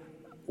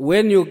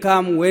 When you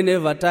come,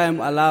 whenever time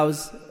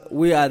allows,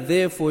 we are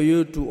there for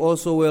you to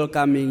also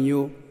welcoming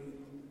you.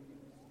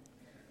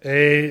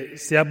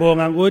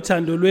 Siyabonga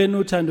ngothando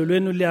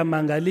lwenu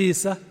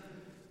liyamangalisa,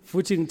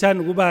 futhi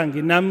ngithanda ukuba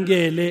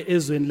nginamkele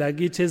ezweni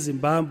lakithi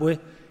eZimbabwe.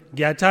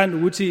 Ngiyathanda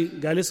ukuthi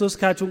ngaleso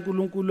sikhathi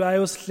uNkulunkulu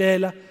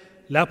ayosihlela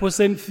lapho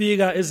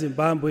senifika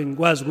eZimbabwe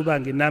ngikwazi ukuba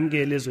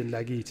nginamkele ezweni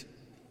lakithi.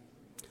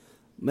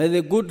 May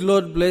the good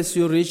Lord bless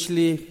you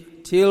richly.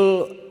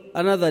 Till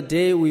another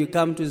day we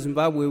come to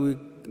Zimbabwe, we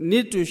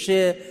need to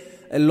share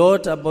a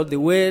lot about the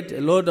word,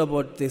 a lot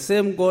about the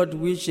same God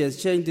which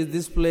has changed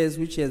this place,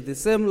 which has the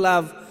same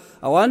love.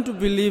 I want to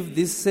believe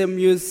these same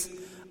youth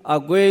are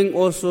going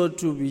also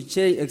to be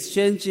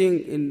exchanging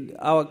in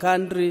our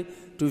country,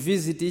 to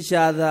visit each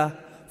other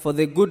for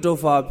the good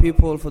of our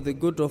people, for the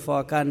good of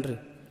our country.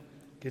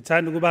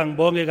 Ngithanda ukuba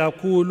ngibonge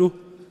kakhulu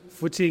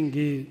futhi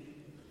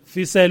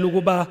ngifisela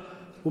ukuba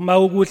uma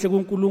ukuhle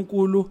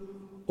kuNkulunkulu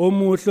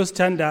omuhle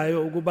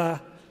osithandayo ukuba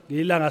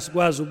ngilanga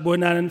sikwazi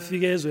ukubonana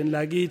nifike ezweni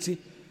lakithi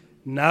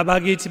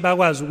nabakithi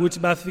bakwazi ukuthi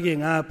bafike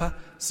ngapha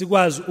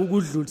sikwazi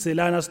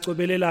ukudluliselana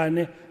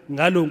sicobelelane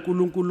ngalo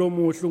uNkulunkulu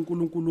omuhle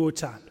uNkulunkulu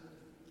othando.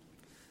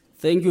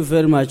 Thank you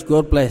very much.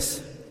 God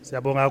bless.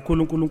 Siyabonga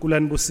kakhulu uNkulunkulu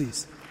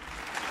anibusise.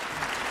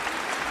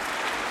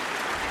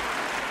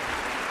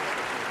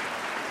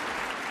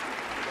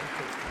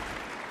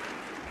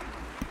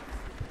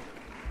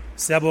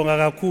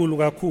 Siyabonga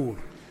kakhulu.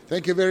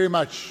 Thank you very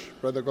much,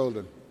 Brother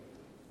Golden.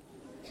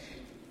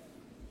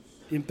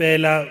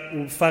 Impela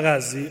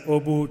ufakazi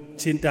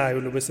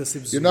obuthintayo lobese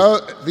sibuzwa. You know,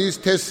 these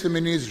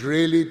testimonies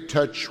really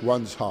touch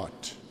one's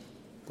heart.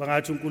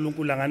 Kwangathi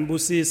uNkulunkulu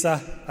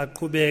anganibusisa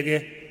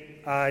aqhubeke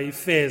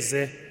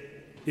ayifeze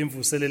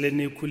imvuselelo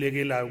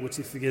enikhulekelayo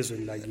ukuthi ifike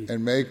ezweni lakithi.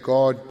 And may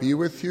God be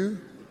with you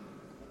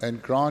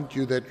and grant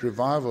you that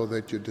revival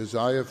that you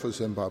desire for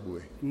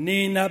Zimbabwe.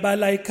 Nina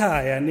bala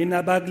ekhaya,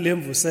 nina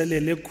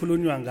bakulemvuselelo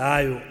ekukhulunywa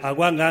ngayo,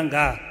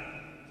 akwanganga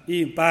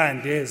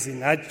impande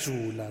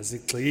zingajula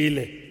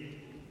zigxile.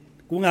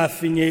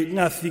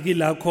 Kungafiki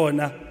la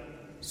khona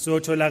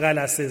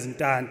sotholakala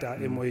sezintanta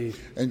emoyeni.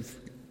 And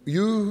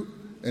you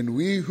and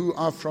we who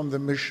are from the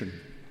mission,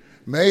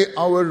 may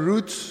our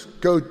roots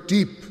go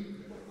deep,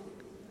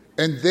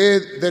 and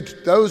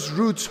that those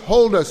roots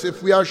hold us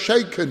if we are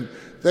shaken,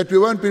 that we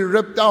won't be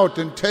ripped out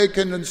and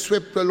taken and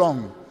swept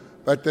along,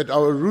 but that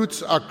our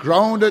roots are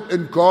grounded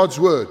in God's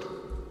word.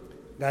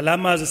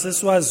 Ngalamazi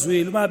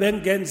sesiwazwile uma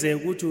bengenzeka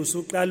ukuthi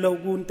usuqala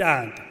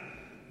ukuntanta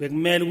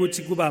bekumele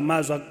ukuthi kuba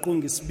amazwi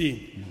aqhunga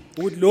isibindi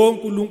ukuthi lo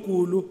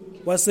uNkulunkulu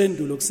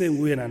wasendulo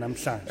kusenguye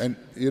namhlanje. And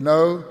you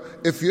know,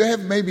 if you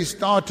have maybe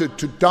started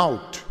to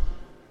doubt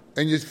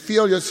and you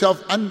feel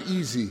yourself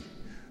uneasy,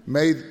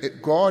 may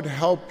God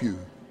help you.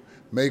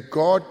 May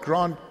God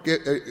grant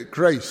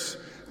grace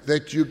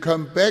that you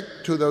come back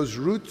to those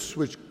roots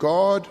which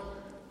God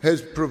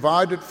has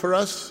provided for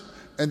us,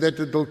 and that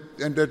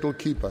it'll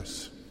keep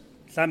us.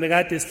 Mhlambe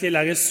kade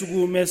sihlela ke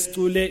sisukume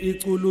sicule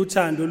iculo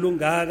uthando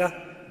lungaka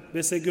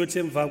bese kuyothi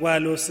emva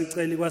kwalo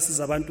sicela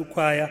kwasiza abantu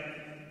ukhwaya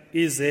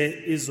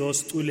ize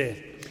izosiculela.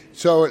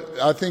 So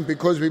I think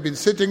because we've been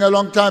sitting a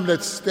long time,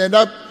 let's stand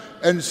up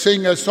and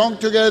sing a song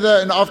together,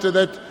 and after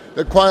that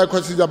the choir,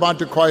 Kwasiza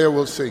Bantu choir,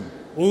 will sing.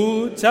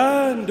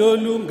 Uthando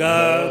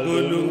lungako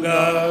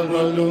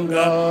lungako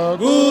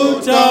lungako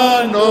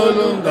uthando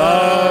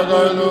lungako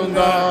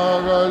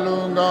lungako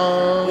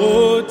lungako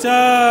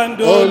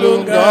uthando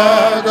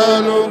lungako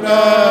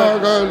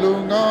lungako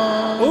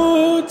lungako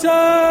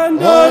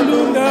uthando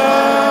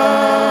lungako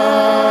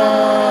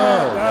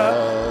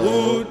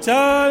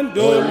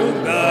uthando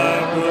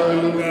lungako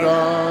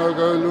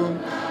lungako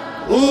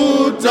lungako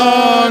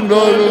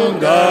uthando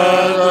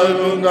lungako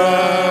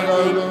lungako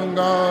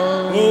lungako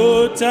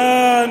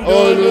uthando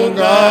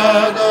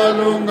lungako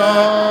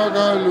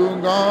lungako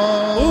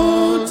lungako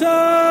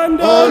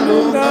uthando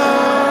lungako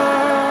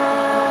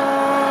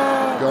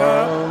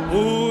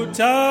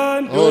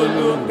uthando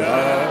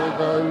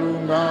lungako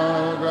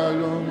lungako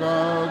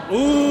lungako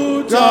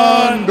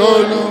uthando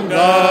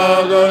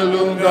lungako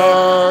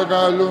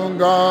lungako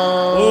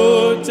lungako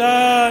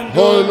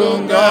uthando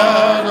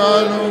lungako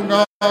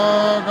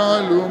lungako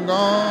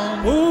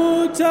lungako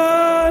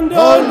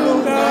uthando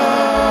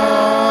lungako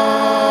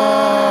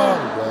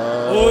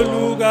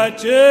oluka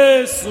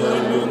Jesu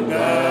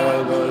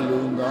lungako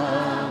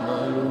lungako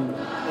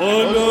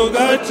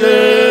oluka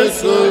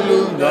Jesu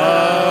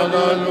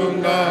lungako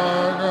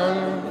lungako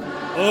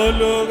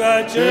oluka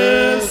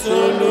Jesu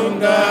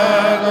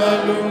lungako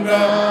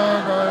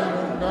lungako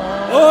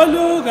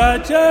oluka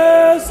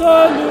Jesu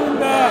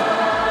lungako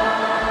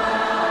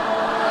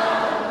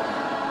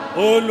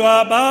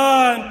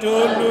olwabantu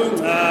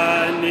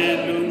luncane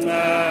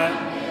luncane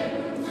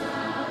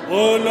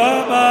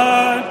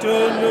olwabantu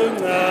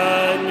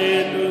luncane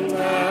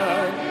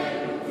luncane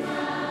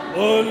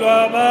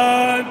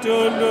olwabantu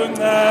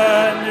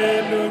luncane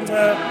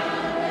luncane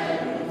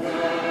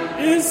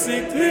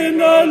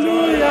isichino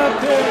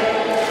luyaphela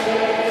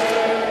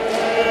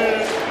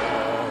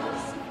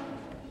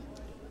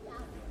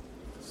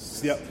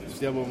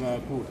Siyabonga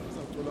kakhulu.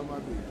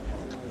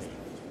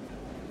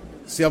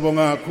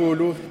 Siyabonga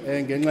kakhulu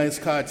ngenxa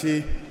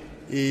yesikhathi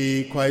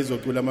ikhwaya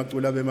izocula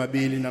amacula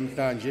abemabili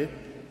namhlanje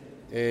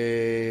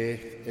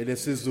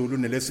elesizulu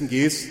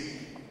nelesingisi.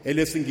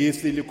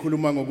 Elesingisi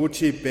likhuluma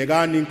ngokuthi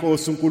bhekani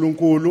inkosi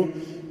uNkulunkulu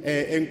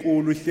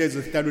enkulu ihlezi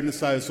esihlalweni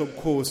sayo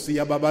sobukhosi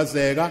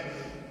yababazeka.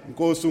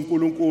 Inkosi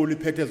uNkulunkulu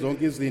iphethe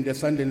zonke izinto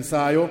esandleni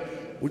sayo.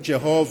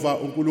 uJehova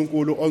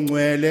uNkulunkulu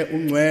ongcwele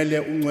ungcwele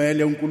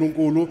ungcwele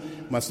uNkulunkulu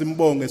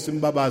masimbonge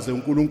simbabaze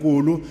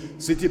uNkulunkulu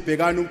sithi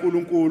bhekani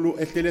uNkulunkulu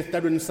ehlele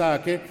esihlalweni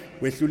sakhe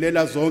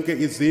wehlulela zonke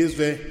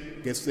izizwe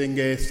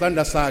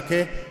ngesandla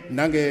sakhe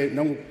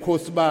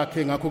nangokukhosi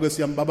bakhe ngakho ke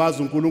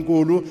siyambabaza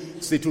uNkulunkulu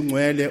sithi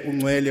ungcwele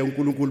ungcwele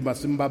uNkulunkulu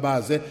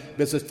masimbabaze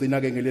bese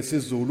sigcina ke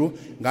ngelesizulu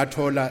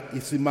ngathola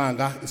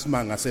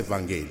isimanga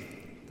sevangeli.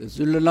 The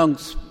Zulu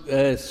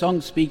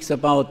song speaks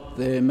about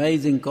the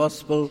amazing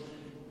gospel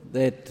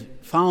that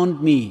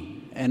found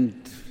me and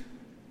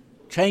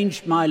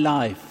changed my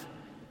life,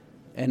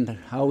 and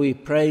how we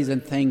praise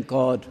and thank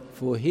God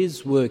for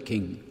His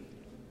working.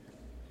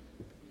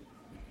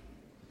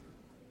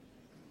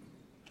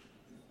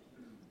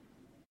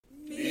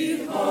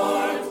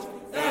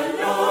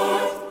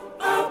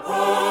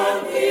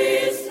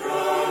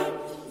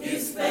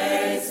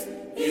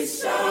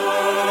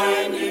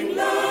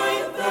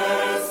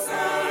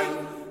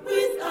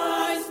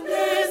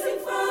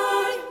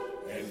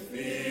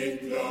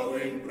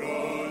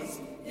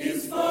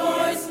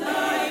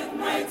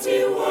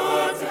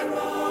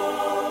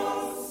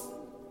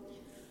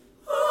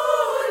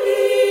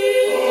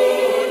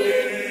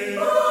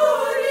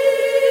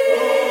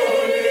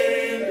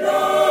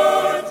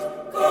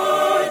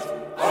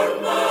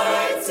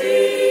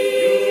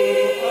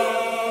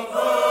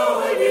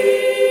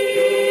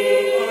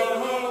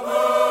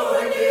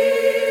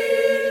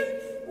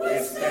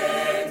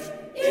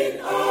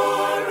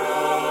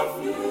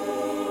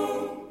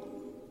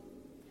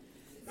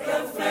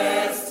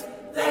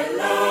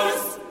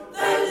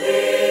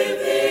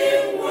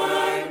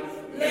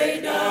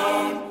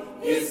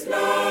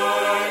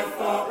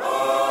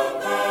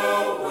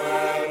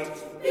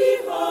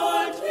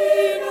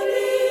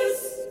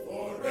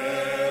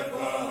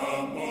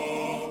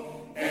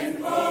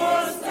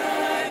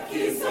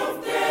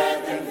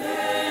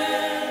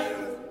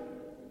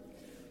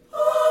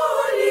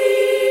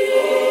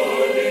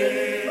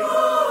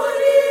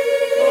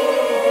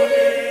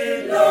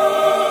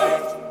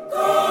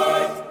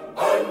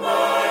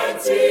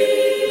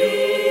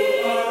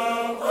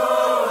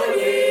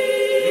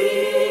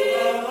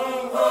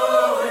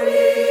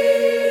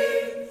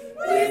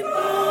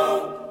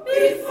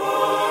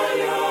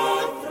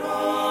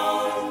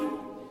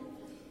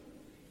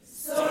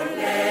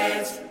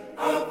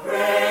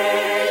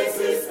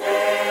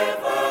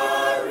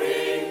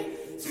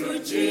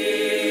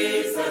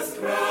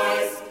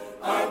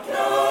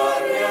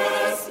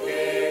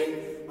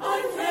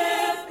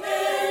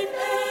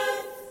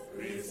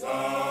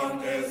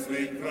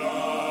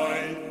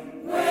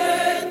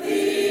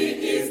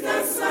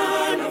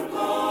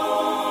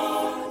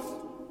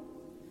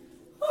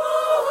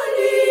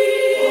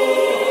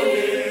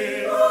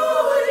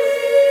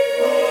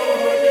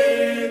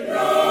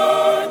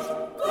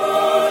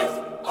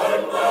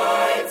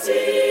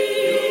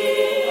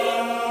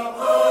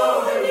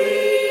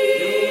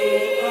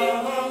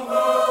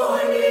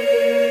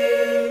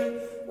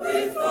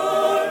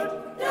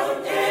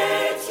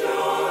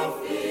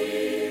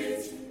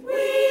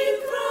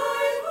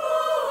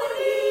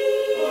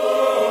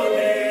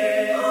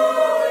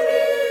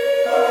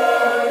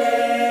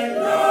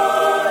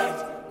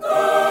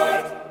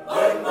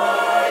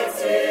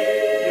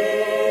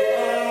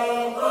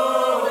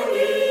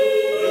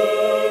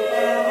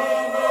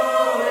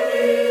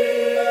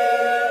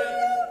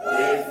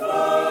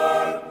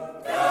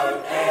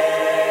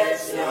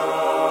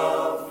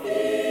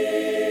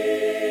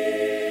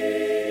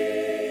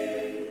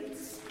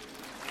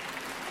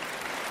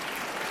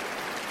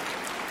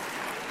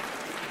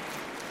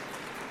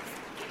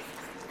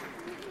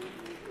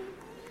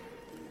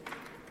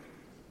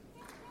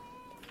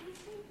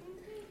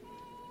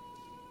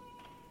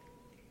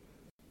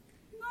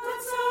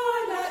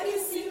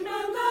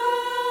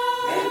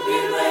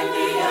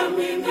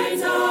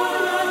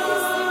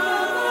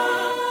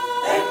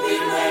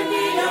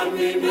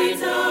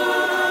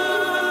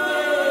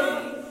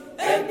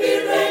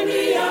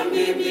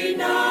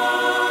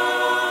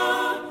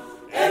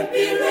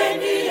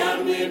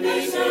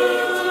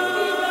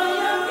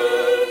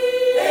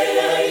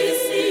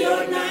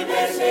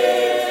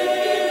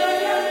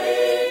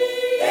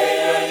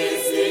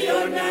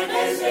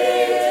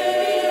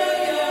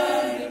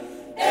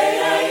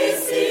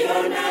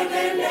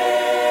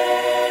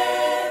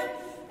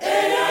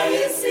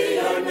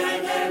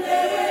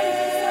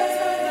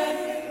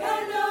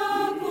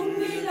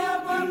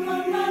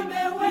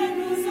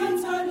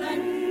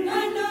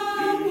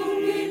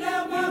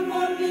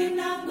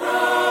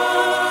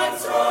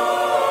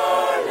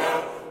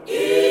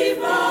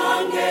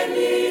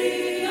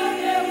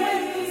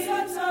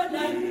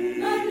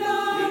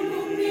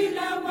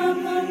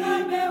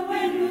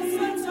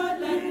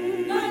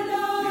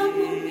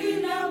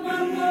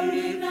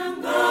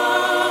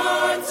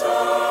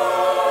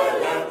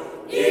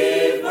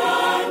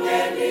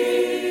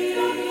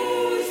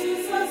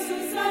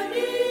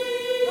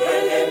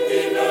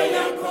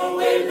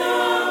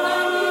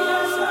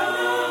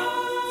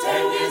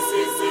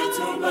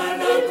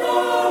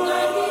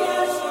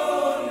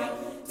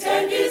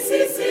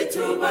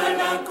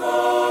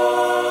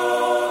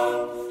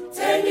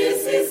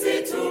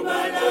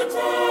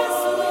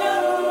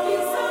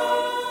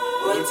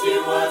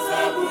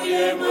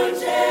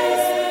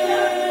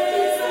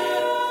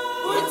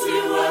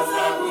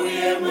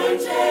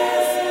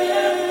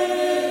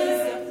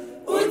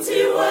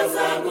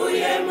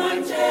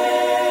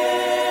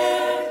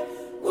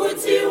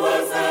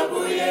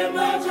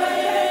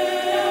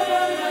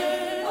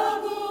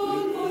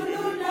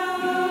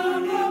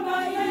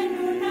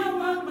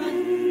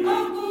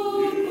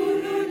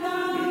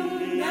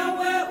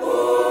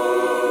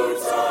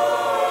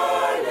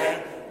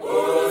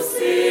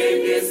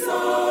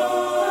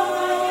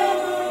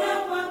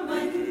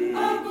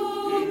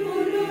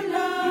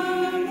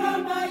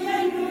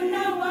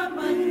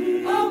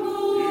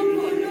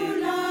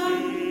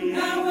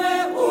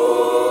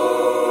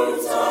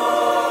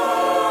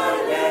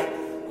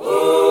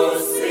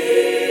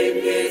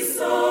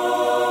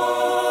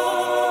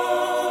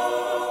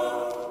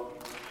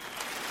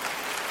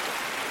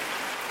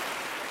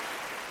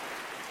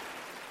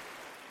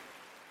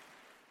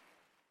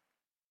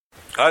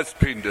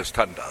 Asiphinde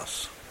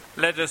sithandazo.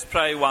 Let us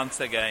pray once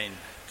again.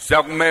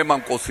 Siyakumema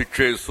Nkosi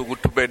Jesu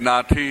ukuthi ube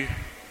nathi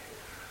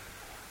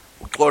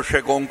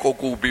uxoshe konke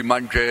okubi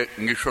manje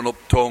ngisho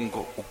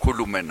nobuthongo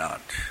ukhulume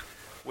nathi.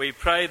 We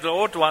pray,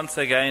 Lord, once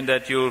again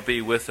that you will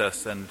be with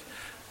us and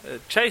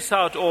chase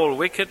out all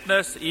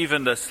wickedness,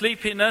 even the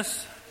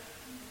sleepiness.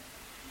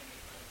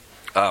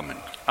 Amen.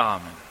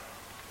 Amen.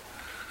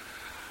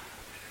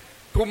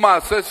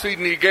 Uma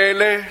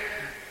sesinikele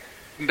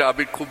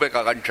indaba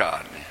iqhubeka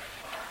kanjani?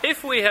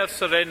 If we have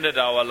surrendered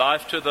our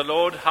life to the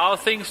Lord, how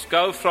things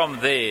go from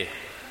there?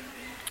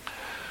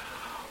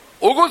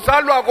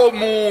 Ukuzalwa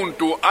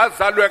komuntu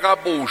azalwe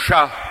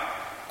kabusha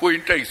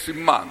kuyinto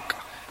eyisimanga.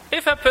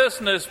 If a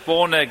person is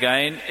born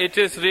again, it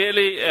is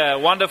really a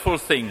wonderful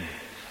thing.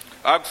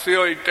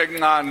 Akusiyo into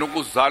encane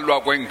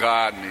ukuzalwa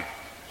kwengane.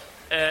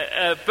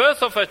 A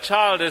birth of a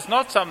child is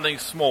not something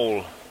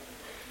small.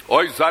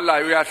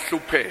 Oyizalayo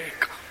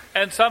uyahlupheka.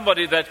 And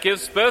somebody that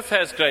gives birth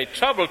has great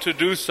trouble to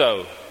do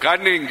so.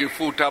 Kaningi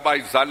futhi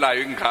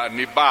abayizalayo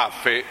ingane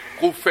bafe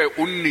kufe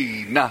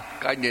unina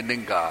kanye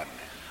nengane.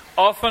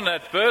 Often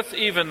at birth,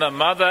 even the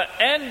mother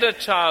and the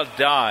child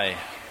die.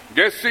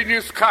 Ngesinye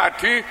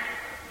isikhathi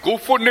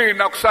kufa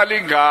unina kusala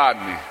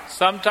ingane.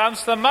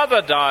 Sometimes the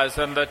mother dies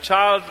and the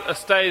child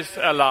stays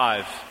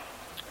alive.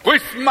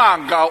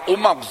 Kwisimanga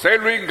uma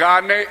kuzelwe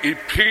ingane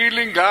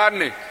iphila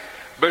ingane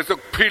bese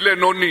kuphile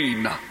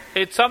nonina.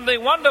 It's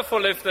something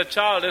wonderful if the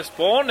child is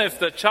born, if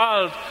the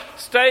child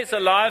stays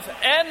alive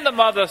and the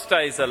mother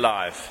stays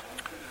alive.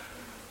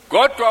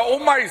 Kodwa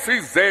uma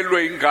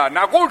isizelwe ingane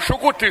akusho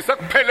ukuthi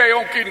sekuphele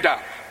yonke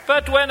indaba.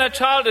 But when a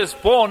child is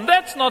born,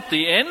 that's not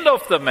the end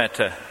of the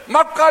matter.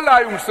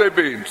 Maqalayo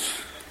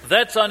umsebenzi.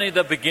 That's only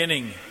the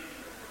beginning.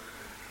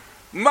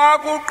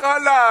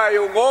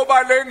 Makuqalayo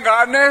ngoba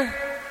lengane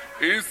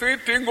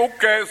isidinga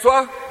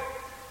ukugezwa.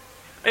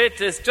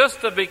 It is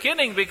just the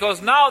beginning because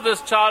now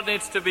this child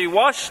needs to be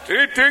washed.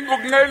 Idinga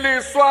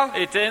ukunceliswa.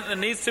 It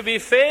needs to be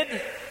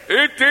fed.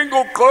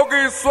 Idinga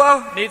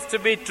ukugqokiswa. Needs to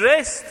be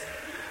dressed.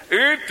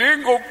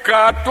 Idinga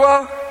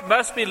ukugadwa.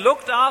 Must be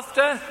looked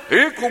after.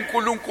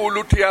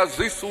 IuNkulunkulu uthi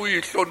yazisa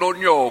uyihlo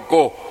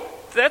nonyoko.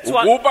 That's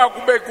why. Ukuba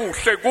kube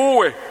kuhle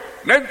kuwe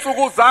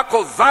nensuku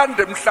zakho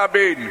zande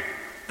emhlabeni.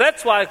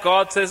 That's why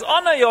God says,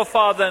 honor your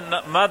father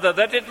and mother,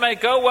 that it may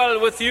go well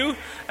with you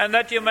and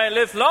that you may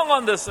live long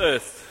on this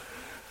earth.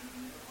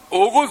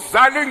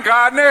 Ukuzala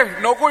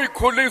ingane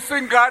nokuyikhulisa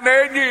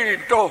ingane enye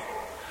into.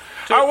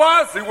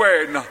 Awazi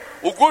wena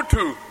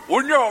ukuthi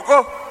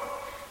unyoko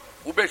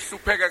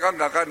ubehlupheke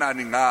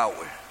kangakanani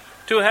ngawe.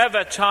 To have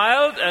a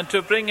child and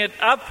to bring it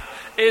up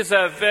is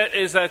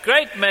a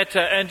great matter,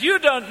 and you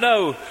don't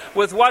know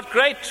with what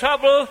great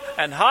trouble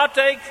and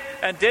heartache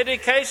and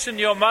dedication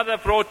your mother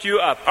brought you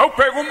up.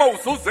 Awubheka uma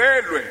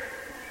usuzelwe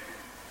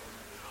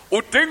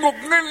udinga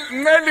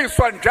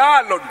ukunceliswa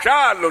njalo.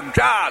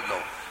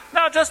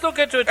 Now just look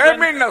at it.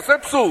 Emini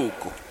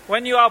nasebusuku.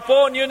 When you are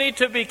born, you need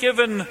to be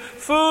given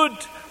food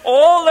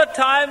all the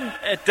time,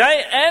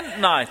 day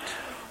and night.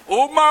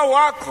 Uma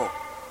wakho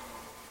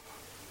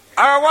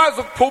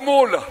akwazi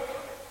ukuphumula.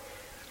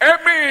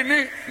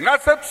 Emini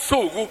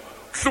nasebusuku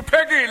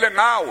hluphekile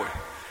ngawe.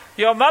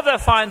 Your mother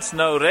finds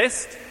no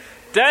rest.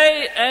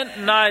 Day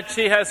and night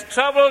she has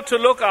trouble to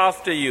look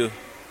after you.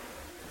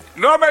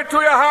 Noma ethi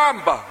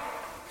uyahamba,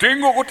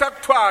 dinga ukuthi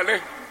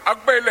akuthwale,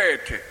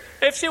 akubelethe.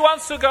 If she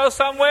wants to go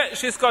somewhere,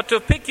 she's got to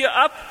pick you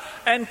up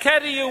and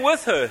carry you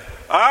with her.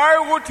 Hayi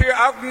ukuthi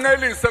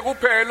akuncelise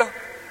kuphela.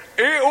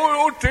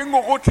 Udinga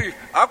ukuthi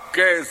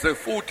akugeze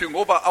futhi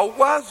ngoba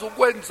awukwazi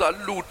ukwenza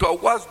lutho,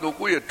 awukwazi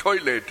nokuya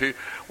etoilet,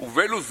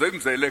 uvela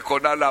uzenzele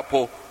khona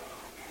lapho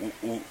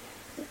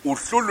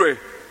uhlulwe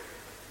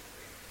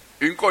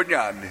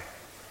inkonyane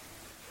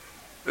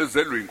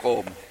ezelwe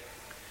inkomo.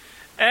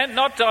 And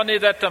not only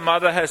that, the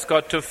mother has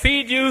got to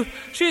feed you,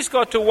 she's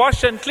got to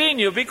wash and clean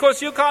you,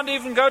 because you can't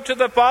even go to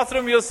the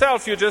bathroom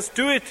yourself. You just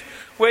do it.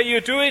 Where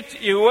you do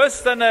it, you're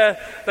worse than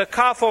the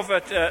calf of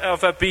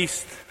a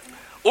beast.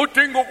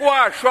 Udinga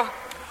ukuwashwa,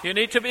 You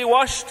need to be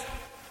washed,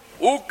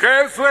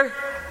 ugezwe,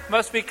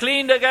 must be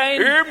cleaned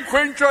again.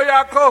 imkhwintsho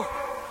yakho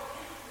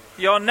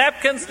Your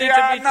napkins need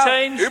to be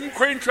changed.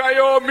 imkhwintsha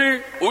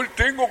yomi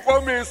udinga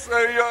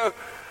ukomiswe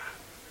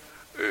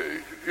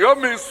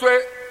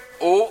yomiswe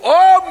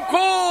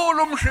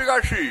omkhulu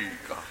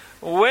umshikashika.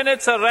 When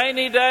it's a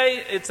rainy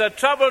day, it's a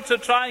trouble to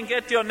try and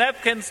get your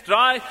napkins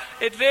dry.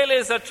 It really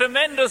is a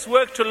tremendous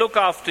work to look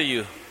after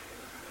you.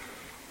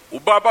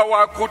 Ubaba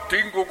wakho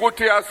udinga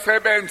ukuthi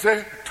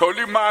asebenze,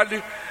 thola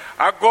imali,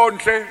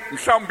 akondle,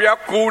 mhlawumbe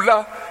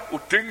uyagula,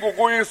 udinga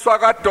ukuyiswa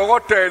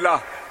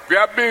kadokotela,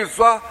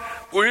 kuyabizwa,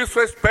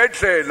 kuyiswa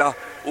esibhedlela,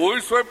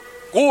 uyiswe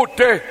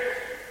kude.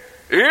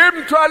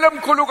 Imthwalo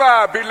emkhulu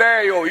kabi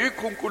leyo,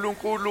 yikho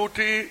uNkulunkulu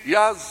uthi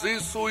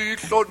yazisa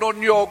uyihlo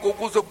nonyoko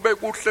ukuze kube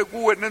kuhle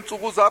kuwe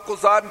nensuku zakho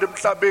zande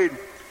emhlabeni.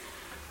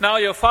 Now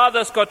your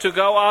father's got to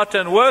go out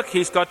and work.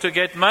 He's got to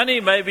get money.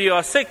 Maybe you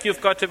are sick. You've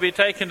got to be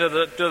taken to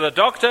the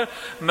doctor.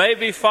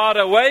 Maybe far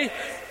away.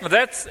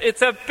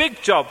 It's a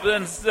big job.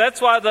 And that's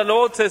why the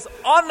Lord says,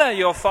 honor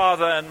your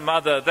father and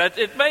mother, that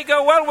it may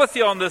go well with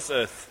you on this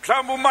earth.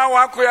 Mhlawumbe uma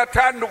wakho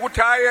uyathanda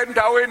ukuthi aye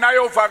endaweni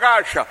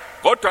ayovakasha,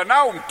 kodwa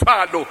nawo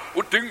umthwalo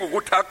udinga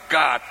ukuthi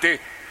akugade.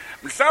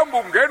 Mhlawumbe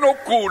ungena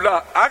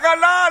ukugula,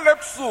 akalale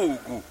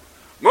ebusuku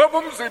ngoba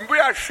umzimba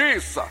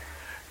uyashisa.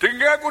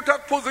 Dingeka ukuthi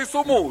akuphuzise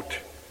umuthi.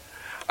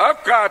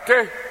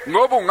 Akugade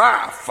ngoba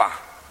ungafa.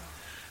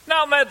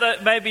 Now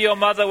maybe your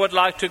mother would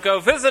like to go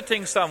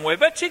visiting somewhere,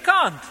 but she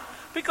can't,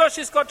 because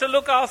she's got to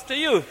look after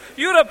you.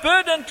 You're a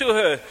burden to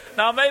her.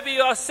 Now maybe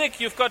you are sick,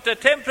 you've got a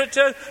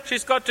temperature,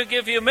 she's got to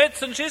give you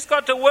medicine, she's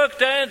got to work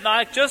day and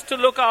night just to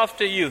look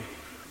after you.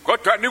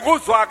 Kodwa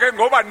nikuzwa ke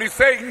ngoba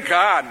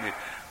niseyingane.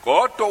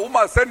 Kodwa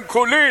uma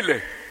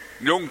senikhulile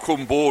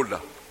niyongikhumbula.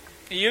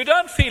 You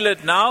don't feel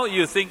it now,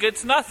 you think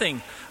it's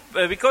nothing,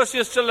 because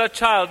you're still a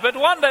child. But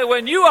one day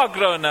when you are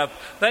grown up,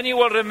 then you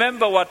will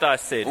remember what I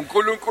said.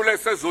 uNkulunkulu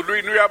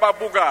esezulwini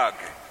uyababuka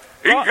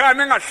ke.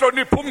 Ingane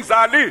engahloniphi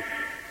umzali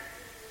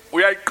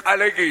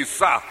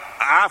uyayiqalekisa.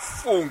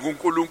 Afunga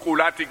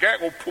uNkulunkulu athi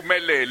ngeke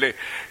uphumelele,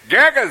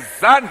 ngeke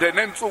zande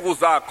nensuku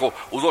zakho,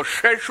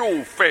 uzoshesha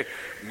ufe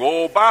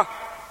ngoba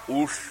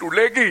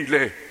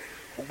uhlulekile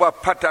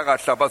ukubaphatha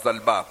kahle abazali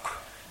bakho.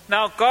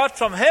 Now God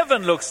from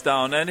heaven looks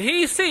down and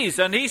he sees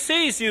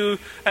you,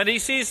 and he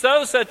sees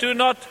those that do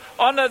not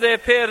honor their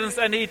parents,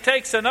 and he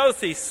takes an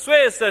oath, he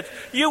swears that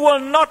you will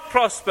not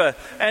prosper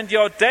and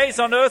your days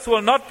on earth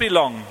will not be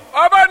long.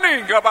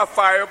 Abaningi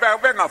abafayo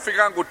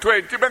bengafikanga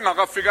u20,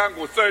 bengakafikanga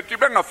u30,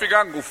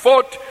 bengafikanga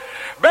u40,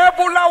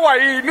 bebulawa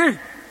yini?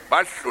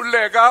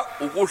 Bahluleka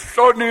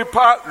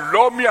ukuhlonipha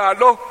lo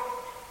myalo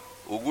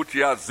ukuthi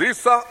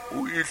yazisa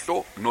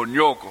uyihlo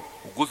nonyoko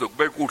ukuze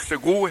kube kuhle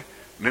kuwe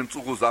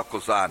nensuku zakho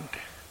zande.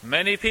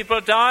 Many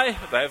people die,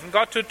 they haven't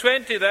got to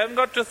 20, they haven't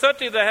got to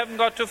 30, they haven't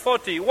got to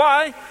 40.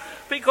 Why?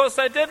 Because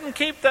they didn't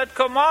keep that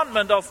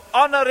commandment of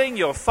honoring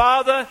your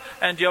father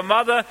and your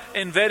mother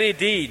in very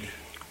deed.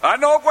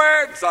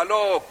 Anokwenza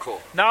lokho.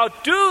 Now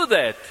do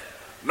that.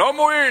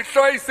 Noma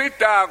uyihlo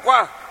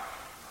isidakwa,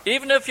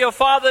 Even if your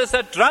father is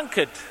a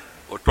drunkard.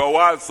 kodwa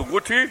wazi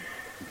ukuthi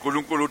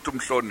uNkulunkulu uthi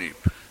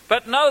umhloniphe.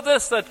 But know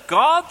this, that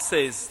God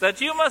says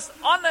that you must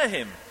honor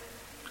him.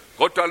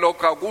 Kodwa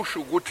lokho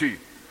akusho ukuthi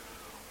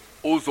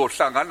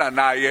uzohlangana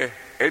naye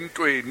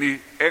entweni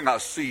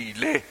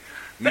engasile,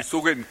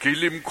 nisuke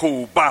ngila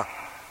imkhuba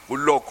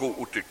kulokho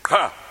uthi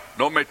qha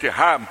noma ethi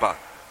hamba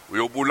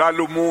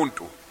uyobulala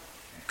umuntu,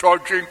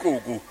 ntshontshe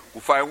inkukhu,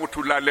 kufanele ukuthi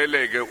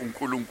ulaleleke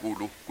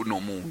uNkulunkulu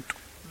kunomuntu.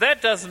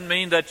 That doesn't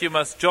mean that you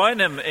must join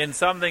him in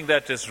something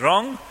that is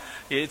wrong.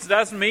 It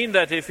doesn't mean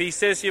that if he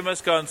says you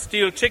must go and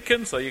steal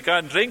chickens or you go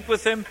and drink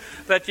with him,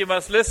 that you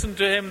must listen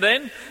to him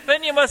then.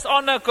 Then you must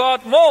honor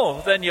God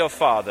more than your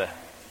father.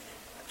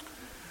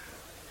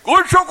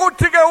 Kusho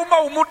ukuthi ke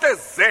uma umuntu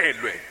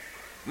ezelwe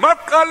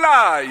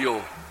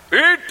maqalayo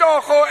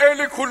itoho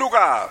elikhulu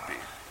kabi.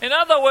 In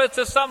other words,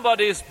 if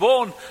somebody is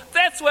born,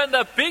 that's when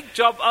the big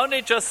job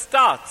only just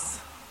starts.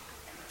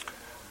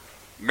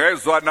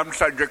 Ngezwa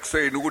namhlanje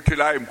kuseni ukuthi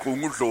la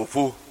eMkhungu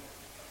uDlovu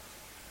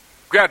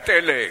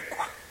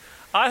kuyatelekwa.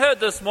 I heard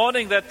this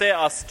morning that there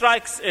are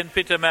strikes in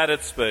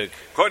Pietermaritzburg.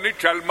 Khona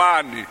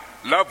iJalimani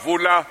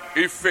lavula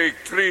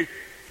ifactory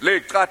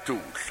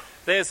leqathula.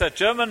 There's a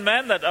German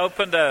man that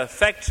opened a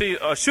factory,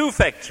 a shoe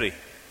factory.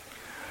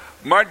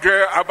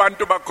 Manje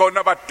abantu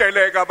bakhona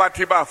bateleka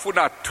bathi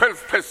bafuna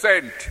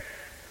 12%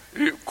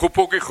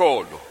 khuphuka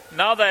iholo.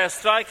 Now they are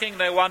striking,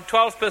 they want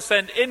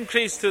 12%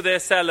 increase to their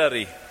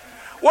salary.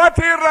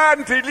 Wathi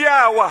irandi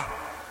liyawa.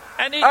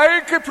 And he,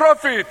 Ayikho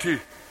profit.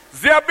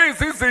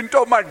 Ziyabiza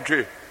izinto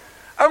manje.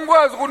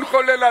 Angikwazi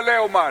ukuniholela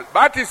leyo mali.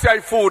 Bathi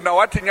siyayifuna,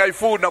 wathi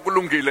ngiyayifuna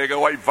kulungile ke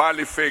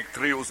wayivala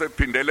ifactory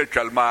usephindele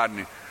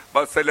eJalimani.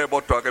 Basele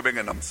bodwa ke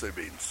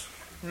bengenamsebenzi.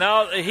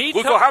 now he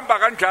told, Kuzohamba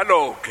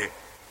kanjalo ke.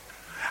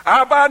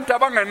 Abantu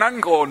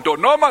abangenangqondo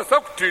noma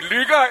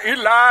sokudilika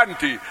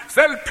ilandi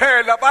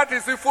seliphela bathi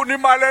sifuna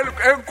imali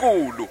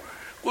enkulu.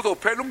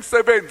 Kuzophela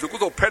umsebenzi,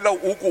 kuzophela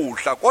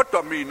ukudla,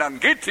 kodwa mina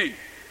ngithi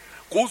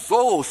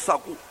kuzosa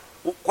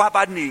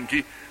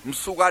kwabaningi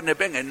msukane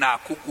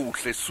bengenakho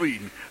ukudla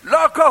eswini.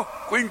 Lokho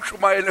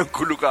kuyintshumayelo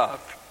enkulu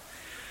kabi.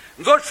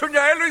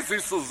 Ngizoshunyayela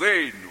izisu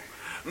zenu.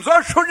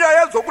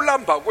 Ngizoshunyayela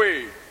zokulamba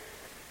kwenu.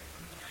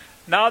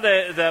 now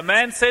the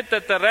man said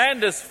that the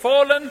rand has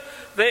fallen,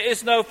 there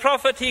is no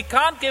profit, he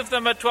can't give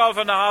them a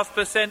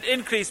 12.5%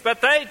 increase,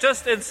 but they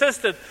just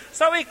insisted.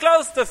 So he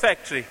closed the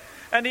factory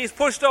and he's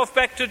pushed off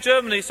back to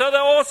Germany. So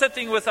they're all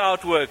sitting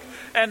without work.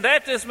 And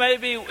that is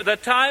maybe the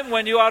time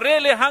when you are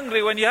really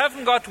hungry, when you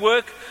haven't got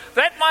work,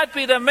 that might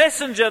be the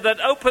messenger that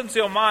opens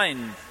your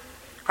mind.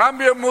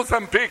 Hambe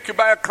eMozambique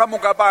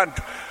bayaqhamuka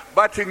abantu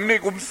bathi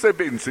nginika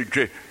umsebenzi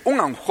nje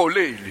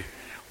ungangiholeli.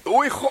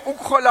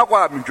 Ukhola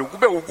kwami nje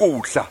kube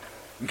ukudla.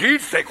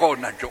 Ngidle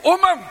kona nje.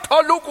 Uma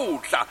ngithola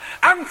ukudla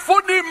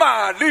angifuni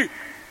imali.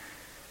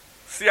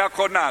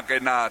 Siyakhona ke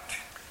nathi.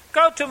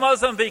 Go to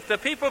Mozambique. The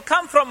people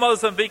come from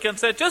Mozambique and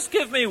say, just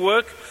give me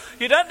work.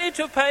 You don't need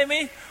to pay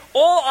me.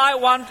 All I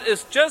want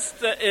is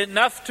just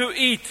enough to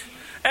eat.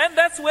 And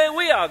that's where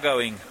we are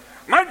going.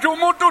 Manje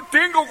umuntu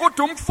udinga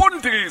ukuthi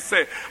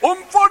umfundise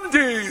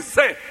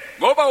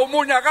ngoba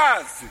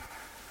umunyakazi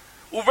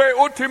uve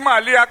uthi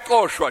imali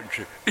iyaqoshwa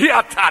nje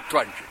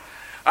iyathathwa nje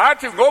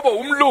athi ngoba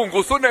umlungu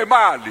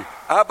usunemali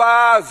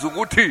abazi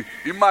ukuthi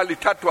imali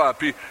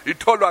ithathwapi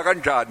itholwa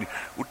kanjani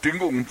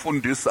udinga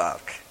umfundisa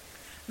akhe.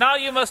 Now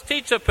you must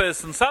teach a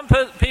person. Some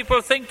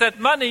people think that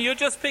money you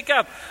just pick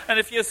up. And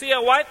if you see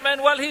a white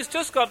man, well, he's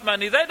just got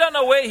money. They don't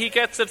know where he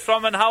gets it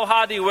from and how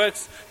hard he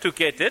works to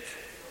get it.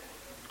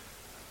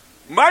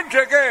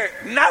 Manje ke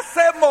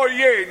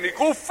nasemoyeni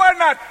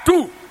kufana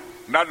tu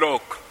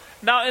nalokho.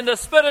 Now in the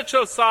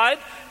spiritual side,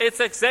 it's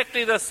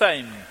exactly the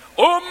same.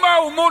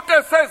 Uma umuntu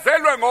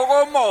esezelwe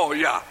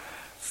ngokomoya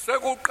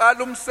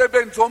sekuqala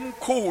umsebenzi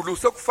omkhulu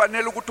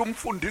sekufanele ukuthi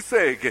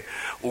umfundiseke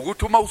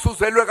ukuthi uma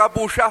usuzelwe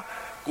kabusha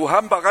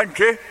kuhamba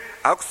kanje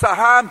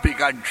akusahambi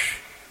kanje.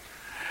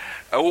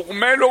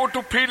 Ukumele ukuthi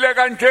uphile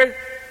kanje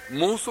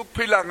musu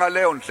kuphila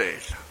ngaleyo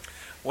ndlela.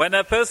 When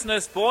a person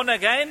is born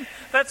again,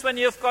 that's when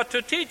you've got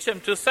to teach him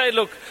to say,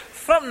 look,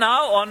 from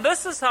now on,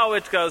 this is how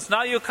it goes.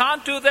 Now you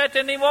can't do that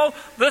anymore.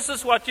 This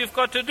is what you've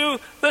got to do.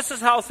 This is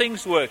how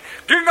things work.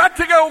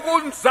 Ngingathi ke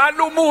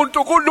ukunzala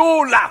umuntu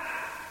kulula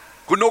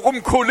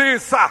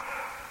kunokumkhulisa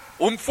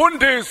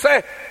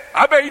umfundise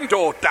abe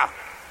indoda.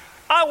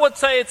 I would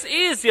say it's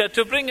easier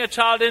to bring a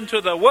child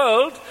into the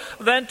world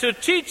than to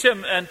teach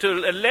him and to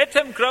let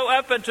him grow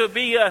up and to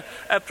be a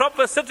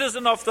proper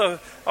citizen of the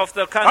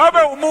country.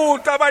 Abe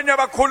umuntu abanye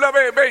abakhula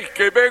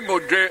beyigebengu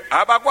nje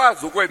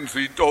abakwazi ukwenza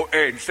into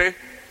enhle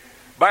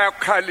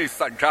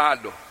bayakhalisa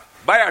njalo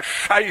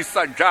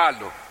bayashayisa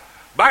njalo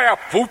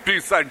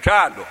bayabhubhisa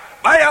njalo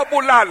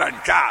bayabulala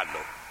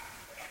njalo.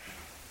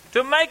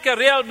 To make a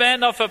real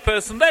man of a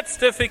person, that's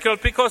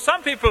difficult because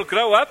some people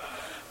grow up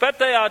but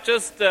they are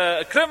just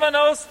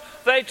criminals.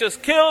 They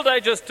just kill, they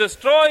just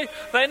destroy,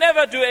 they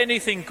never do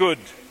anything good.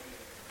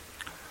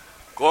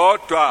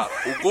 Kodwa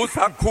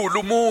ukusakhulu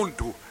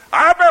umuntu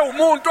abe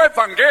umuntu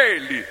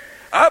evangeli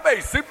abe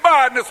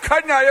isibane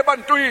sikhanyayo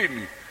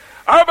ebantwini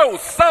abe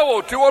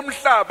usawuthi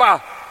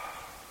womhlaba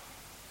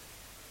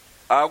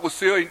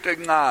akusiyo into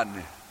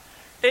encane.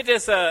 It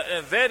is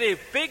a very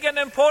big and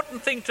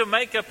important thing to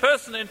make a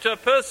person into a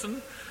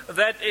person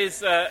that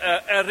is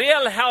a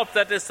real help,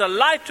 that is a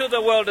light to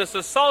the world, is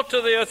a salt to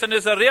the earth, and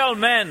is a real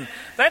man.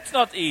 That's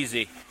not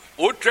easy.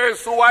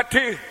 uJesu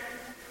wathi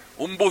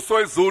umbuso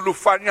wezulu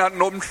ufana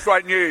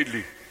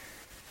nomhlwanyeli.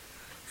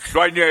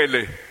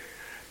 Hlwanyele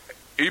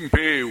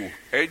imbewu,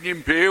 enye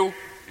imbewu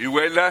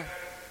iwela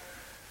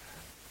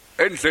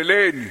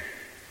endleleni,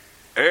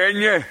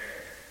 enye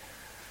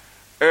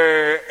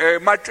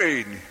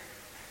ematsheni,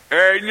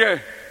 enye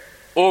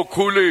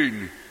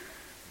okhuleni,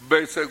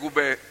 bese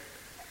kube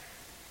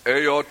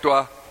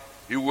eyodwa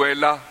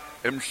iwela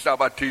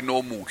emhlabathini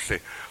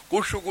omuhle.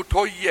 Kusho ukuthi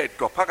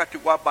oyedwa phakathi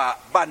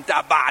kwabantu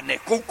abane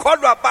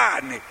kukholwa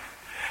bane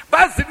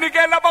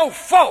bazinikela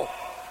abawu-4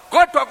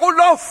 kodwa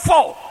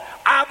kulo-4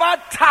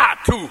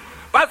 abathathu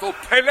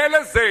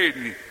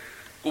bazophelelezeni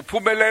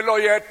kuphumelelo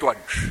yedwa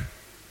nje.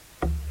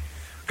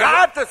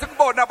 Kade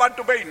sikubona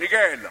abantu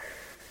beyinikela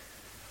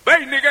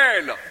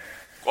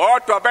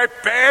kodwa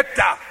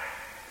bebheda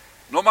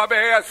noma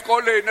beya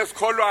esikoleni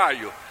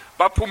esikholwayo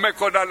baphume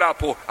khona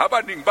lapho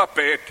abaningi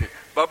babhede,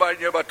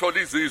 babanye bathola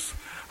izisu,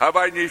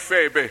 abanye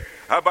ifebe,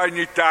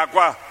 abanye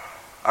idakwa,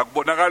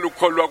 akubonakala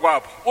ukukholwa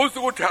kwabo.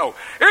 Usukuthi hawu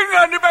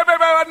ingani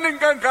bebebaningi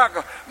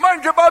kangaka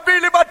manje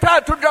babili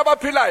bathathu nje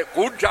abaphilayo.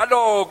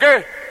 Kunjalo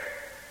ke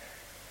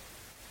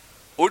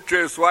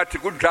uJesu wathi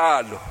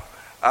kunjalo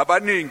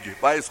abaningi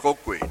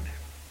bayisigogweni.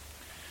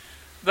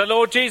 The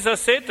Lord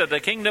Jesus said that the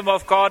kingdom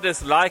of God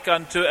is like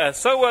unto a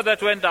sower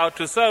that went out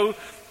to sow.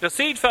 The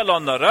seed fell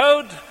on the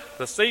road,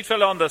 the seed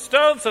fell on the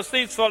stones, the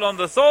seed fell on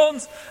the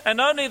thorns, and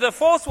only the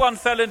fourth one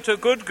fell into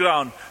good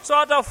ground. So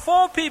out of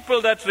 4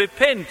 people that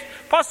repent,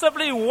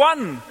 possibly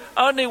 1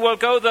 only will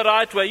go the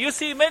right way. You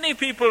see many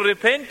people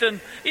repent and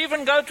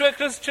even go to a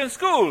Christian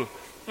school.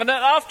 And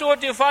then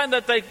afterward you find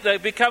that they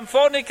become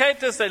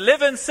fornicators, they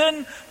live in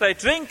sin, they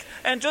drink,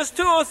 and just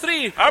 2 or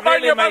 3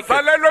 really make it.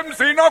 Bazalelwe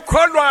emzini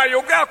okholwayo,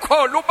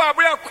 uyakholwa ubaba,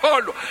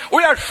 uyakholwa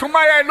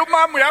uyashumayela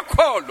umama,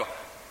 uyakholwa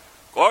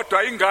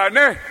kodwa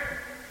ingane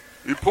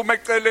iphuma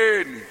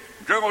eceleni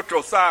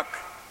njengojosakhe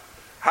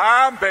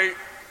hambe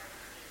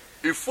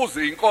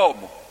ifuze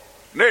inkomo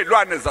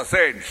nezilwane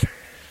zasendle.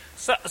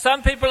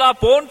 Some people are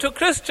born to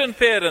Christian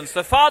parents.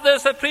 The father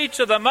is a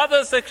preacher, the mother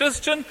is a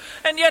Christian,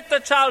 and yet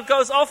the child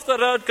goes off the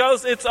road,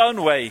 goes its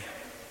own way.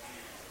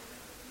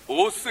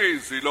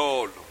 Usizi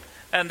lolo.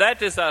 And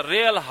that is a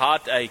real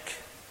heartache.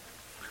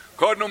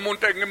 Khona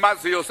umuntu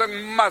engimaziyo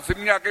sengimazi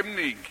iminyaka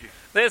eminingi.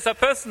 There's a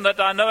person that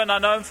I know, and I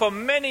know him for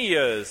many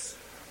years.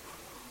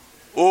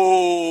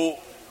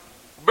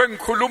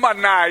 Bengikhuluma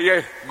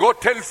naye go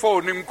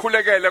telephone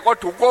ngimkhulekele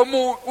kodwa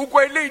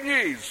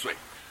ukwelinye izwe.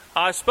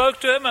 I spoke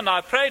to him and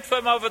I prayed for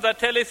him over the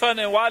telephone,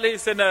 and while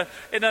he's in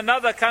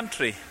another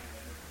country.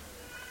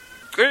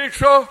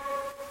 Cisho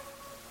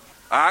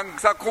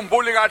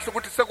angisakhumbuli kahle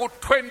ukuthi seku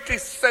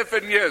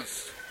 27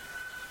 years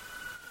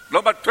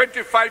noma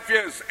 25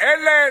 years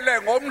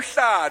elele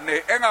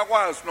ngomhlane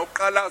engakwazi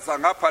nokuqalaza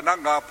ngapha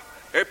nangapha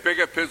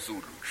ebheke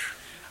phezulu.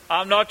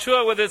 I'm not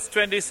sure whether it's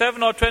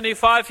 27 or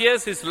 25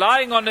 years. He's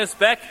lying on his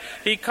back.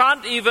 He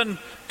can't even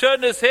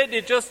turn his head.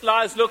 He just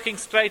lies looking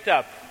straight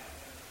up.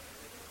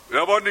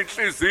 Uyabona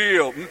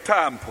inhliziyo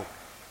umthambo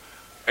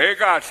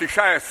ekahle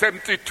ishaya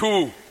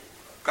 72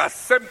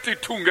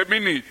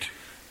 ngeminute.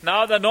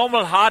 Now the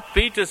normal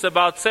heartbeat is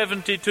about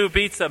 72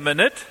 beats a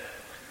minute.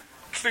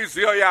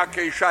 Inhliziyo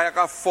yakhe ishaya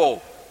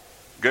ka4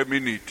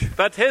 ngeminute.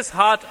 But his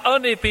heart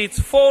only beats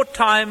 4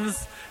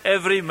 times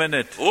every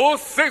minute.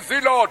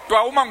 Usizi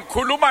lodwa uma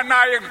ngikhuluma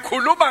naye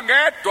ngikhuluma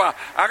ngedwa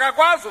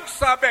akakwazi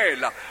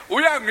ukusabela.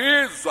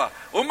 Uyangizwa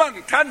uma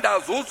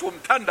ngithandaza uthi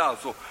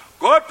umthandazo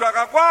kodwa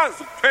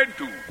akakwazi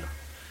ukuphendula.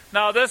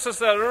 Now this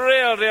is a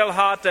real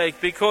heartache,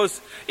 because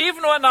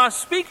even when I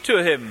speak to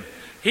him,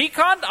 he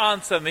can't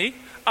answer me.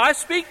 I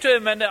speak to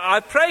him and I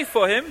pray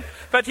for him,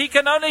 but he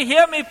can only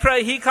hear me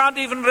pray. He can't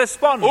even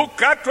respond.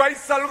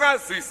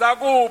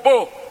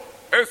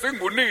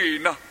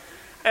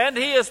 And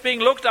he is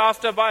being looked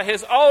after by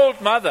his old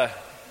mother.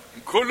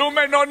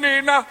 Ngikhulume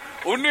nonina,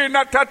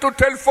 unina thatha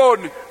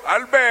utelefoni,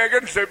 alibeke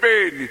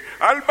endlebeni,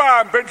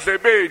 alibambe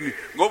endlebeni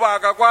ngoba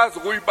akakwazi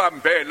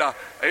ukuyibambela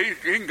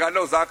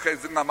ingalo zakhe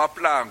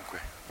zingamaplankwe.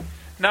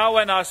 Now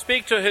when I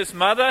speak to his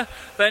mother,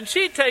 then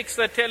she takes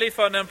the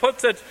telephone and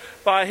puts it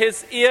by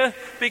his ear,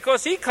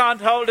 because he can't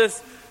hold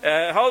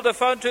the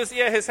phone to his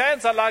ear. His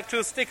hands are like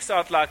 2 sticks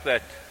out like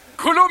that.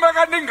 Khuluma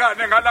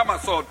kaningane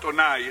ngalamasonto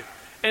naye.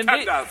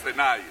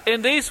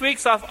 In these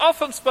weeks I've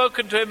often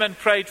spoken to him and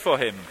prayed for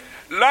him.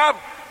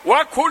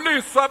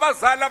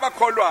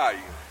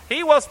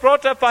 He was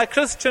brought up by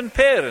Christian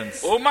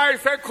parents. And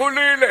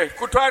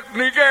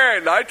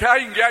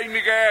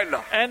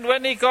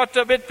when he got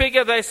a bit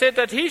bigger, they said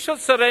that he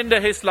should surrender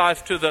his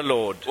life to the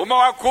Lord.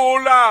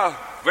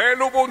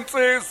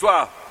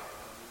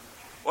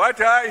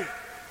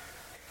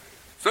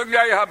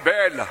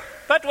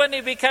 But when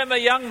he became a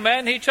young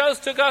man, he chose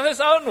to go his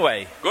own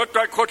way.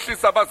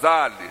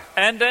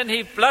 And then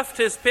he bluffed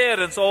his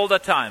parents all the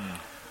time.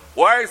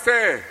 Why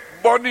say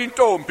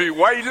Bonintombi,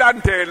 why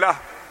landela?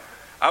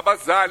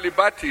 Abazali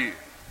bati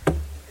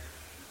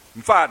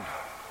mfana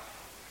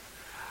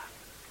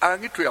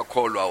angithi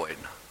uyakholwa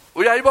wena,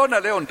 uyayibona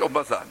leyo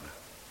ntombazana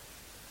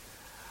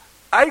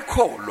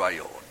ayikholwa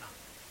yona,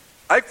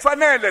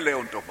 ayikufanele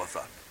leyo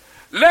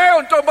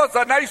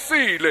ntombazana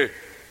ayisile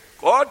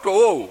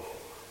kodwa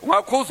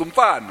ungakhuza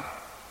umfana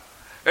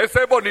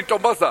esebona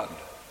intombazana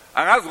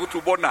angazi ukuthi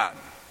ubonani.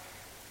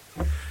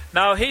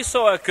 Now he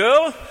saw a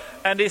girl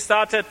and he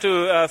started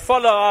to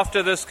follow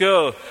after this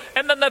girl.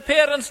 And then the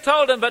parents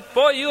told him, but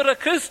boy, you're a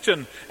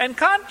Christian. And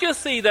can't you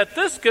see that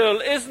this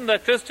girl isn't a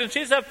Christian?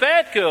 She's a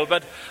bad girl.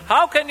 But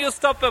how can you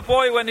stop a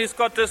boy when he's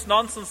got this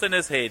nonsense in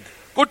his head?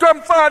 kuthiwa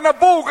mfana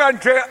buka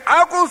nje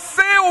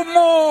akusi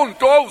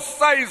umuntu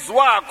owusize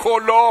wakho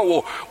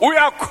lowo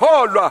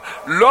uyakholwa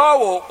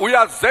lowo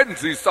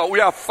uyazenzisa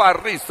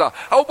uyafarisa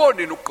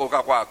awuboni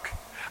ukugqoka kwakhe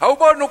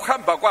awuboni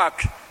ukuhamba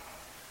kwakhe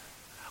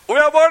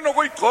uyabona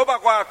ukuyigcoba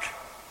kwakhe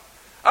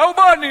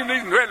awuboni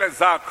indwele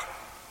zakhe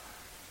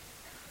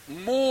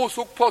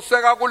musu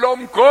ukuphoseka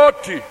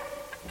kulomgodi.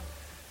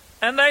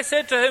 And they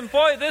said to him,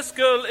 boy, this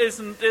girl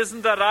isn't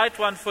the right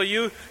one for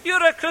you.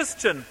 You're a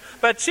Christian,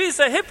 but she's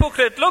a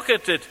hypocrite. Look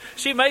at it.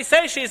 She may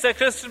say she's a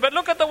Christian, but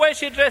look at the way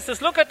she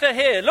dresses. Look at her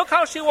hair. Look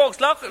how she walks.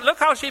 Look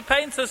how she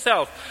paints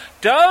herself.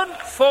 Don't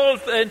fall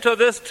into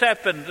this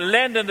trap and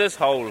land in this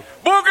hole.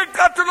 Look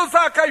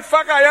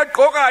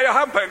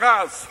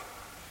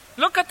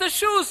at the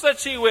shoes that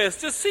she wears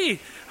to see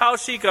how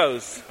she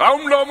goes.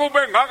 Awumlomo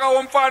ubengaka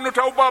womfana uthi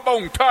awubaba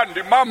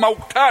ungithandi mama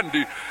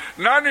ukuthandi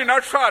nani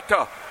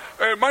nashata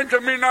manje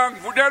mina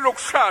ngivunela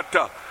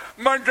ukushada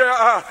manje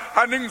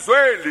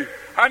aningizweli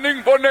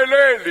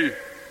aningiboneleli.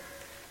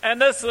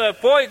 And this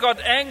boy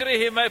got angry.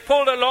 He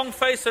pulled a long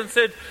face and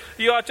said,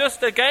 you are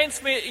just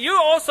against me. You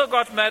also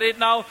got married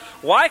now.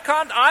 Why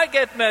can't I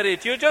get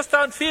married? You just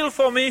don't feel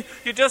for me.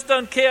 You just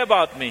don't care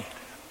about me.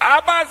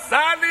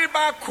 Abazali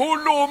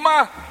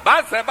bakhuluma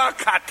baze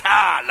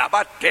bakhathala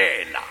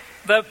badela.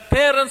 The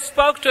parents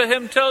spoke to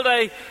him till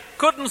they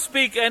couldn't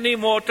speak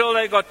anymore, till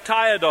they got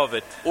tired of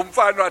it.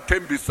 Umfana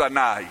wathembisa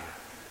naye.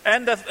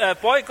 And the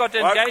boy got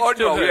engaged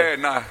to her.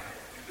 Yena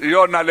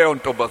yona leyo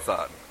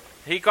ntombazana.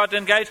 He got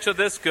engaged to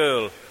this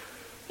girl.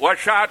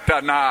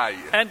 Washada naye.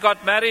 And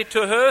got married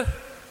to her.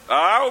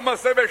 Uma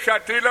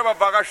sebeshadile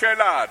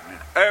bavakashelana.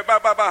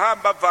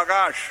 Bahamba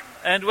bavakasha.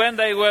 And when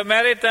they were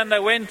married, then they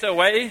went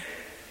away.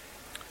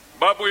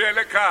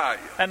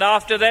 And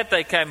after that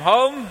they came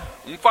home.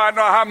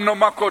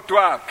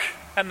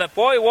 And the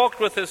boy walked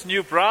with his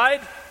new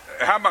bride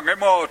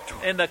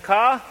in the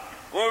car.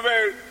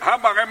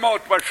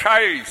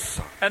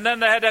 And then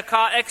they had a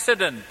car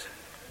accident.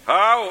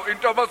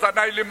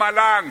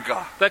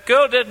 The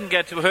girl didn't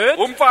get hurt.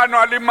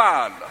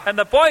 And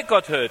the boy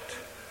got hurt.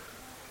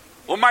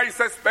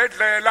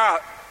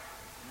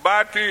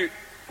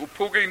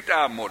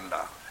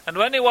 And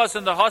when he was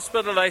in the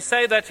hospital, they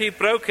say that he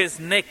broke his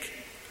neck.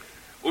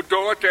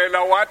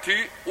 Udokotela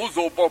wathi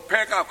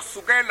uzobopheka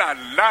kusukela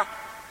la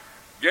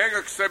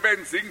ngeke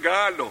kusebenza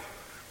ingalo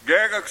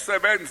ngeke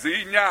kusebenza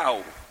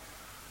inyawo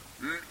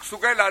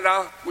kusukela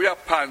la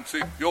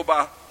uyaphansi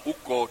yoba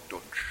ugodo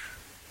nje.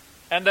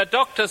 And the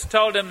doctors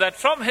told him that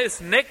from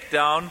his neck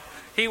down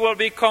he will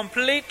be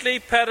completely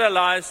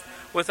paralyzed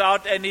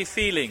without any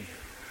feeling.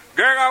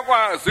 Ngeke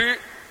akwazi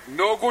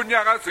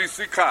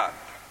nokunyakazisa ikhanda.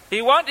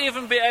 He won't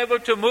even be able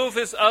to move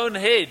his own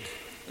head.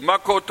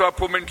 Makhoto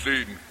aphuma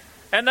endlini.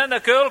 And then the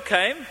girl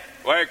came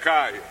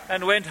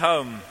and went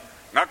home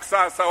and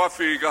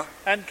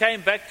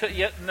came back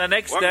the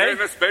next day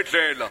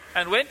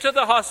and went to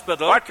the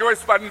hospital.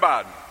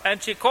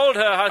 And she called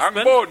her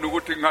husband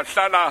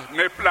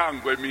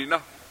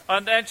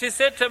and she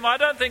said to him, I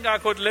don't think I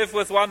could live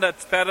with one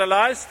that's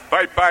paralyzed.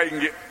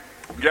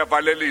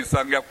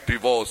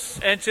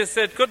 And she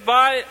said,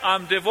 goodbye,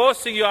 I'm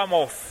divorcing you, I'm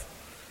off.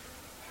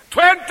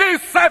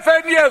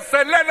 27 years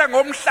selele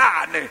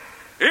ngomhlane.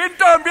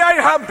 Intombi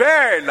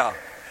ayihambela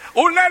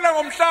ulela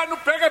ngomhlanu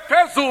ubheke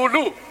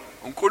phezulu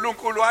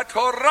uNkulunkulu wathi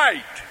all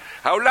right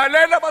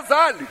awulalela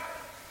abazali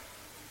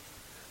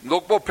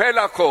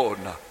ngokubophela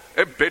khona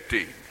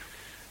embhedeni.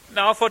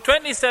 Now for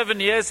 27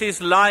 years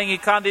he's lying, he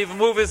can't even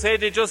move his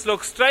head, he just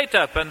looks straight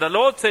up, and the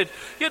Lord said,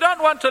 you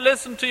don't want to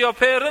listen to your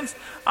parents,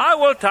 I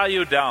will tie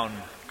you down.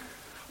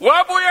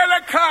 Wabuyela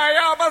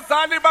ekhaya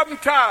abazali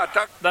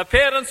bamthatha. The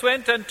parents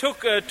went and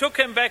took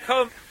him back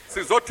home.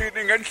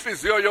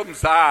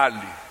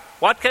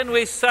 What can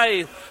we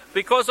say?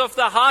 Because of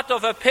the heart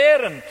of a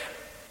parent.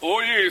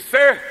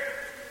 Uyise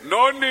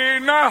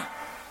nonina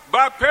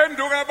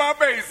baphenduka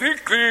babe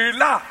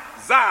izigqila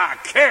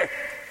zakhe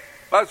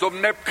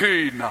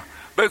bazomnephina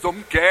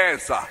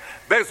bezomgeza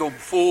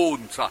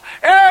bezomfunza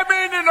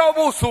emini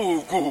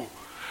nobusuku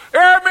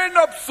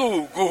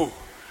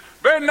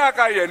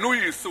benaka yena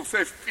uyise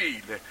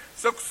usefile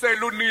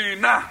sekusela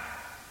unina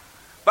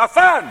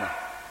bafana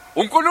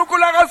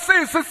uNkulunkulu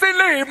akasisi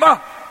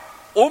silima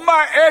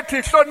uma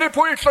ethi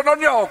hlonipha uyihlo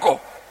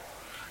nonyoko.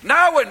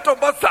 Nawe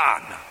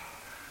ntombazana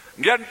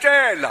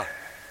ngiyantshela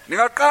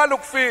ningaqala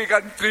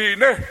ukufika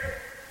ngcine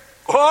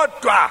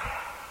kodwa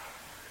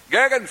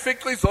ngeke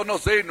nifice izono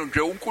zenu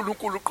nje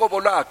uNkulunkulu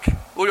uqobo lakhe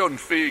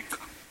uyonifica.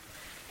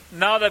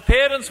 Now the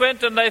parents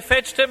went and they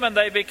fetched him and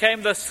they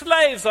became the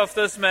slaves of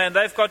this man.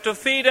 They've got to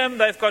feed him,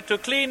 they've got to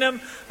clean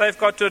him, they've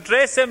got to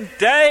dress him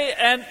day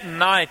and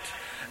night.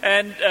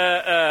 And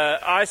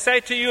I say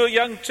to you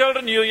young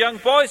children, you young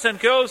boys and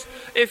girls,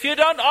 if you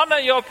don't honor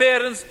your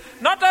parents,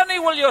 not only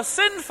will your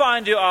sin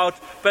find you out,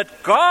 but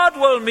God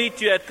will meet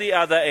you at the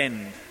other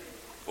end.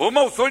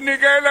 Uma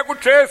usunikele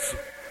kuJesu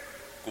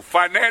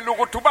kufanele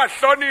ukuthi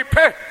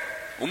ubahloniphe.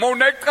 Uma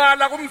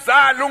unecala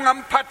kumzali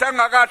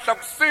ungamphathanga kahle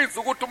kusiza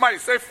ukuthi uma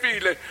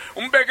isefile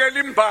umbekele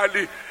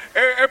imbali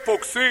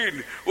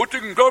ebhoksini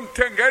uthi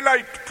ngizomthengela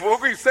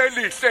ibhokisi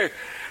elihle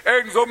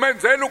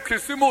ngizomenzela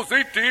uKhisimusi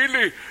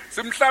idili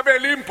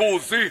simhlabela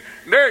imbuzi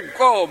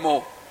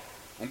nenkomo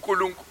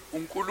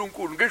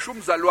uNkulunkulu ngisho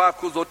umzali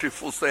wakho uzothi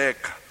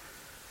fuseka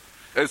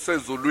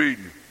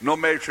esezulwini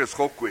noma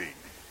esihogweni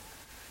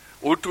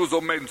uthi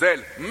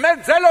uzomenzela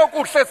menzela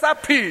okuhle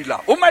saphila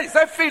uma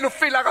isefile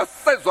ufila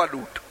akasezwa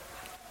lutho.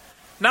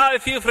 Now,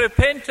 if you've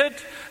repented,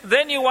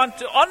 then you want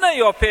to honor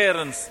your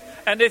parents.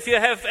 And if you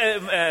have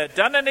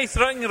done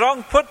anything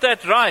wrong, put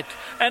that right.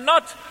 And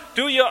not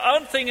do your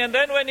own thing. And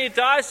then when he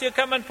dies, you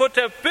come and put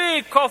a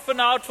big coffin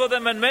out for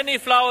them and many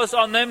flowers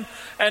on them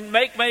and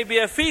make maybe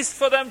a feast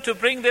for them to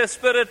bring their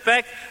spirit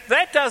back.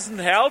 That doesn't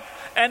help.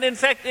 And in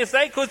fact, if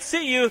they could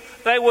see you,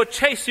 they would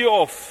chase you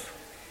off.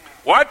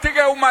 Wathi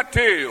ke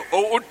uMatteo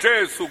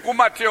uJesu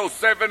kuMatteo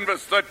 7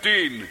 verse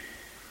 13.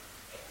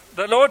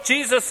 The Lord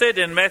Jesus said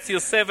in Matthew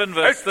 7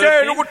 verse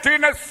 13,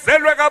 ukuthina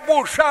sizelwe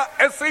kabusha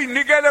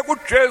esinikele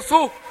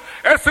kuJesu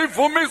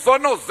esivuma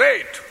izono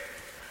zethu.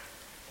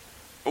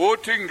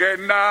 Uthi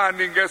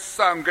ngenani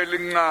ngesango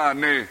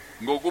elincane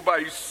ngokuba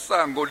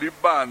isango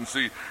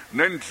libanzi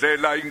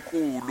nendlela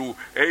inkulu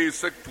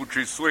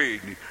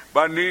eyisekubhujisweni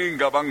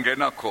baningi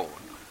abangena khona.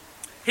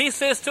 He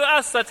says to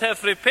us that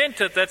have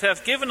repented, that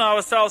have given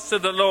ourselves to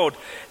the Lord,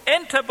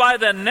 enter by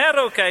the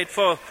narrow gate,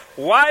 for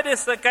wide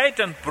is the gate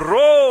and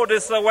broad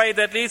is the way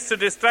that leads to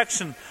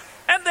destruction.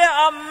 And there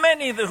are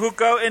many who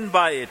go in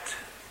by it.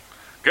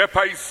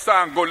 Kepha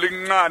isango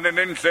lincane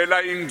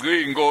nendlela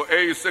ingcingo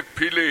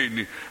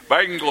eyisekuphileni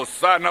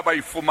bayingcosana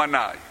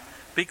bayifumanayo.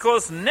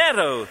 Because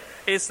narrow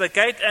is the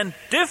gate and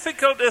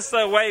difficult is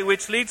the way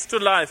which leads to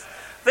life.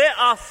 There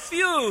are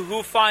few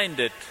who find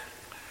it.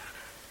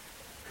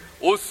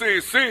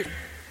 Usisi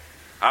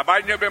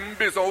abanye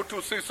bembiza uthi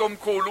usisi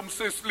omkhulu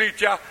umsisi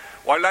Lydia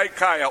wala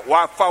ekhaya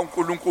wafa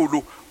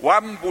uNkulunkulu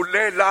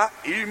wambulela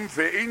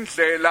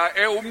indlela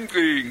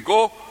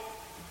eumgcingo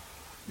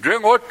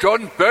njengo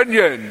John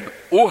Bunyan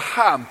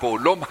uhambo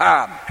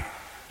lomhambi.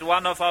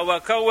 One of our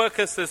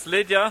co-workers, this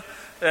Lydia,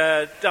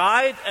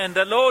 died, and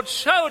the Lord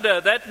showed her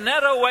that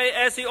narrow way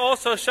as he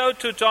also showed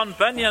to John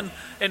Bunyan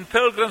in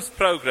Pilgrim's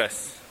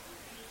Progress.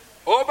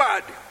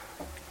 Obadi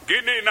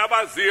gini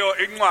nabaziyo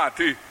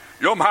incwadi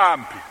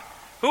yomhambi.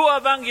 Who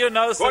among you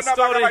knows the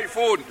story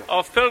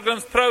of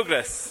Pilgrim's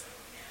Progress?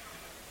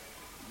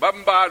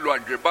 Bambalwa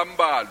nje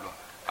bambalwa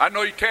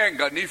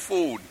anoyithenga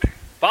nifunde.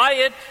 Buy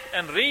it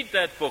and read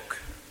that book.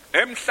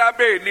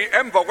 Emhlabeni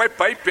emva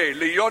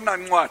kweBhayibheli iyona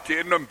ncwadi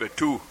enumber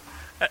 2.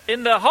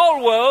 In the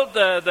whole world,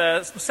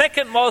 the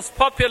second most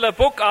popular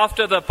book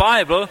after the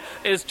Bible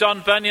is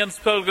John Bunyan's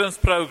Pilgrim's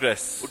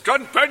Progress.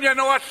 John Bunyan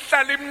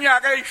wahlala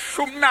iminyaka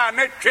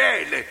eyishumi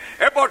ejele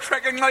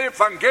eboshweke ngenxa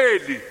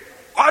yevangeli.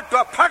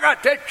 Kodwa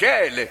phakathi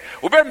ejele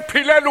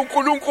ubemphilela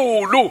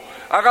uNkulunkulu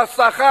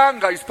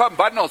akasahanga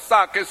isiphambano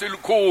sakhe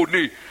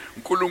esilukhuni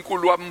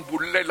uNkulunkulu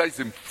wambulela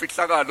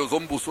izimfihlakalo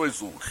zombuso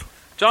wezulu.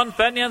 John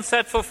Bunyan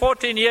sat for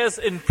 14 years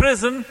in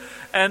prison,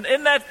 and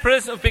in that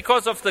prison,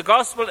 because of the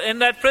gospel, in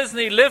that prison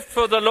he lived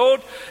for the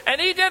Lord, and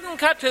he didn't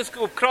cut his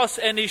cross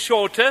any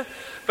shorter,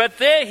 but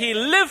there he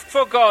lived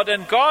for God,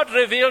 and God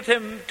revealed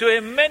to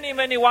him many,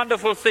 many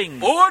wonderful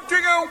things. And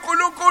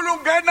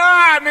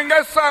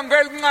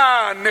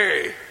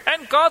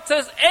God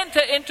says,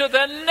 enter into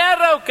the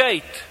narrow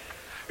gate.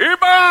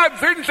 Wide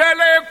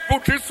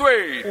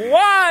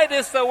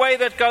is the way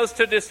that goes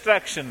to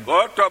destruction.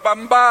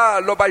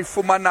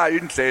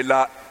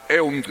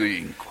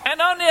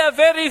 And only a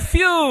very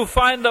few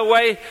find the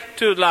way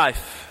to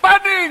life.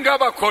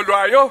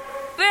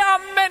 There are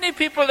many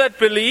people that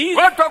believe.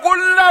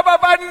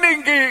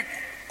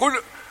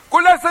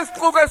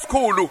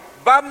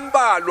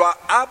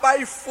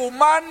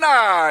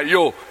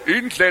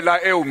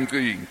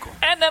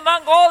 And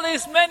among all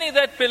these many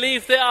that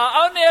believe, there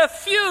are only a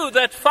few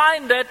that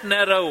find that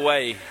narrow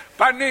way.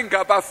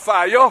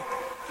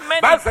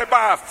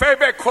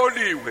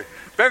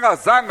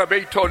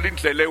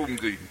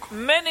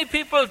 Many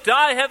people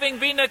die having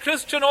been a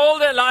Christian all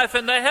their life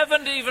and they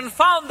haven't even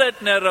found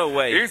that narrow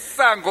way.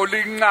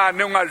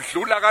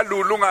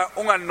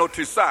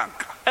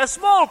 A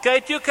small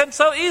gate you can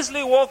so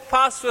easily walk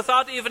past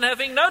without even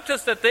having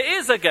noticed that there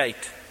is a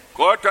gate.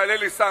 Kodwa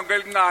leli sango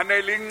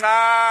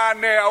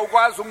elincane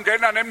awukwazi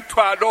ungena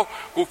nemthwalo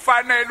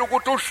kufanele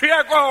ukuthi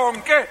ushiye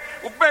konke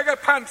ukubeke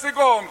phansi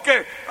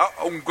konke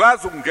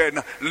ungakwazi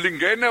ungena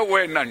lingene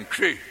wena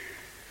nje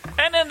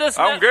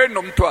awungeni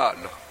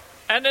nomthwalo.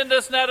 And in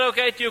this narrow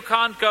gate you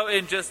can't go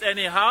in just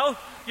anyhow.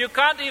 You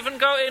can't even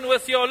go in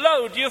with your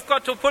load. You've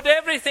got to put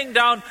everything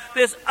down.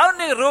 There's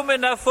only room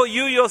enough for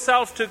you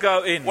yourself to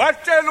go in.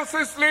 Watshela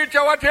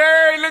uSislitsha wathi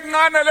hey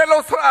lincane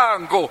lelo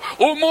sango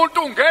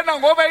umuntu ungena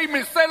ngoba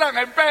eyimisela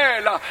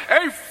ngempela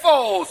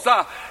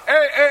eyifosa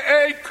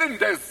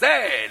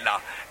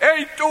eyiqindezela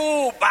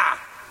eyituba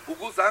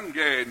ukuze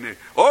angene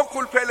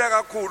okhuluphele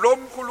kakhulu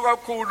omkhulu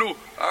kakhulu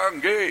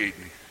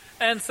angeni.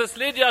 And Sis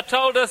Lydia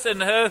told us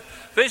in her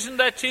vision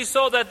that she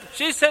saw that,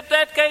 she said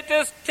that gate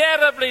is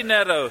terribly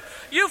narrow.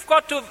 You've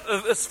got to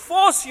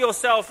force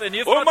yourself in.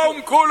 You've got Uma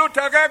to, umkhulu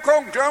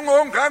uthakekho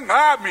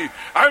njengongangami,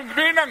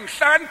 angimina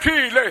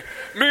ngihlaniphile,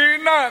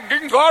 mina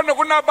ngingcono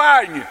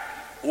kunabanye.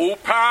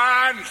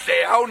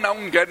 Uphandle awuna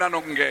ungena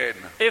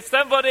nokungena. if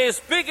somebody is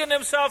big in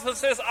himself and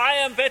says, I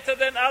am better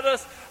than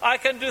others, I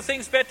can do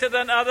things better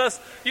than others,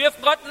 you have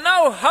got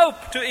no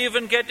hope to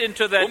even get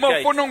into that Uma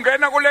gate. ufuna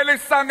ungena kuleli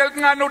sango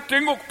elincane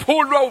udinga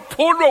ukuphulwa.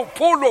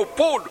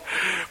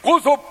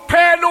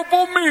 Kuzophela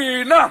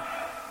ubumina.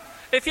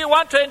 If you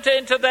want to enter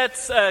into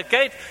that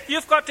gate,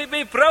 you've got to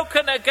be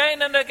broken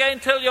again and again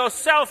till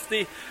yourself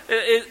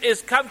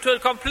is come to a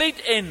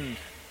complete end.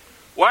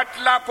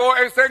 Wathi lapho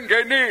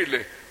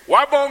esengenile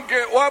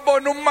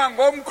wabona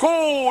umango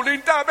omkhulu,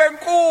 intaba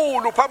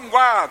enkulu phambi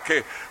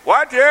kwakhe.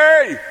 Wathi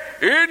hey,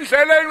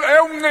 indlela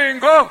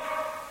eyuncingo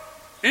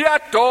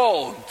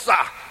iyadonsa,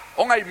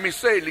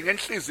 ongayimiseli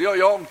ngenhliziyo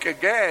yonke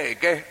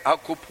ngeke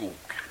akhuphuke.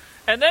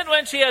 And then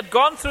when she had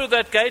gone through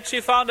that gate,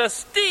 she found a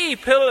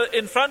steep hill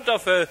in front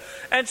of her.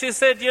 And she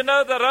said, you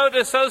know, the road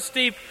is so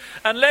steep,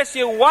 unless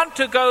you want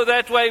to go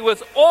that way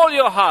with all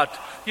your heart,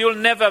 you'll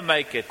never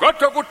make it.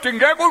 Kodwa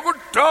kudingeka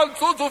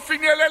ukudonsa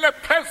uzofinyelele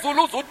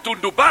phezulu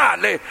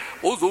uzudundubale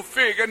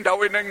uzofika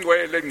endaweni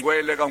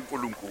engcwele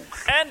kaNkulunkulu.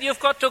 And you've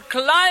got to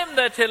climb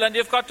that hill, and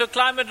you've got to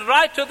climb it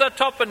right to the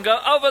top and go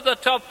over the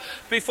top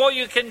before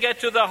you can get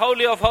to the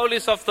Holy of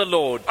Holies of the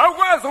Lord.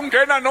 Awukwazi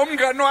ungena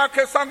nomngane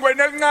wakhe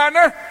esangweni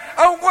elincane,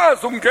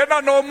 awukwazi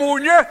ungena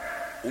nomunye,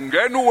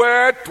 ungena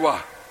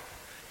uwedwa.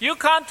 You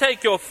can't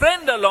take your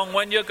friend along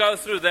when you go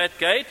through that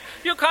gate.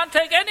 You can't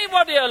take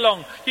anybody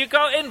along. You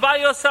go in by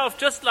yourself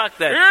just like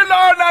that.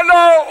 Ilona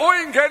lo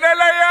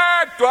uyingenele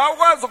yedwa,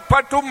 awukwazi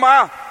ukuphatha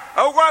uma,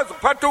 awukwazi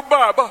ukuphatha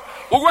ubaba,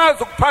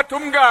 ukwazi ukuphatha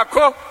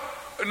umngakho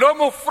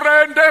noma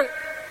ufriende,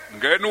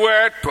 ngena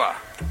wedwa.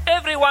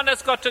 Everyone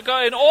has got to go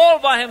in all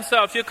by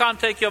himself. You can't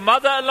take your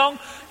mother along.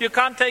 You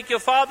can't take your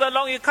father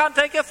along. You can't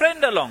take your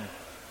friend along.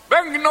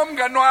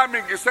 Benginomngane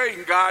wami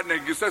ngiseyingane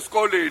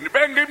ngisesikoleni,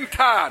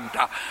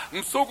 bengimthanda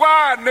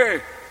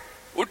msukwane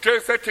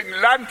uJesu ethi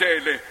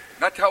ngilandele,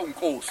 ngathi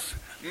awunkosi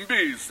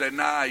mbize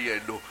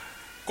naye lo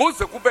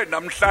kuze kube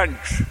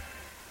namhlanje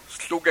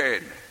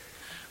sihlukene.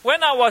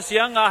 When I was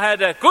young, I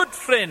had a good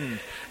friend.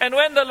 And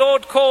when the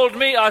Lord called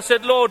me, I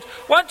said, Lord,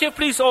 won't you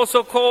please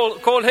also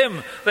call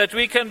him, that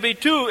we can be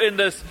two in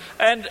this?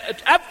 And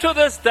up to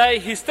this day,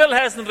 he still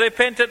hasn't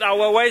repented.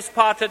 Our ways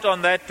parted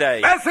on that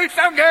day.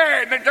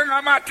 Besihlangene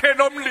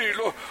njengamathela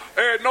omlilo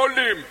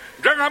nolimi,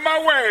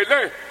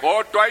 njengamawele,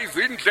 kodwa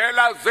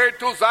izindlela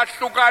zethu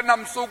zahlukana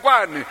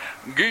msukwane,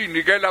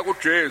 nginikela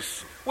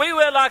kuJesu. We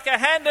were like a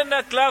hand and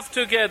a glove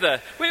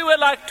together. We were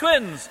like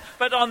twins.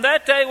 But on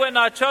that day when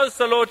I chose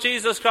the Lord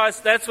Jesus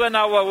Christ, that's when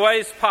our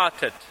ways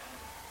parted.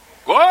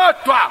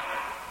 Kodwa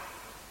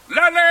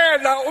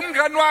lalela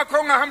umngane wakho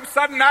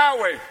ongahambisani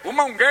nawe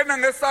uma ungena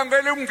ngesango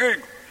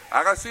elimncingo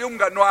akasiyo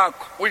umngane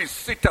wakho,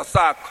 uyisitha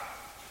sakho.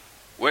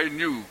 When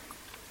you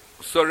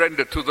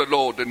surrender to the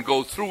Lord and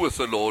go through with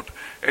the Lord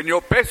and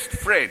your best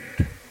friend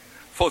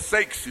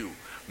forsakes you,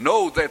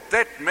 know that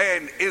that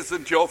man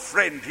isn't your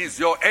friend, he's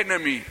your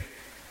enemy.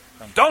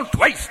 Don't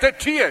waste a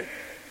tear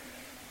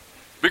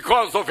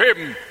because of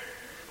him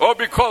or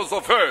because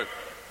of her.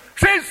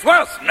 She's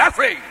worth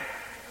nothing.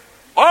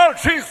 All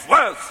she's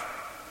worth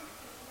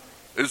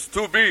is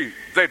to be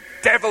the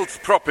devil's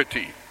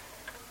property.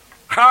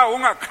 Ha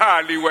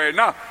ungakhali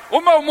wena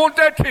uma umuntu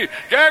ethi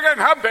ngeke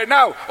ngihambe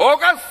nawe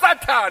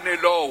okasathane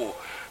lowo,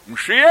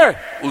 mshiye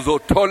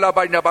uzothola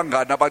abanye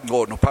abangane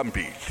abangcono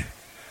phambili.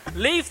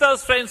 Leave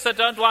those friends that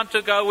don't want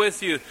to go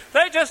with you.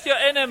 They're just your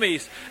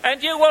enemies.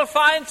 And you will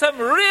find some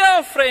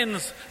real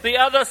friends the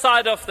other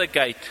side of the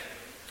gate.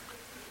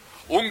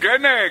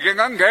 Ungeneke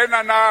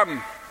ngangena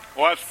nami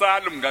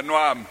wasala umngane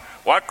wami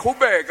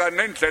waqhubeka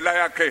nendlela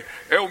yakhe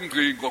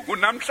eumgcingo,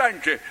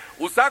 kunamhlanje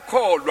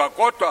usakholwa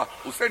kodwa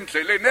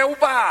usendleleni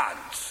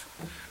ewubanzi.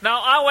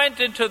 Now I went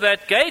into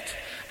that gate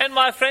and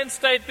my friend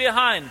stayed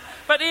behind.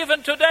 But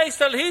even today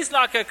still he's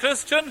like a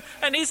Christian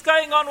and he's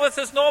going on with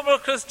his normal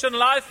Christian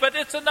life, but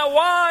it's in a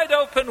wide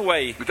open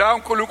way. Ngitha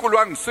uNkulunkulu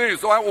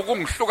wangisiza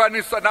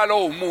ukungihlukanisa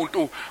nalowo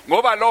umuntu,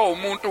 ngoba lowo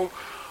umuntu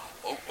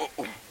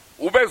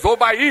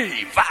ubezoba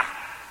yiva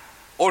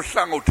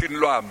ohlangothini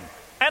lwami.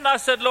 And I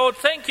said, Lord,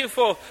 thank you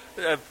for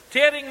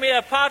tearing me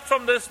apart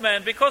from this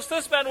man, because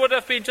this man would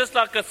have been just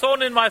like a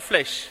thorn in my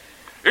flesh.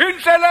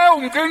 Indlela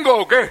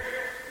umcingo ke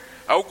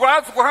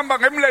awukwazi kuhamba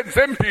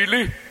ngemlenze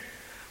embili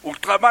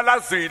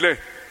uqhamalazile,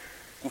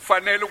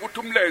 kufanele ukuthi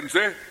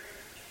umlenze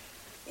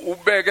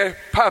ubeke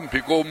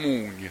phambi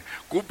komunye,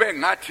 kube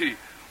ngathi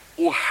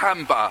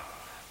uhamba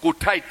ku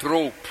tight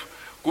rope,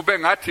 kube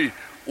ngathi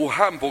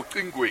uhamba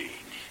ucingweni.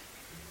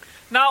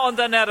 Now on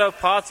the narrow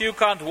path, you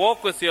can't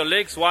walk with your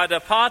legs wide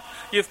apart.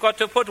 You've got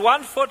to put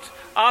one foot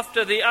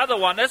after the other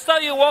one, as though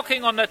you're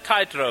walking on a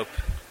tightrope.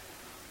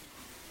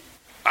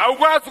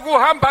 Awukwazi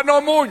kuhamba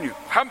nomunye,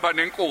 hamba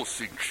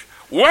nenkosi nje.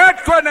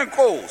 Wedwa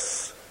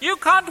nenkosi. You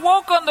can't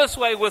walk on this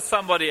way with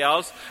somebody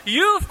else.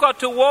 You've got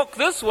to walk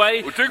this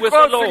way uthi with the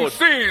Nkosi Lord.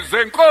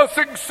 ngisize,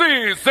 Nkosi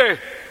ngisize.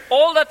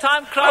 All the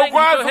time crying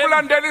Awukwazi to Him.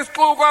 ukulandela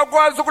isixuku,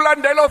 awukwazi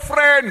ukulandela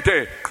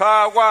ofrende.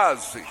 Cha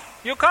akwazi.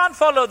 You can't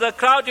follow the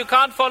crowd. You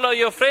can't follow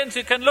your friends.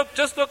 You can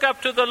just look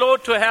up to the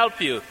Lord to help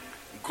you.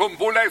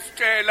 Ngikhumbula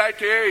isitshela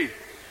ethi hey,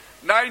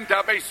 na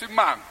indaba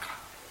eyisimanga.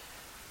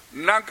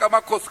 Nanka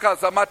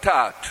amakhosikazi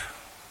amathathu.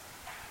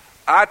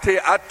 Athi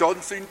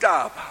adonsa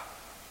intaba.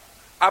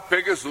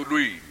 Abheke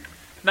ezulwini.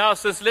 Now,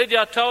 Sis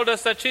Lydia told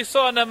us that she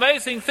saw an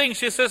amazing thing.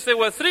 She says there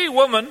were 3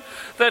 women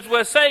that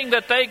were saying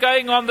that they're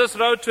going on this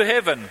road to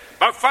heaven.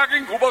 Bafaka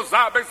ingubo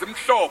zabo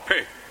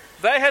ezimhlophe.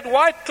 They had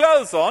white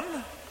clothes on.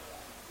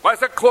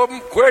 Kwase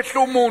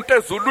kwehla umuntu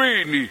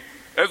ezulwini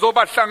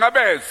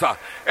ezobahlangabeza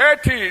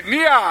ethi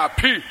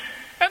niyaphi.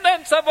 And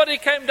then somebody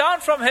came down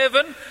from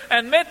heaven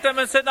and met them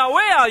and said, now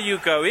where are you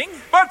going?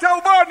 Bathi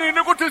awuboni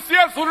ukuthi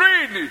siya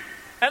ezulwini.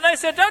 And they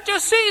said, don't you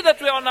see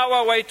that we're on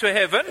our way to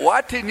heaven?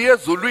 Wathi niya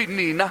ezulwini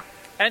nina.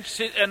 And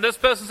this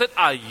person said,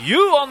 are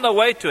you on the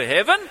way to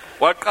heaven?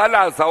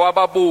 Waqalaza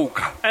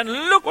wababuka. And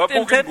looked Wabuka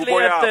intently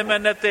ingubo at them yabo.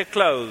 and at their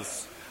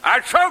clothes.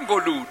 Ashongo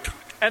lutho.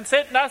 And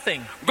said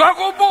nothing.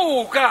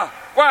 Ngakubuka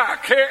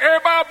kwakhe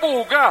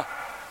ebabuka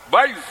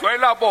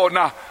bayizwela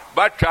bona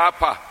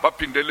bajapha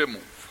baphindele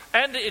emuva.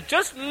 And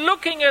just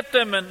looking at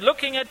them and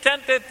looking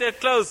intently at their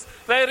clothes,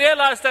 they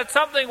realized that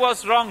something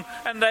was wrong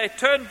and they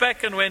turned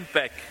back and went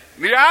back.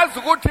 Niyazi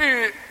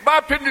ukuthi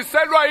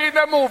baphindiselwa yini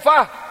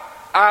emuva?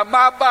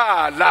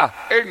 Amabala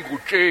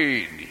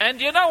engutsheni. And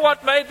you know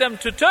what made them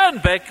to turn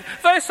back?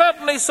 They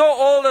suddenly saw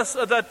all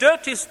the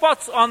dirty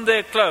spots on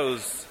their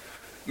clothes.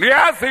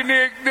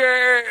 Niyazi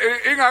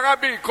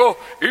ingakabikho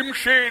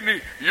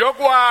imshini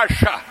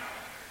yokwasha.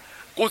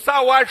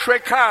 Kusawashwe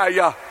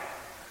ekhaya.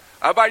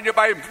 Abanye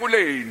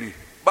bayimfuleni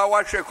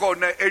bawashe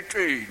khona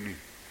etsheni.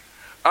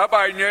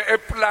 Abanye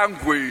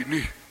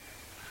eplangweni.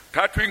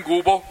 Thathwa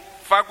ingubo,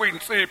 fakwa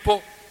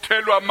insipho,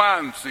 thelwa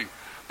amanzi,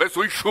 bese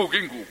uyishuka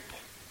ingubo.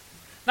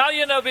 Now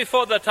you know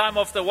before the time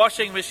of the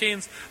washing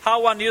machines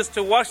how one used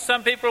to wash.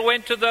 Some people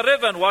went to the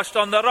river and washed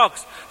on the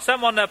rocks.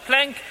 Some on a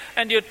plank,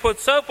 and you'd put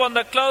soap on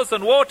the clothes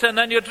and water, and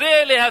then you'd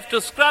really have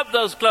to scrub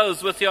those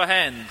clothes with your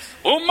hands.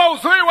 Uma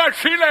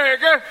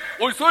usuyiwashileke,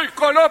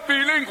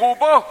 usuyikolobhile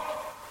ingubo.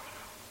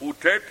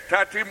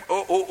 Uthatha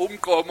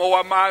umgqomo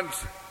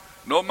wamanzi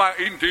noma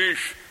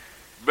indish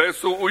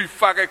bese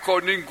uyifake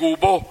khona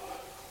ingubo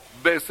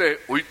bese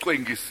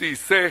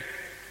uyicwengisise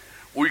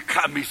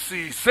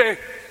uyikhamisise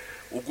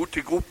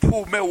ukuthi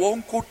kuphume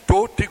wonke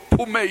udoti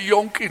kuphume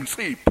yonke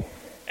insipho.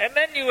 And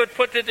then you would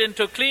put it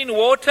into clean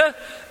water,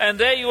 and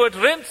there you would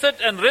rinse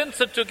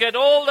it to get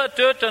all the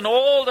dirt and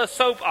all the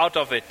soap out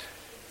of it.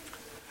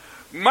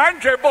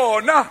 Manje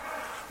bona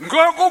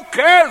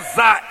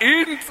ngokugeza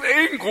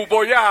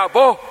ingubo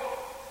yabo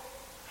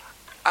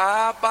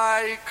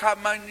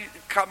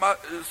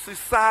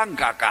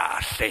abayikhamasisanga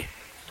kahle.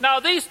 Now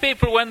these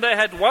people, when they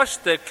had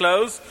washed their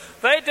clothes,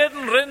 they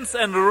didn't rinse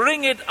and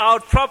wring it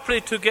out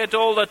properly to get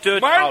all the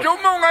dirt Manje out.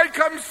 uma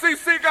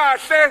ungayikhamisisi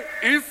kahle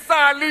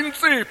isala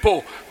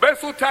insipho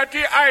bese uthatha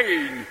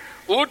iayini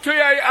uthi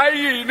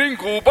uyayayini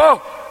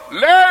ingubo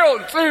leyo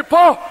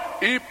nsipho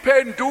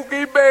iphenduka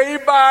ibe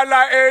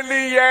ibala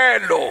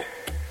eliyelo.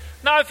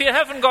 Now if you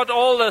haven't got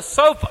all the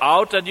soap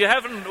out and you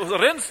haven't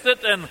rinsed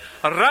it and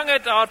wrung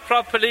it out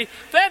properly,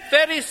 that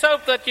very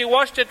soap that you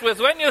washed it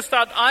with, when you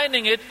start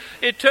ironing it,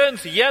 it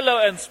turns yellow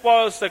and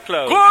spoils the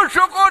clothes.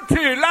 Kusho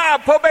ukuthi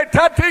lapho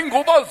bethatha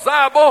ingubo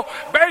zabo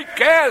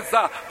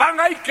beyigeza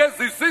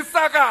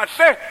bangayigezisisa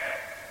kahle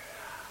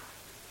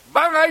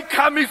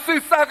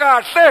bangayikhamisisa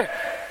kahle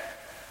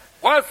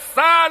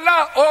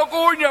kwasala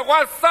okunye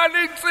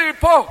kwasala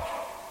insipho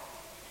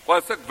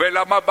kwase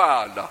kuvela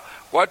amabala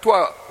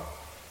kwathiwa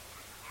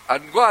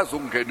anikwazi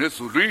ukungena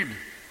ezulwini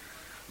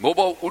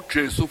ngoba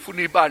uJesu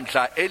ufuna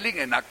ibandla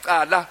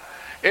elingenacala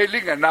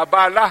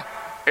elingenabala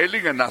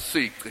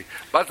elingenasici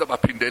baze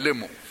baphindele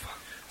emuva.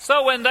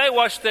 So when they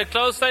washed their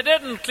clothes, they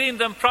didn't clean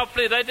them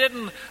properly, they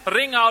didn't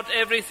wring out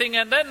everything,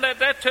 and then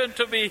that turned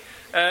to be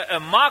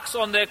marks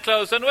on their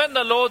clothes. And when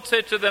the Lord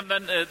said to them,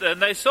 and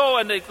they saw,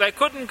 and they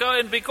couldn't go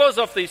in because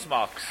of these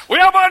marks.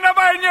 Uyabona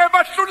abanye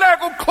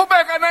bahluleka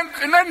ukuqhubeka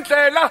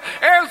nendlela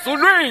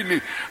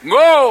ezulwini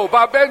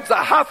ngoba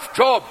benza half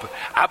job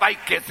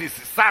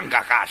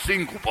abayigezisisanga kahle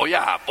ingubo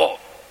yabo.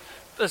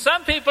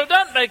 Some people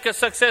don't make a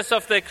success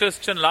of their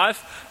Christian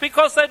life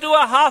because they do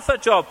a half a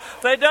job.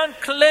 They don't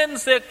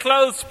cleanse their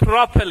clothes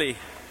properly.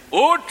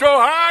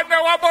 uJohane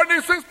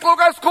wabonisa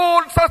isixuku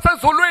esikhulu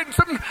sasezulwini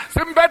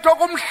simbethwa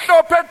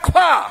kumhlophe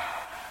qhwa.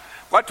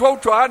 Kwathiwa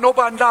uJohane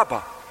obani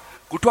lapha?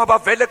 Kuthiwa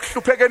bavele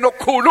kuhluphekeni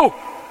okukhulu.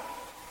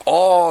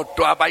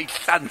 Kodwa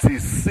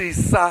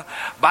bayihlanzisisa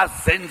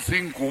bazenza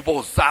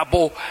ingubo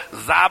zabo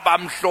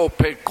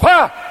zabamhlophe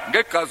qhwa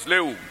ngegazi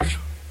leumhla.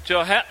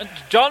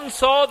 John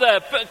saw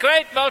the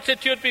great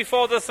multitude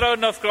before the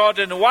throne of God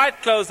in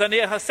white clothes, and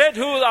he said,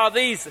 who are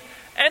these?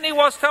 And he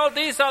was told,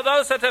 these are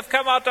those that have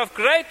come out of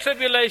great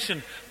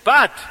tribulation.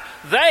 But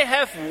they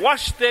have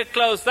washed their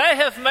clothes. They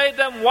have made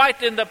them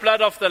white in the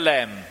blood of the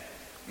Lamb.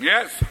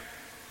 Yes.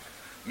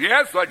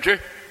 Nje.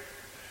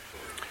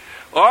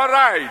 All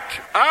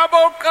right.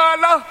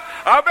 Abokala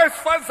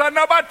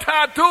abesifazana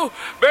abathathu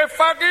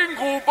befaka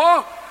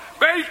ingubo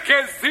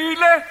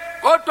beyigezile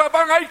kodwa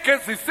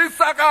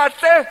bangayigezisisa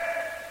kahle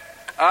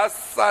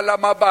asala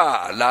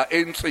mabala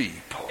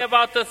ensipho.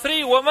 About the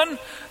 3 women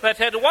that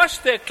had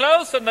washed their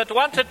clothes and that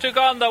wanted to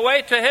go on the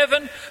way to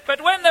heaven, but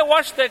when they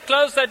washed their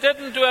clothes they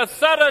didn't do a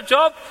thorough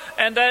job,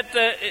 and that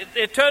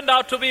it turned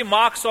out to be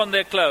marks on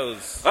their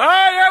clothes.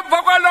 Hayi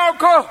emva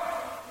kwalokho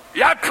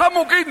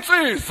yaqhamuka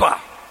insizwa.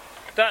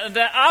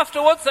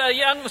 Afterwards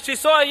she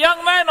saw a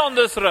young man on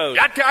this road.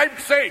 Yathi I'm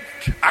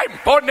saved. I'm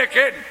born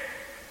again.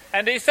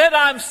 And he said,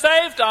 I'm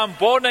saved, I'm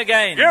born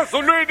again.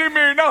 Yezulwini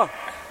mina.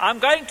 I'm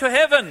going to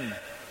heaven.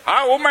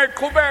 Hayi uma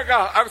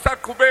iqhubeka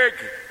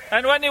akusaqhubeki.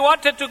 And when he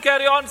wanted to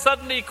carry on,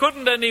 suddenly he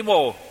couldn't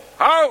anymore.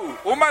 Hawu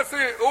uma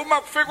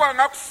kufikwa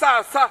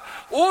ngakusasa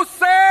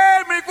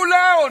usemi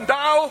kuleyo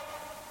ndawo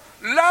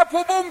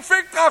lapho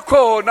bumfica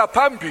khona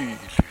phambili.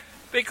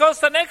 Because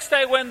the next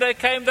day when they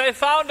came, they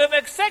found him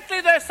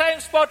exactly the same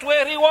spot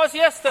where he was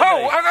yesterday.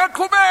 Hawu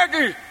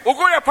akaqhubeki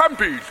ukuya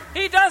phambili.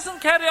 He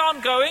doesn't carry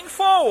on going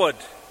forward.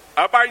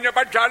 Abanye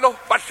banjalo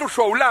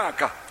bahlushwa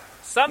ulaka.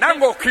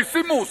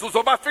 Nangokhisimusi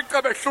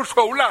uzobafica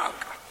behlushwa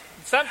ulaka.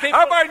 Some people,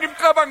 abanye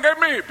imicabango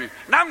emibi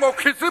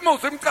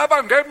nangokhisimusi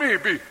imicabango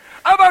emibi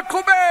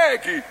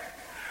abaqhubeki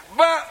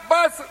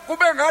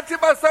kube ngathi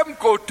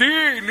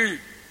basemgodini.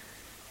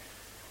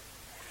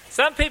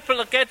 Some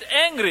people get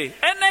angry,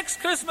 and next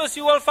Christmas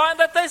you will find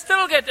that they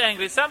still get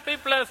angry. Some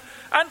people have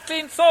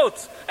unclean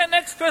thoughts, and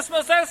next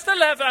Christmas they'll still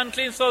have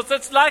unclean thoughts.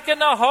 It's like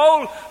in a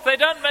hole, they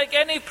don't make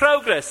any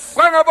progress.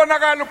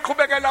 Kwangabonakala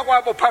ukuqhubekela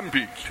kwabo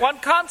phambili. One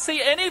can't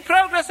see any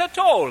progress at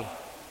all.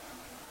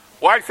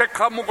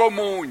 Wayeseqhamuka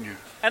omunye.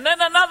 And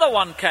then another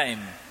one came.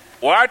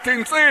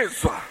 Wathi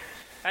insizwa.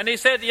 And he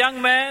said,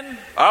 young man,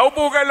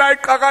 awubuke la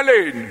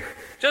iqakaleni.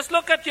 just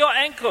look at your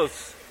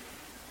ankles.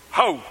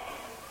 Hawu.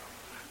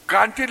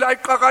 Kanti la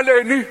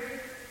iqakaleni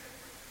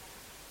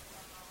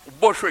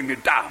uboshwe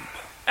ngentambo.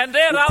 And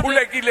there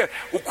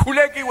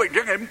ukhulekiwe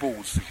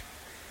njengembuzi.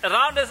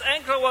 around his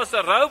ankle was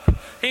a rope.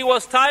 He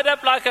was tied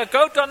up like a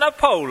goat on a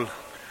pole.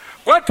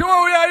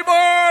 Kwathiwa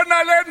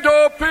uyayibona le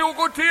ndophi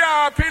ukuthi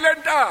yaphi le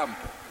ntambo.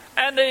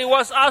 And he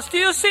was asked, do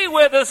you see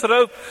where this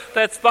rope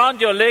that's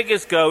bound your leg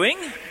is going?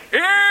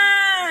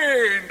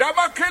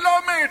 Ndaba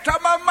kilometer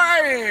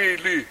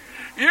amamayili.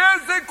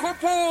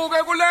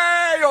 Yezikhuphuke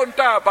kuleyo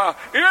ntaba.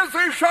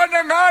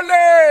 Yezishone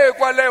ngale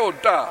kwaleyo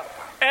ntaba.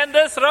 And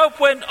this rope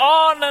went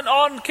on and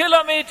on,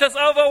 kilometers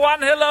over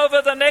one hill,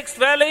 over the next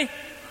valley.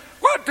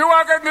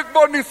 Kwathiwa ke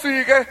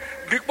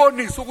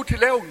ngikubonisa ukuthi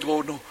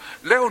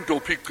leyo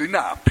ndophi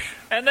igcinaphi.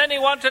 And then he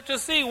wanted to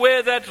see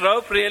where that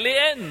rope really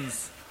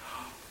ends.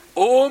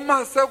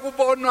 Uma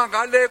sekubonwa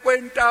ngale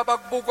kwentaba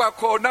kubukwa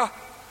khona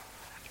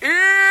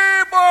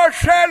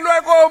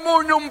iboshelwe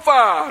komunye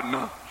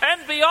umfana.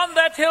 And beyond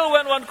that hill,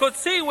 when one could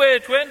see where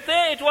it went,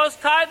 there it was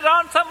tied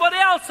round somebody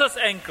else's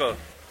ankle.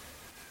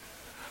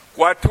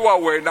 Kwathiwa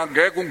wena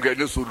ngeke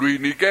ungene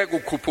ezulwini ke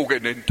kukhuphuke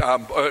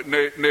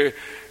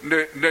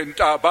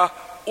nentaba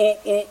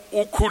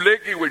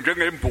ukhulekiwe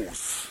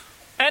njengembuzi.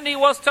 And he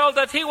was told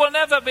that he will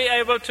never be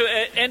able to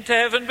enter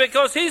heaven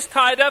because he's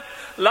tied up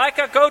like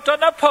a goat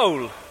on a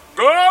pole.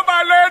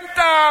 Ngoba le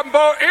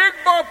ntambo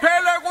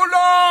ikubophele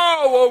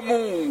kulowo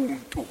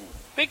muntu.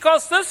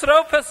 Because this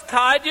rope has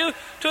tied you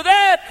to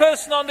that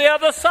person on the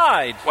other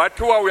side.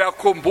 Kwathiwa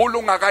uyakhumbula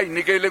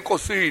ungakayinikele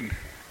enkosini.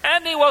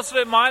 And he was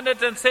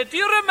reminded and said, do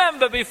you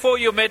remember before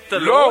you met the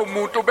Lo Lord?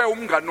 muntu be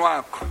umngani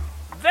wakho.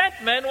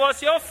 That man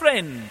was your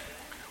friend.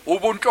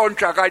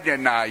 Ubuntshontsha kanye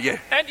naye.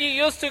 And you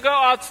used to go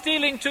out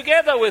stealing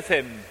together with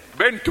him.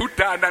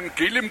 Bendudana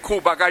ngila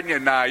imkhuba kanye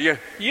naye.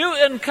 You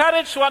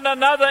encouraged one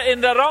another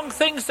in the wrong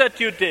things that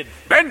you did.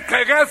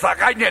 Bengqekeza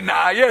kanye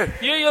naye.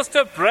 You used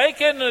to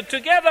break in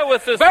together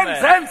with this man.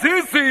 Benzenza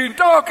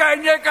izinto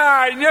kanye.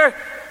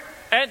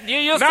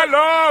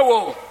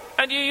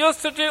 And you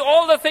used to do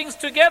all the things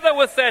together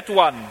with that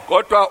one.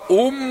 Kodwa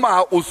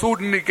uma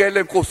usunikele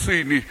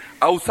enkosini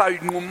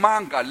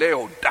awusayinqumanga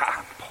leyo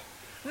ntambo.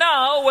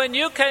 Now, when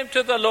you came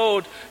to the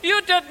Lord,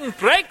 you didn't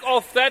break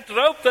off that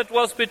rope that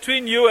was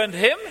between you and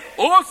him.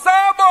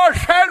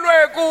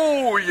 Usaboshelwe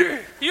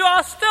kuye. You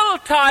are still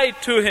tied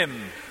to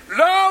him.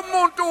 Lo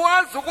muntu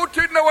wazi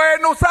ukuthi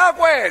wena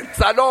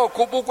usakwenza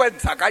lokho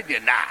ubukwenza kanye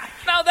naye.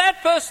 Now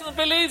that person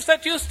believes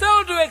that you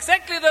still do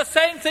exactly the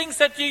same things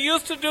that you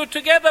used to do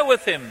together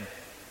with him.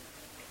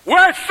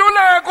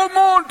 Wehluleka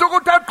umuntu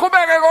ukuthi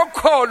aqhubeke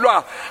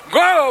ngokukholwa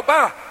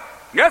ngoba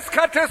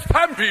ngesikhathi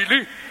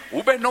esiphambili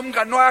ube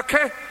nomngani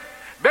wakhe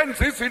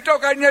benza izinto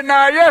kanye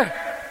naye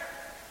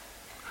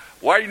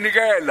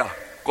wayinikela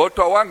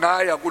kodwa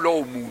wangaya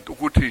kulowo muntu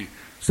ukuthi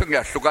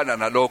sengiyahlukana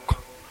nalokho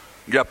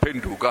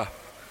ngiyaphenduka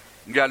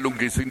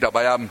ngiyalungisa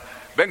indaba yami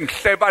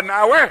bengihleba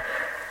nawe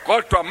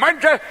kodwa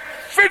manje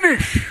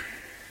finish.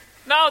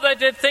 Now they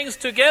did things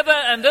together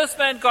and this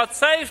man got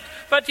saved,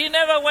 but he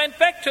never went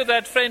back to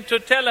that friend to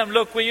tell him,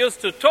 look, we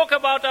used to talk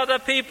about other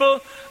people.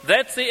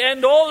 That's the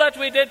end. All that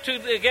we did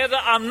together,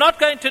 I'm not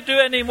going to do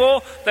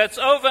anymore. That's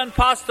over and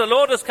past. The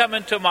Lord has come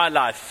into my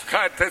life.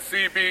 Khathe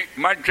sibi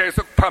manje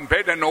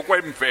sekuphambene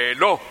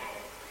nokwemvelo.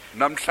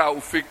 Namhla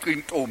ufica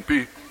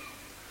intombi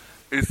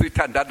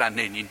isithandana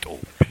nenye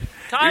intombi.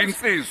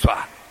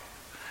 Insizwa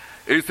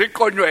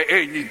isiqonywe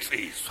enye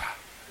insizwa.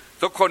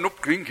 Sokhona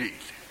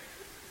ubugqingile.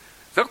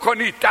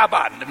 Sokhona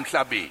itabane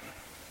emhlabeni.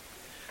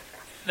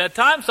 The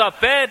times are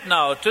bad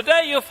now.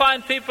 Today you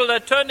find people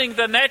that are turning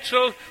the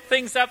natural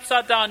things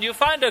upside down. You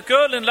find a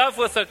girl in love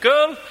with a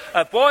girl,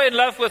 a boy in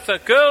love with a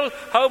girl.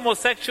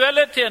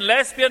 Homosexuality and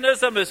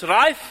lesbianism is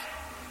rife.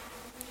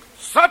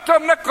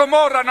 Sodom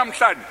neGomora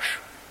namhlanje.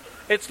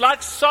 It's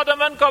like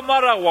Sodom and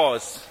Gomorrah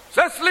was.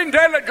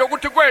 Sesilindele nje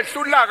ukuthi kwehle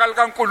ulaka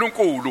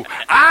likaNkuluNkulu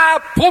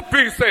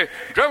abhubhise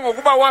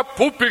njengokuba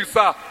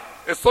wabhubhisa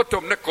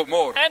eSodom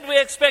neGomora. And we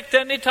expect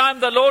any time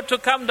the Lord to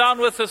come down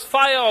with his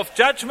fire of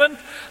judgment,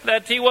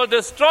 that he will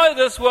destroy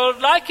this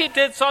world like he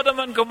did Sodom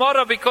and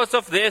Gomorrah because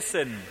of their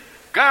sin.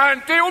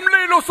 Kanti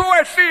umlilo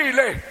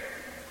usuwehlile.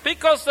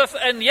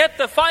 And yet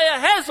the fire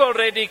has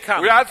already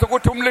come. Uyazi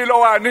ukuthi umlilo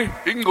wani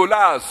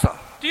ingculaza.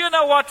 Do you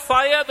know what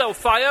fire? The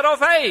fire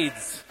of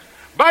AIDS.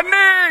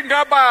 Baningi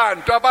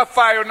abantu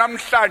abafayo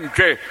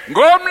namhlanje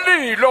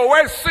ngomlilo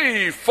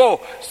wesifo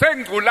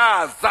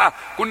sengculaza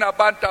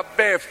kunabantu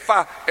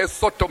abefa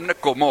eSodom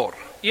neGomora.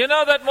 You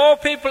know that more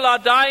people are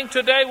dying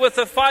today with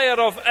the fire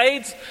of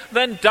AIDS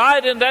than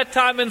died in that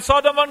time in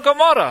Sodom and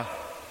Gomorrah.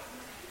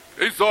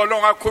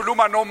 Izolo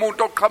ngakhuluma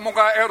nomuntu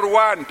oqhamuka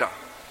eRwanda.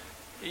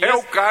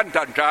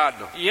 EUganda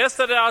njalo.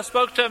 Yesterday I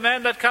spoke to a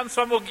man that comes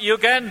from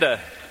Uganda.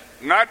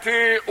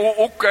 Ngathi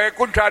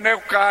kunjani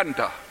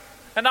eUganda?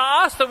 And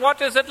I asked him,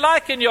 what is it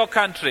like in your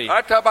country?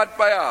 And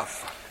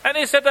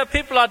he said that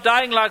people are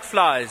dying like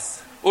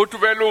flies. He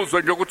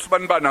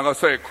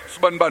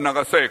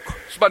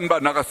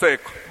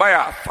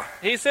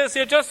says,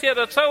 you just hear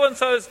that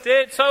so-and-so is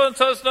dead,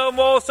 so-and-so's no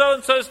more,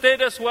 so-and-so's dead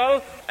as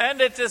well,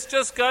 and it is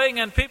just going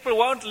and people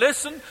won't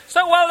listen.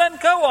 So well, then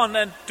go on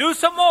and do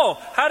some more.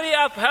 Hurry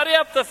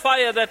up the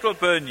fire that will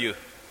burn you.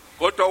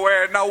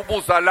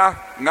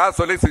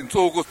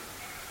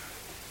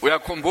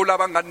 Uyakhumbula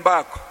abangani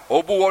bakho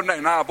obuwona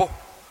nabo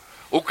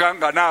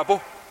uganga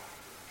nabo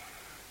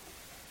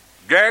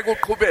ngeke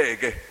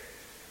uqhubeke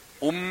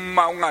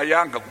uma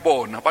ungayanga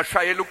kubona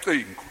bashayela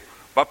ucingo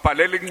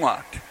babhalela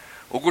incwadi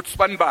ukuthi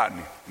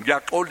sibanibani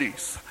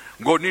ngiyaxolisa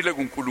ngonile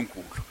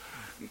kuNkulunkulu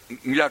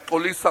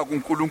ngiyaxolisa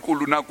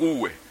kuNkulunkulu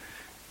nakuwe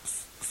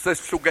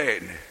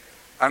sesihlukene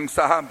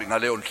angisahambi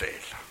ngaleyo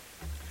ndlela.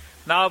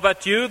 Now,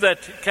 but you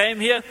that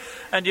came here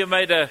and you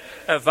made a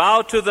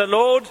vow to the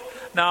Lord,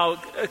 now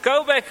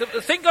go back,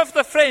 think of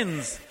the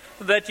friends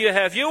that you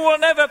have. You will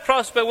never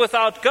prosper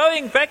without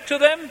going back to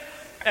them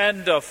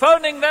and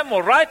phoning them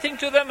or writing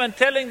to them and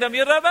telling them,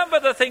 you remember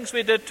the things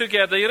we did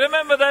together, you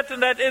remember that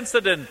and that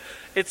incident.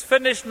 It's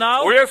finished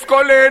now.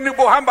 Uyesikoleni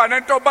buhamba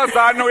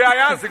nentombazana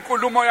uyayazi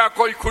inkulumo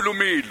yakho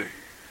ikhulumile.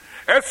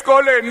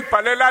 Esikoleni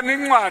bhalelana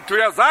incwadi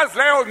uyazazi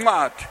leyo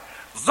ncwadi.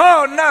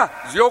 Zona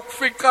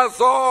ziyokufika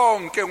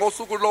zonke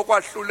ngosuku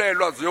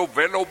lokwahlulelwa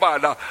ziyovela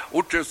obala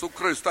uJesu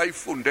Kristu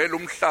ayifundela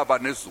umhlaba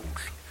nezulu.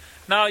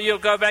 Now you'll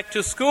go back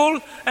to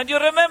school and you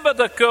remember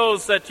the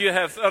girls that you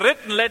have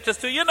written letters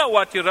to. You know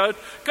what you wrote.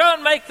 Go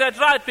and make that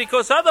right,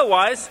 because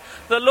otherwise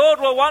the Lord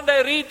will one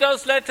day read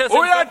those letters in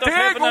front of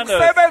heaven and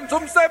earth.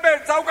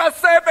 Umsebenzi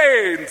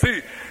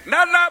awukasebenzi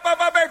nalaba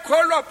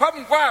babekholwa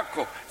phambi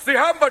kwakho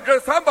sihamba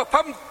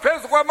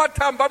phezu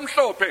kwamathamba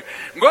amhlophe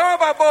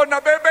ngoba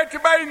bona bebethi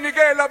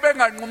bayinikela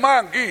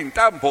benganqumanga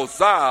intambo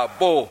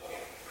zabo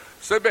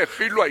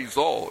sebehilwa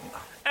izona.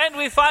 And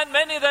we find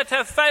many that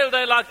have failed.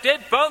 They're like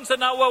dead bones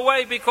in our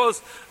way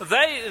because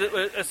they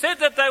said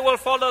that they will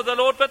follow the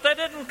Lord, but they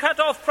didn't cut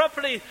off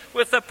properly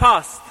with the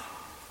past.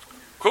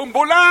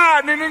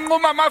 Khumbulani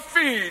ninquma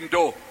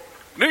amafindo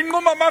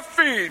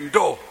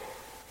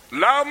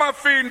la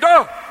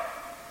mafindo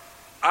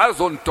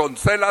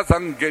azontonsela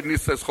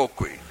zangenisa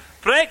esihogweni.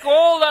 Break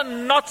all the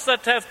knots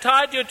that have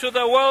tied you to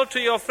the world, to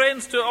your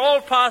friends, to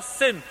all past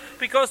sin.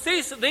 Because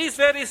these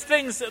very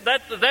things,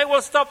 that they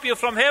will stop you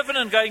from heaven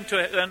and going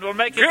to and will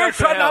make you go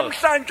to hell.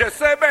 Namhlanje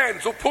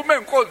sebenza uphume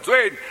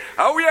enkonzweni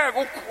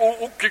awuyeke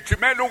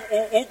ugijimela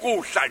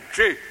ukudla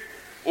nje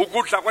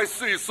ukudla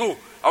kwesisu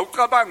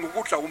awucabangi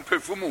ukudla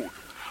umphefumulo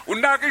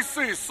unaka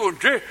isisu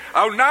nje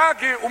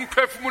awunaki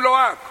umphefumulo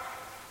wakho.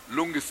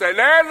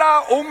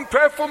 Lungiselela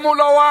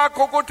umphefumulo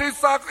wakho ukuthi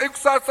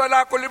ikusasa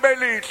lakho libe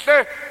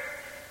lihle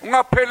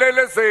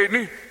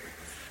ungaphelelezeni.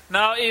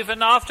 Now,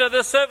 even after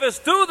the service,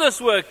 do this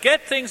work.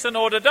 Get things in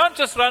order. Don't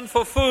just run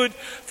for food.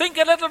 Think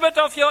a little bit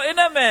of your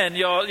inner man,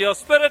 your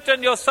spirit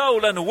and your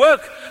soul, and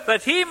work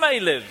that he may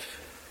live.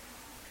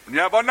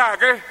 Niyabona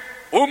ke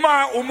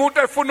uma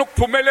umuntu efuna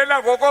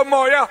ukuphumelela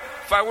ngokomoya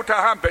fa ukuthi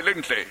ahambe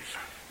lendlela.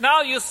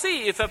 Now you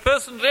see, if a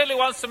person really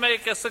wants to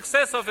make a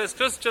success of his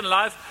Christian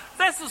life,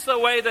 this is the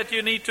way that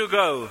you need to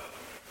go.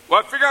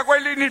 wafika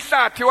kwelinye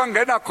ihlathi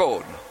wangena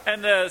khona.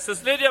 And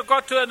Sis Lydia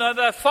got to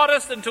another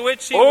forest into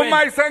which she Uma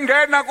went.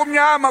 isengena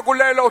kumnyama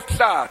kulelo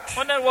hlathi.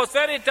 When it was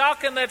very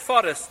dark in that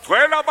forest,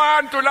 Gcwele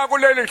abantu la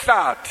kuleli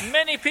hlathi.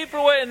 many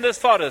people were in this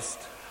forest.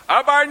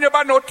 Abanye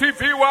bano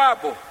TV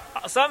wabo.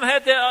 Some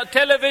had their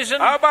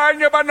television,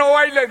 Abanye bano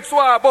wireless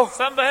wabo.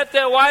 some had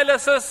their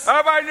wirelesses,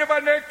 Abanye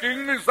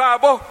banegingqi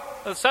zabo.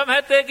 some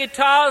had their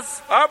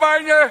guitars,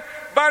 Abanye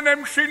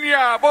banemshini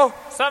yabo.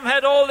 some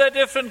had all their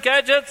different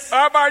gadgets,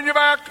 Abanye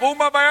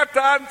bayagxuma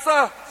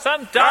bayadansa.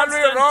 some danced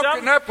Balwe rock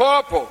and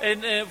nepopo.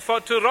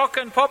 jumped to rock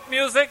and pop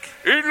music.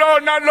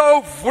 Ilona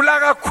lo vula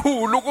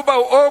kakhulu kuba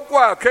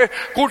okwakhe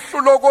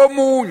kuhlulo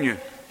komunye.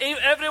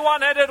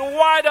 Everyone had it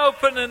wide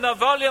open in a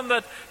volume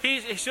that he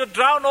should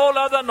drown all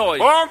other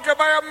noise. Bonke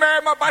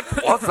bayamema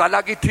bathi woza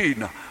la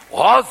kithina,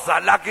 woza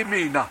la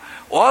kimina,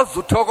 woza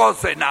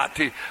uthokoze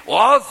nathi,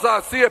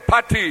 woza siye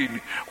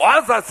partyini,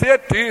 woza siye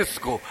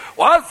disco,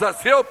 woza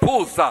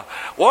siyophuza,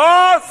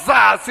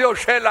 woza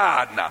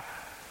siyoshelana.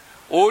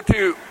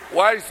 Uthi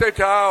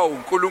wayesethi hawu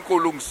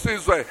uNkulunkulu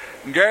ngisizwe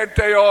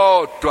ngento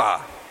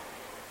eyodwa.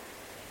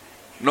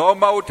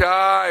 Noma uthi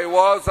hayi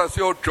woza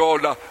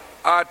siyojola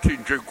athi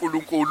nje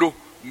uNkulunkulu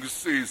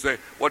ngisize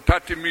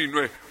wathatha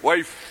iminwe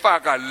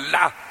wayifaka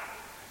la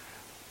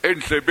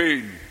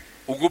endlebeni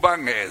ukuba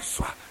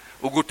ngezwa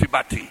ukuthi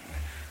bathini.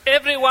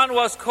 Everyone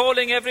was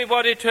calling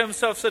everybody to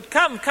himself, said,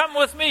 come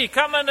with me,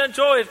 come and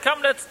enjoy it,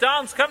 come let's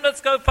dance, come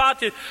let's go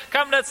party,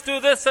 come let's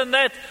do this and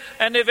that.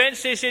 And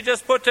eventually she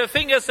just put her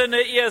fingers in her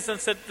ears and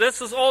said,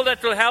 this is all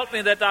that will help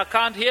me, that I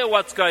can't hear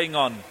what's going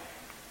on.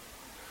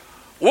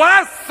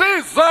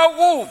 Wasiza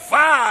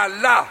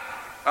ukuvala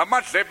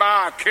amadlebe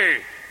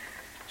akhe.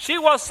 She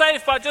was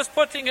safe by just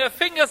putting her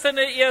fingers in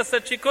her ears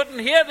that she couldn't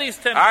hear these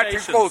Athi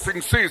temptations. Nkosi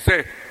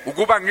ngisize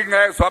ukuba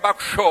ngingezwe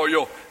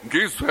abakushoyo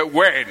ngizwe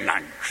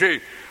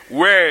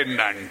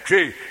wena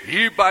nje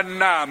yiba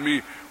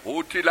nami.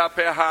 Uthi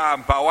lapha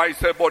ehamba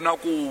wayesebona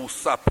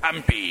kusa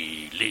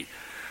phambili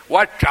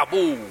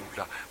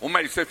wajabula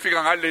uma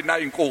isefika ngalena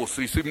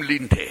inkosi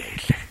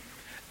isimlindele.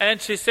 And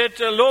she said,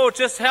 Lord,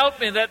 just help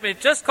me, let me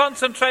just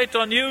concentrate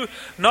on you,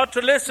 not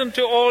to listen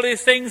to all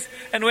these things.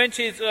 And when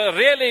she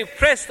really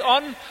pressed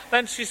on,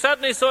 then she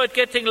suddenly saw it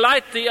getting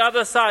light the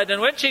other side.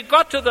 And when she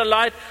got to the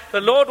light, the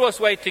Lord was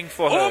waiting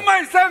for her. Uma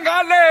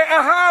isengale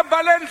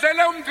ehamba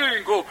lendlela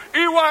umdingo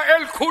iwa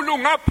elikhulu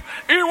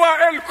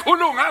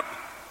ngapha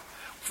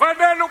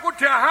fanele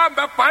ukuthi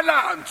ahamba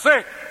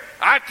balance.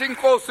 Athi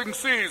Nkosi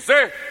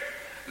ngisize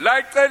la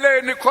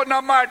eceleni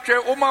khona manje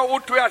uma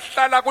uthi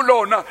uyahlala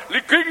kulona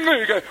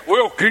liginqike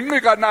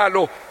uyoginqika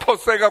nalo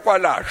phoseka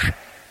kwalasha.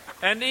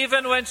 And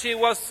even when she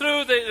was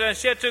through,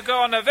 she had to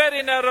go on a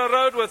very narrow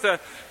road with a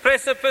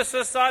precipice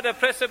this side, a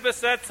precipice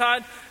that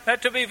side.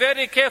 Had to be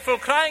very careful,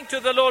 crying to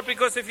the Lord,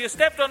 because if you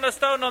stepped on a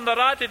stone on the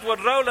right, it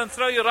would roll and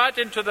throw you right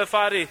into the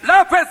fire.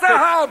 Lapho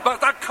esehamba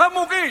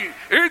zaqhamuka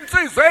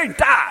insizwe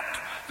ezintathu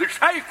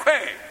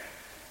zishayikwe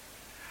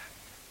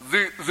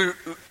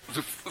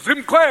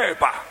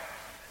zimkhweba.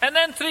 And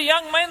then 3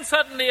 young men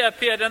suddenly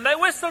appeared, and they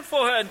whistled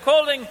for her and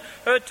calling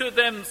her to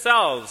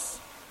themselves.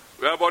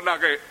 Uyabona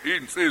ke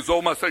insizwe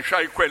uma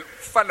seshayikwe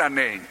fana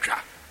nenja.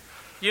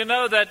 You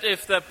know that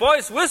if the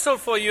boys whistle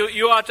for you,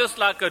 you are just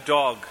like a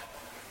dog.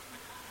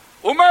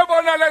 Uma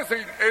ebona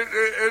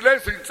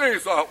lezi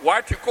insizwa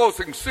wathi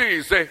Nkosi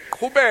ngisize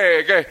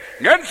qhubeke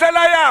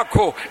ngendlela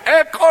yakho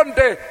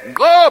eqonde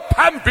ngqo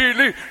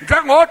phambili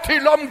njengothi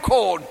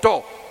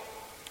lomkhonto.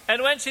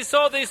 And when she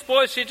saw these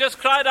boys, she just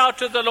cried out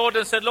to the Lord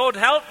and said, Lord,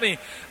 help me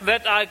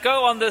that I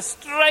go on the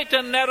straight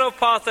and narrow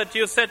path that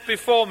you set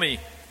before me.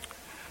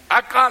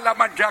 Aqala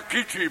manje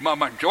agijima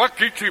manje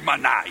wagijima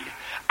naye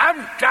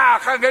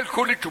amjaha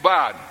ngelikhulu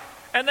ijubane.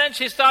 And then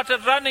she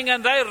started running,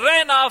 and they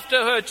ran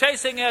after her,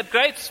 chasing her at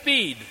great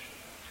speed.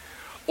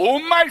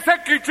 Uma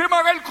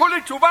isegijima ngelikhulu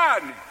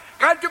ijubane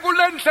kanti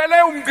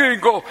kulendlela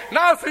umncingo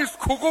nasi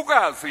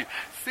isikhukukazi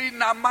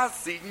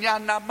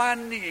sinamazinyana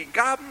amaningi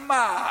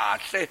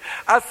amahle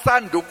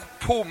asanda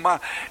ukuphuma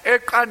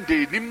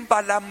eqandeni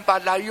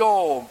imbalambala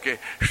yonke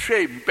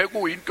shempe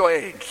kuyinto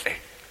enhle.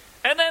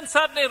 And then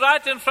suddenly,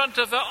 right in front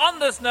of her, on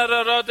this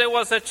narrow road, there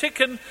was a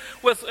chicken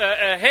with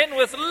a hen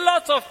with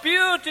lots of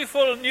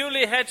beautiful,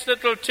 newly hatched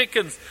little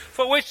chickens,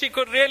 for which she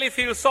could really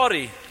feel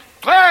sorry.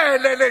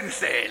 And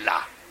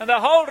the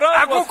whole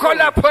road was full.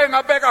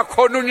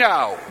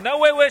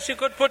 Nowhere where she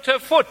could put her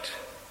foot.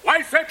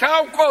 Wayesethi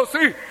hawu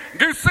Nkosi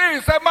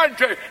ngisize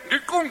manje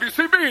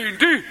ngiqungise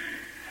ibindi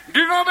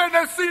ngingabe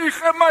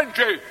nesihle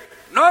manje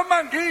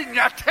noma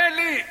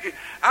nginyatheli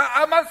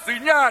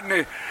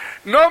amazinyane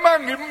noma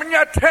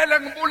ngimnyathele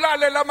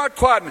ngibulale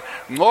lamachwane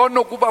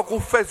ngcono kuba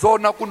kufe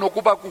zona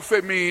kunokuba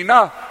kufe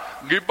mina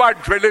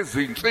ngibanjwe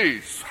lezi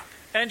insizwa.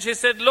 And she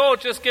said,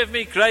 Lord, just give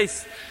me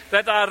grace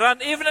that I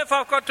run, even if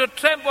I've got to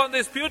trample on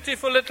these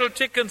beautiful little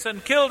chickens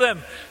and kill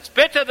them. It's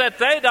better that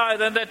they die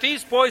than that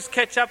these boys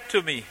catch up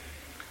to me.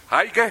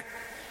 Hayi ke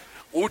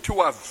uthi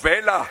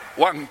wavela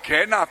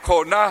wangena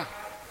khona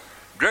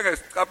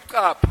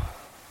njengesicapcap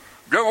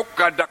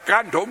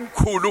njengokugandaganda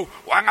omkhulu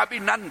wangabi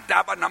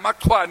nandaba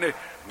namachwane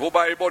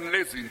ngoba ebona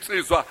lezi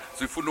insizwa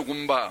zifuna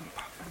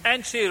ukumbamba.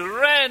 And she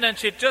ran and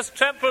she just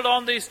trampled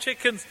on these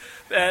chickens,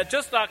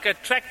 just like a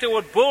tractor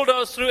would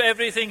bulldoze through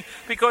everything,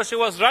 because she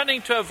was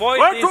running to avoid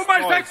these Wathi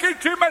uma boys.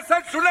 sekithima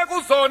sedlule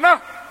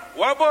kuzona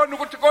wabona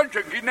ukuthi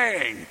konje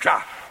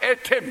nginenja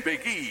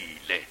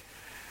ethembekile.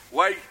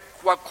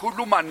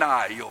 Wakhuluma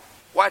nayo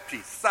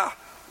wathi sa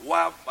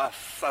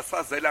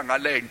wabasasazela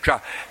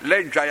ngalenja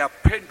lenja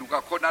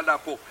yaphenduka khona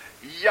lapho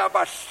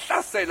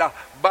yabahlasela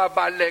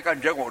babaleka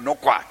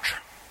njengonogwaja.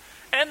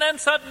 And then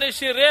suddenly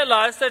she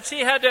realized that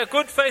she had a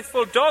good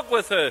faithful dog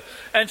with her,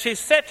 and she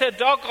set her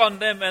dog on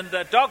them and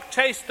the dog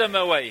chased them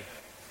away.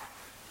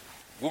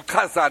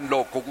 Kuchazani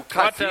lokho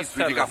kuchaza What does izwi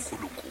tell lika us?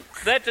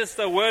 Nkulunkulu. That is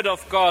the word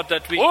of God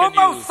that we Uma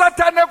can use.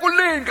 uSathane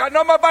kulinga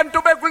noma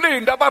abantu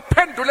bekulinda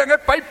baphendule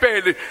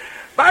ngeBhayibheli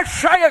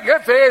bashaye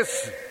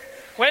ngevesi.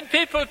 When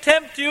people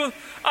tempt you,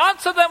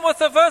 answer them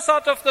with a verse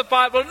out of the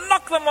Bible,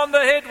 knock them on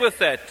the head with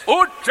that.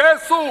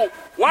 uJesu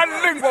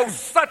walingwa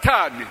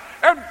uSathane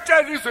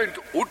emtshela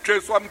izinto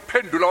uJesu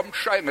wamphendula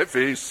wamshaya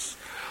ngevesi.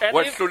 And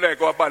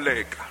Wahluleka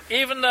wabaleka.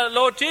 Even the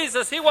Lord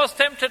Jesus, he was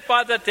tempted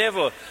by the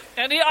devil.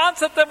 And he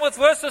answered them with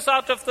verses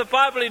out of the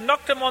Bible. He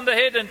knocked him on the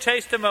head and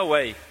chased him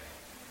away.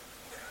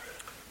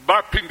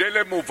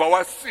 Baphindele emuva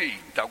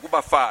wasinda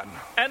kubafana.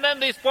 And then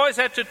these boys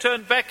had to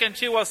turn back and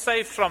she was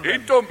saved from them.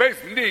 Intombi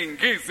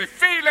eziningi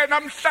zifile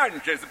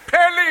namhlanje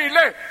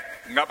ziphelile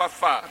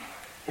ngabafana.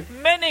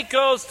 Many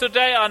girls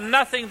today are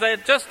nothing. They're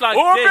just like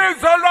this.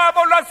 Ubizo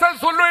lwabo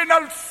lwasezulwini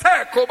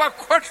alisekho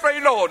bakhohlwe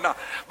ilona.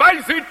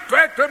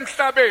 Bayizidwedwe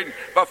emhlabeni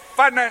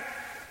bafana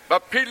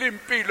baphila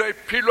impilo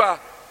ephilwa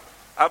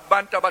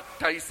abantu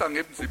abadayisa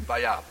ngemzimba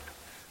yabo.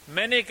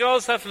 Many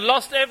girls have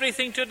lost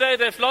everything today.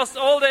 They've lost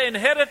all their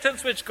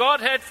inheritance which God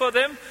had for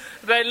them.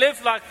 They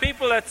live like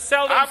people that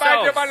sell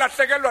Abanye themselves.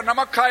 balahlekelwa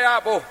namakhaya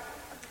abo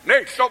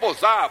nezihlobo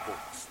zabo.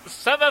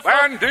 Some have,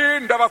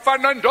 Bayandinda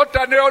bafana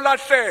ndodana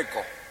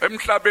yolahleko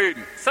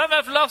emhlabeni. some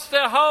have lost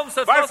their homes,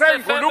 they've lost their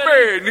family,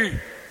 Basengulubeni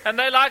and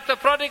they like the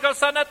prodigal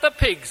son at the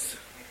pigs.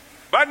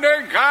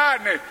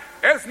 banengane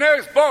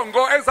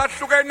ezinezibongo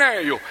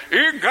ezahlukeneyo,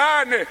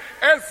 ingane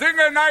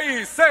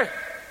ezingenayise.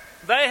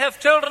 They have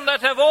children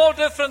that have all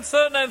different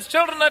surnames,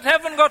 children that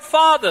haven't got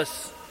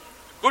fathers.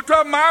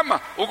 Kuthiwa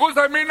mama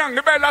ukuze mina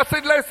ngibe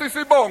lesi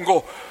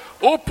sibongo,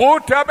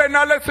 ubhuti abe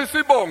nalesi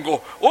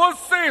sibongo,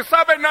 usisi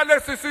abe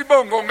nalesi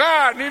sibongo,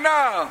 ngani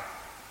na?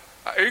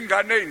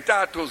 Ingane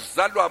ezintathu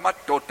zizalwa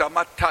amadoda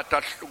amathathu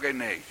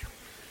ahlukeneyo.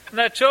 And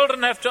the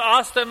children have to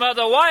ask their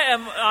mother, why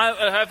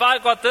have I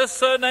got this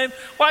surname?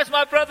 Why has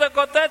my brother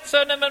got that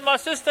surname and my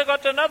sister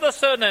got another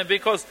surname?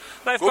 Because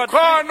they've got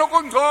Kukhona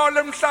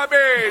ukungcola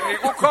emhlabeni,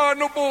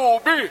 kukhona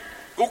ububi,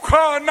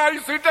 kukhona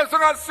izinto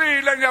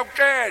ezingasile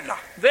ngiyakutshela.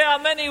 there are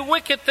many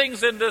wicked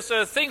things in this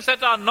earth, things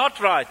that are not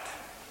right.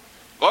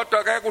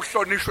 Kodwa ke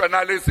kuhlonishwa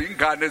nalezi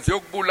ingane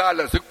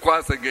ziyokubulala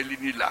zikugwaze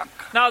ngelinye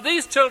ilanga. Now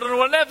these children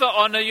will never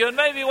honor you, and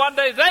maybe one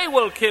day they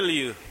will kill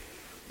you.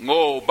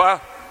 Ngoba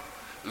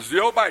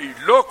ziyoba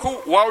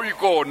yilokhu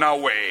wawuyikona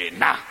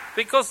wena.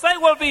 Because they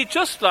will be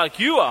just like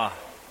you are.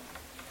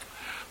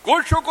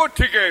 Kusho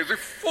ukuthi ke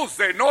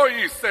zifuze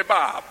noyise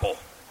babo.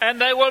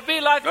 And they will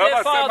be like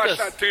their fathers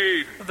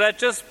Abasemashathini. that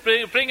just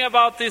bring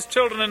about these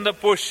children in the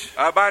bush.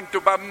 Abantu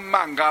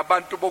bamanga,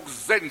 abantu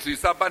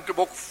bokuzenzisa, abantu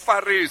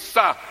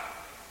bokufarisa.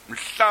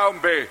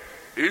 Mhlawumbe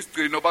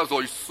isigcino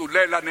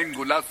bazoyisulela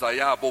nengculaza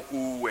yabo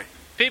kuwe.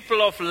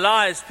 People of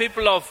lies,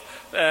 people of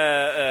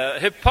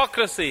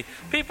hypocrisy,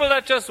 people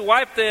that just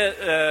wipe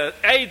their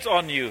AIDS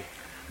on you.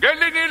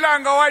 Ngelinye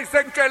ilanga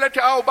wayesengitshela ethi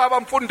awu baba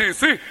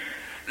mfundisi,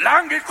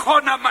 la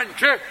ngikhona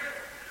manje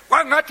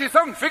kwangathi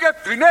sengifike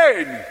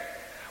egcineni.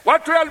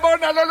 Wathi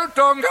uyalibona lolu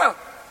donga,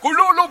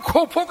 kulula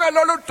ukukhuphuka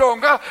lolu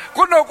donga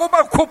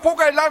kunokuba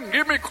kukhuphuke la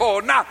ngimi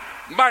khona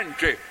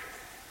manje.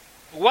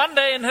 One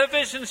day in her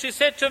vision, she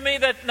said to me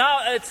that now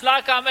it's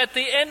like I'm at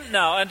the end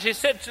now. And she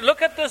said,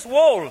 look at this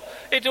wall.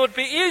 It would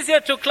be easier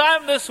to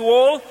climb this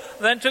wall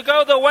than to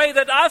go the way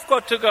that I've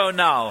got to go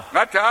now.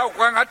 Ngathi hawu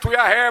kwangathi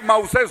uyahema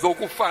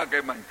usezokufa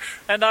ke manje.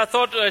 And I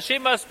thought she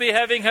must be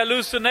having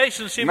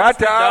hallucinations. She must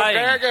Ngathi be hawu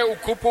dying. ngeke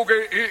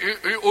ukhuphuke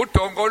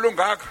udongo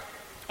olungaka.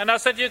 And I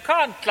said, you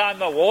can't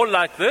climb a wall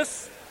like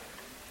this.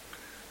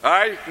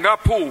 Hayi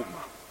ngaphuma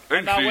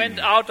And I went endlini.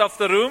 out of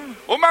the room.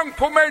 Uma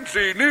ngiphuma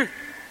endlini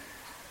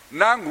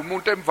nangu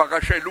umuntu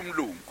emvakashela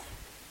umlungu.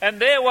 And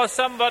there was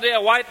somebody,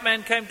 a white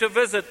man, came to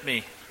visit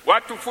me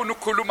Wathi ufuna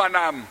ukukhuluma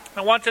nami.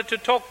 and wanted to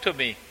talk to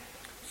me.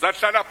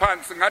 Sahlala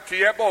phansi ngathi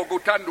yebo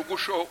uthanda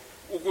ukusho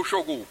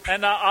kuphi.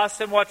 And I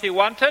asked him what he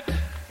wanted.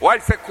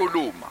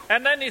 Wayesekhuluma.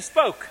 And then he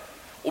spoke.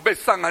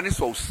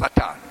 Ubesanganiswa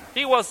uSathane.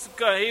 He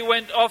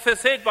went off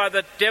his head by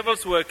the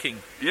devil's working.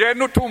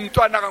 Yena uthi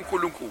umntwana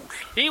kaNkulunkulu.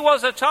 He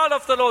was a child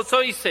of the Lord,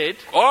 so he said.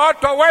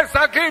 Kodwa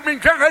weza kimi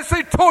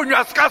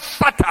njengesithunywa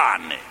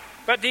sikaSathane.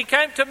 But he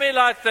came to me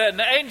like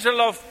an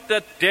angel of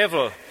the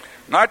devil.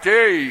 Ngathi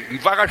hey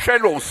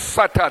ngivakashelwa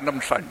uSathane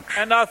namhlanje.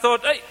 And I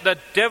thought, hey, the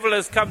devil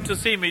has come to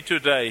see me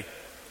today.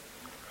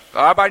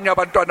 Abanye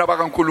abantwana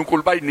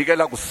bakaNkulunkulu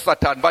bayinikela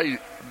kuSathane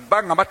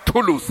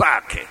bangamathuluzi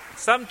akhe.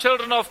 Some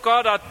children of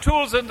God are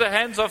tools in the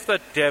hands of the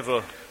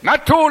devil.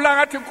 Ngathula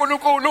ngathi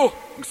uNkulunkulu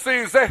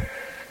ngisize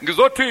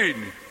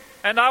ngizothini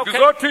And how can,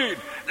 ngizothini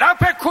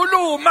lapha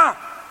ekhuluma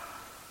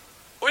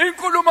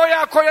inkulumo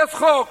yakho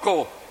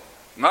yesihogo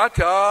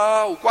ngathi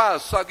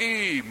ukwasa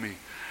kimi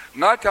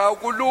ngathi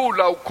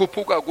akulula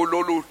ukukhuphuka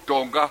kulolu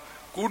donga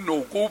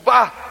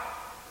kunokuba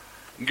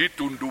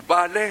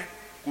ngidundubale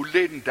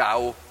kule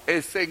ndawo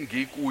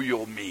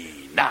esengikuyo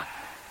mina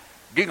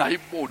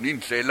ngingayiboni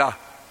indlela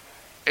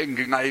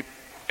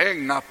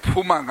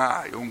engaphuma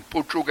ngayo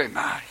ngiputshuke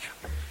ngayo.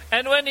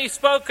 And when he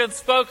spoke,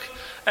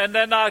 and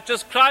then I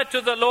just cried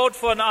to the Lord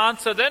for an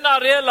answer, then I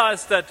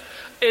realized that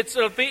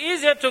it'll be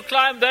easier to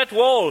climb that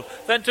wall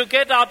than to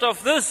get out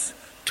of this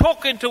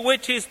talk into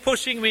which he's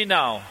pushing me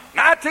now.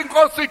 Ngathi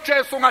Nkosi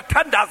Jesu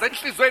ngathandaza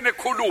enhlizweni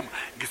ekhuluma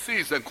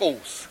ngisize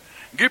Nkosi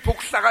ngiphe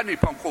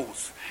ukuhlakanipha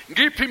Nkosi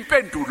ngiphe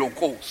impendulo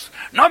Nkosi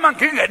noma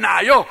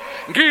ngingenayo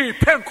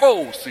ngiphe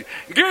Nkosi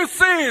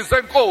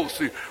ngisize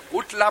Nkosi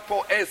kuthi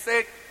lapho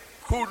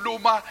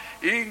khuluma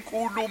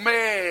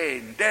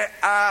inkulumende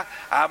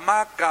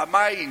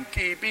amagama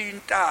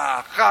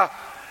intibintaga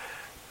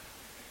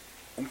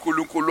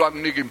uNkulunkulu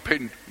anginika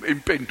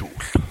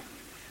impendulo.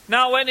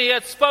 Now when he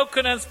had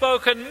spoken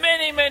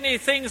many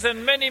things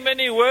and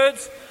many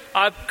words,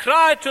 I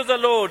cried to the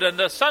Lord,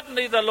 and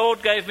suddenly the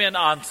Lord gave me an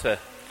answer.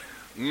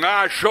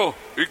 Ngasho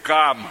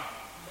igama.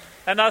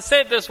 And I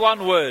said this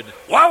one word.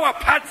 Wawa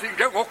phansi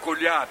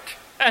njengoGoliath.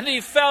 And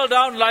he fell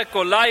down like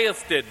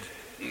Goliath did.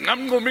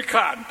 Ngamnquma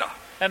ikhanda.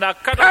 And I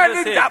cut off his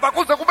head. Indaba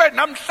kuze kube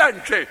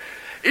namhlanje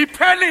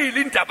iphelile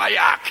indaba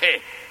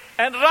yakhe.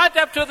 And right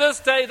up to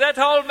this day, that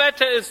whole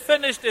matter is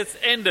finished, it's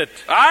ended.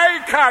 Hayi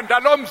ikhanda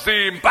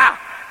lomzimba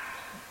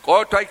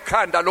kodwa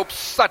ikhanda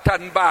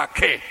lobusathani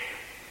bakhe.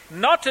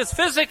 Not his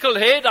physical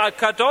head I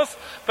cut off,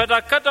 but I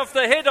cut off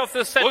the head of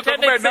the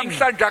satanic thing.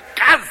 Namhlanje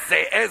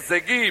kaze eze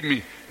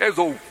kimi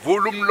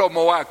ezovula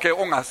umlomo wakhe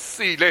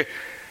ongasile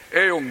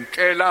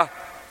eyongitshela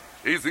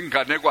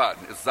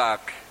izinganekwane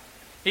zakhe.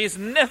 He's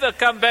never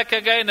come back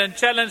again and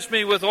challenged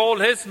me with all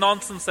his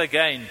nonsense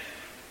again.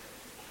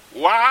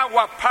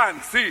 Wawa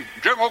phansi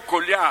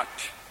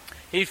njengoGoliath.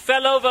 He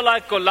fell over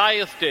like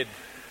Goliath did.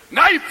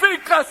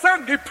 Ngayifika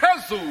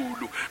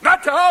sengiphezulu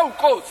ngathi hawu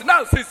Nkosi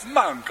nasi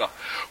isimanga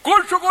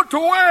kusho ukuthi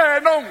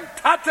wena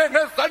ungithathe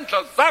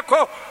ngezandla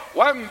zakho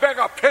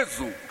wangibeka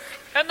phezulu.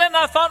 And then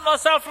I found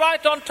myself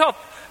right on top,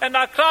 and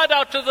I cried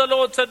out to the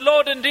Lord, said,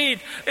 Lord, indeed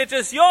it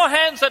is your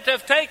hands that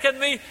have taken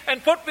me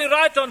and put me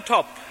right on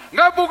top.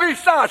 Ngabuka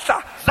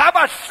ihlahla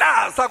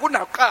zabahlaza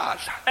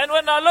kunaqala. And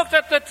when I looked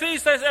at the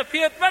trees, they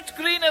appeared much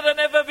greener than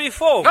ever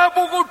before.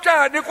 Ngabuka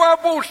utshani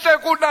kwabuhle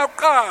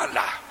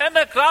kunaqala. And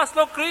the grass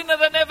looked greener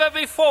than ever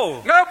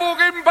before.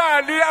 Ngabuka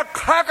imbali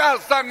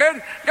yaqhakaza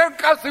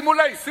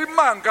ngenkazimulo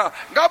isimanga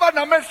ngaba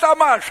namehla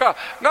amasha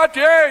ngathi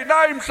hey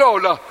na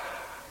imhlola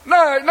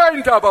na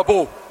indaba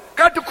bo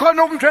kanti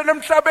khona ukungena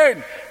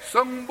emhlabeni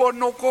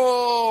sengibona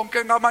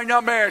konke ngamanye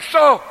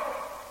amehlo.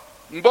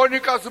 And then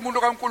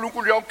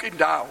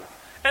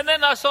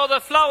I saw the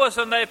flowers,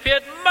 and they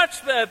appeared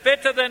much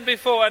better than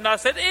before. And I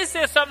said, is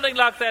there something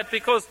like that?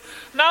 Because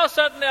now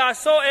suddenly I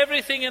saw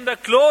everything in the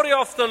glory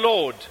of the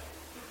Lord.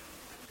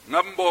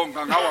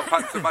 Ngambonga ngawa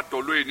phansi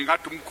emadolweni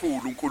ngathi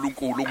umkhulu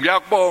uNkulunkulu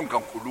ngiyakubonga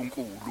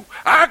uNkulunkulu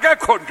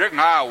akekho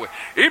njengawe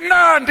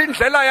imnandi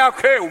indlela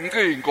yakho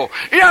eyuncingo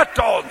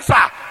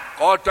iyadonsa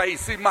kodwa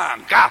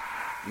isimanga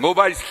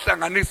ngoba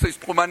isihlanganisa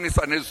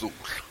isixhumanisa nezulu.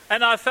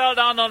 And I fell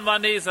down on my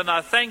knees and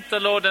I thanked the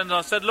Lord and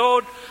I said,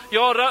 Lord,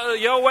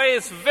 your way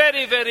is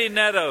very, very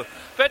narrow,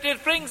 but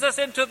it brings us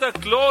into the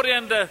glory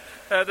and the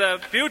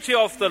beauty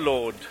of the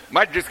Lord.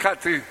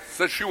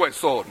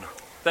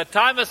 The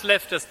time has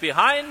left us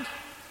behind.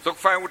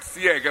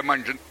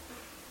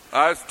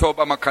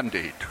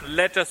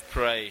 Let us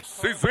pray.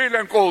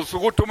 Sizwile Nkosi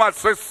ukuthi uma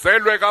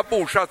sesizelwe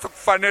kabusha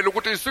sikufanele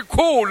ukuthi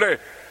sikhule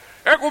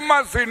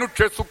ekumazini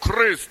uJesu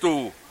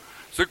Kristu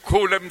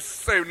sikhule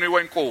emseni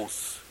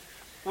wenkosi.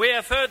 We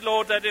have heard,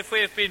 Lord, that if we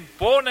have been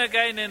born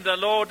again in the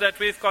Lord, that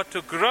we've got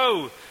to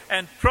grow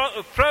and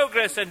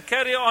progress and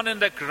carry on in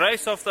the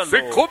grace of the Lord.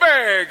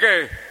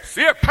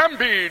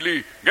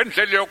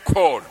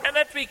 And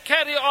that we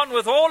carry on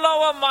with all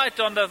our might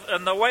on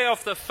the way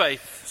of the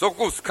faith.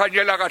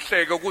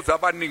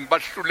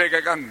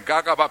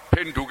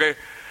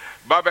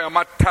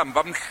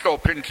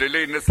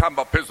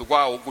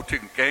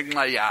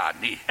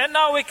 And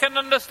now we can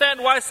understand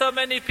why so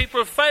many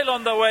people fail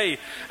on the way,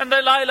 and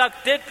they lie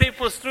like dead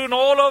people strewn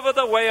all over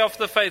the way of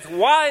the faith.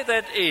 Why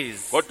that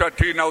is.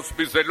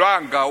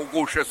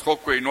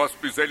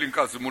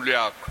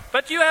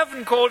 But you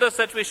haven't called us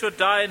that we should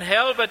die in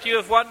hell, but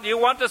you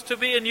want us to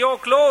be in your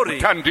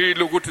glory. And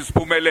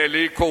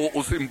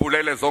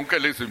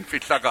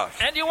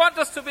you want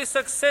us to be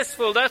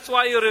successful. That's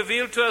why you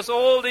reveal to us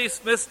all these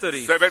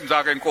mysteries. And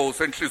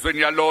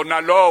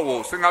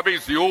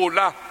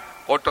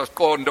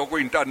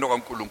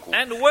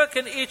work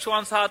in each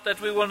one's heart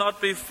that we will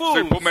not be fools,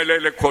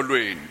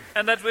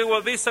 and that we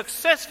will be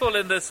successful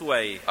in this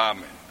way.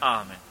 Amen.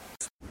 Amen.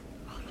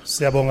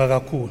 Siyabonga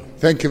kakhulu.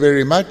 Thank you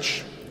very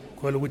much.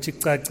 Khona ukuthi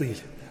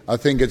icacile. I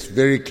think it's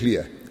very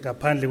clear.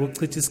 Ngaphandle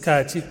kokuchitha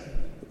isikhathi,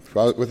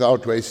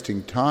 Without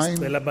wasting time,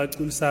 cela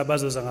abaculisa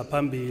bazoza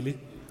ngaphambili,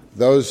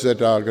 those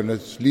that are going to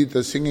lead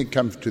the singing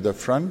come to the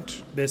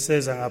front,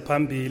 beseza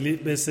ngaphambili,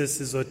 bese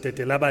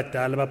sizodedela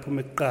abadala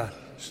baphume kuqala.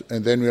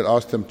 and then we'll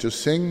ask them to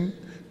sing,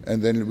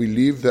 and then we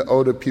leave the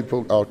older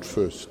people out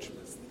first.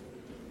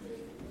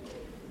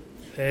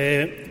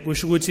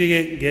 Kusho ukuthi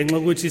ke ngenxa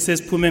ukuthi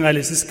sesiphume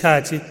ngalesi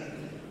sikhathi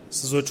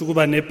sizothi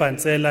kuba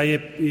nebhansela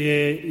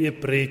ye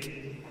break.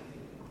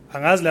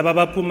 Angazi laba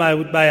abaphumayo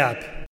ukuthi bayaphi.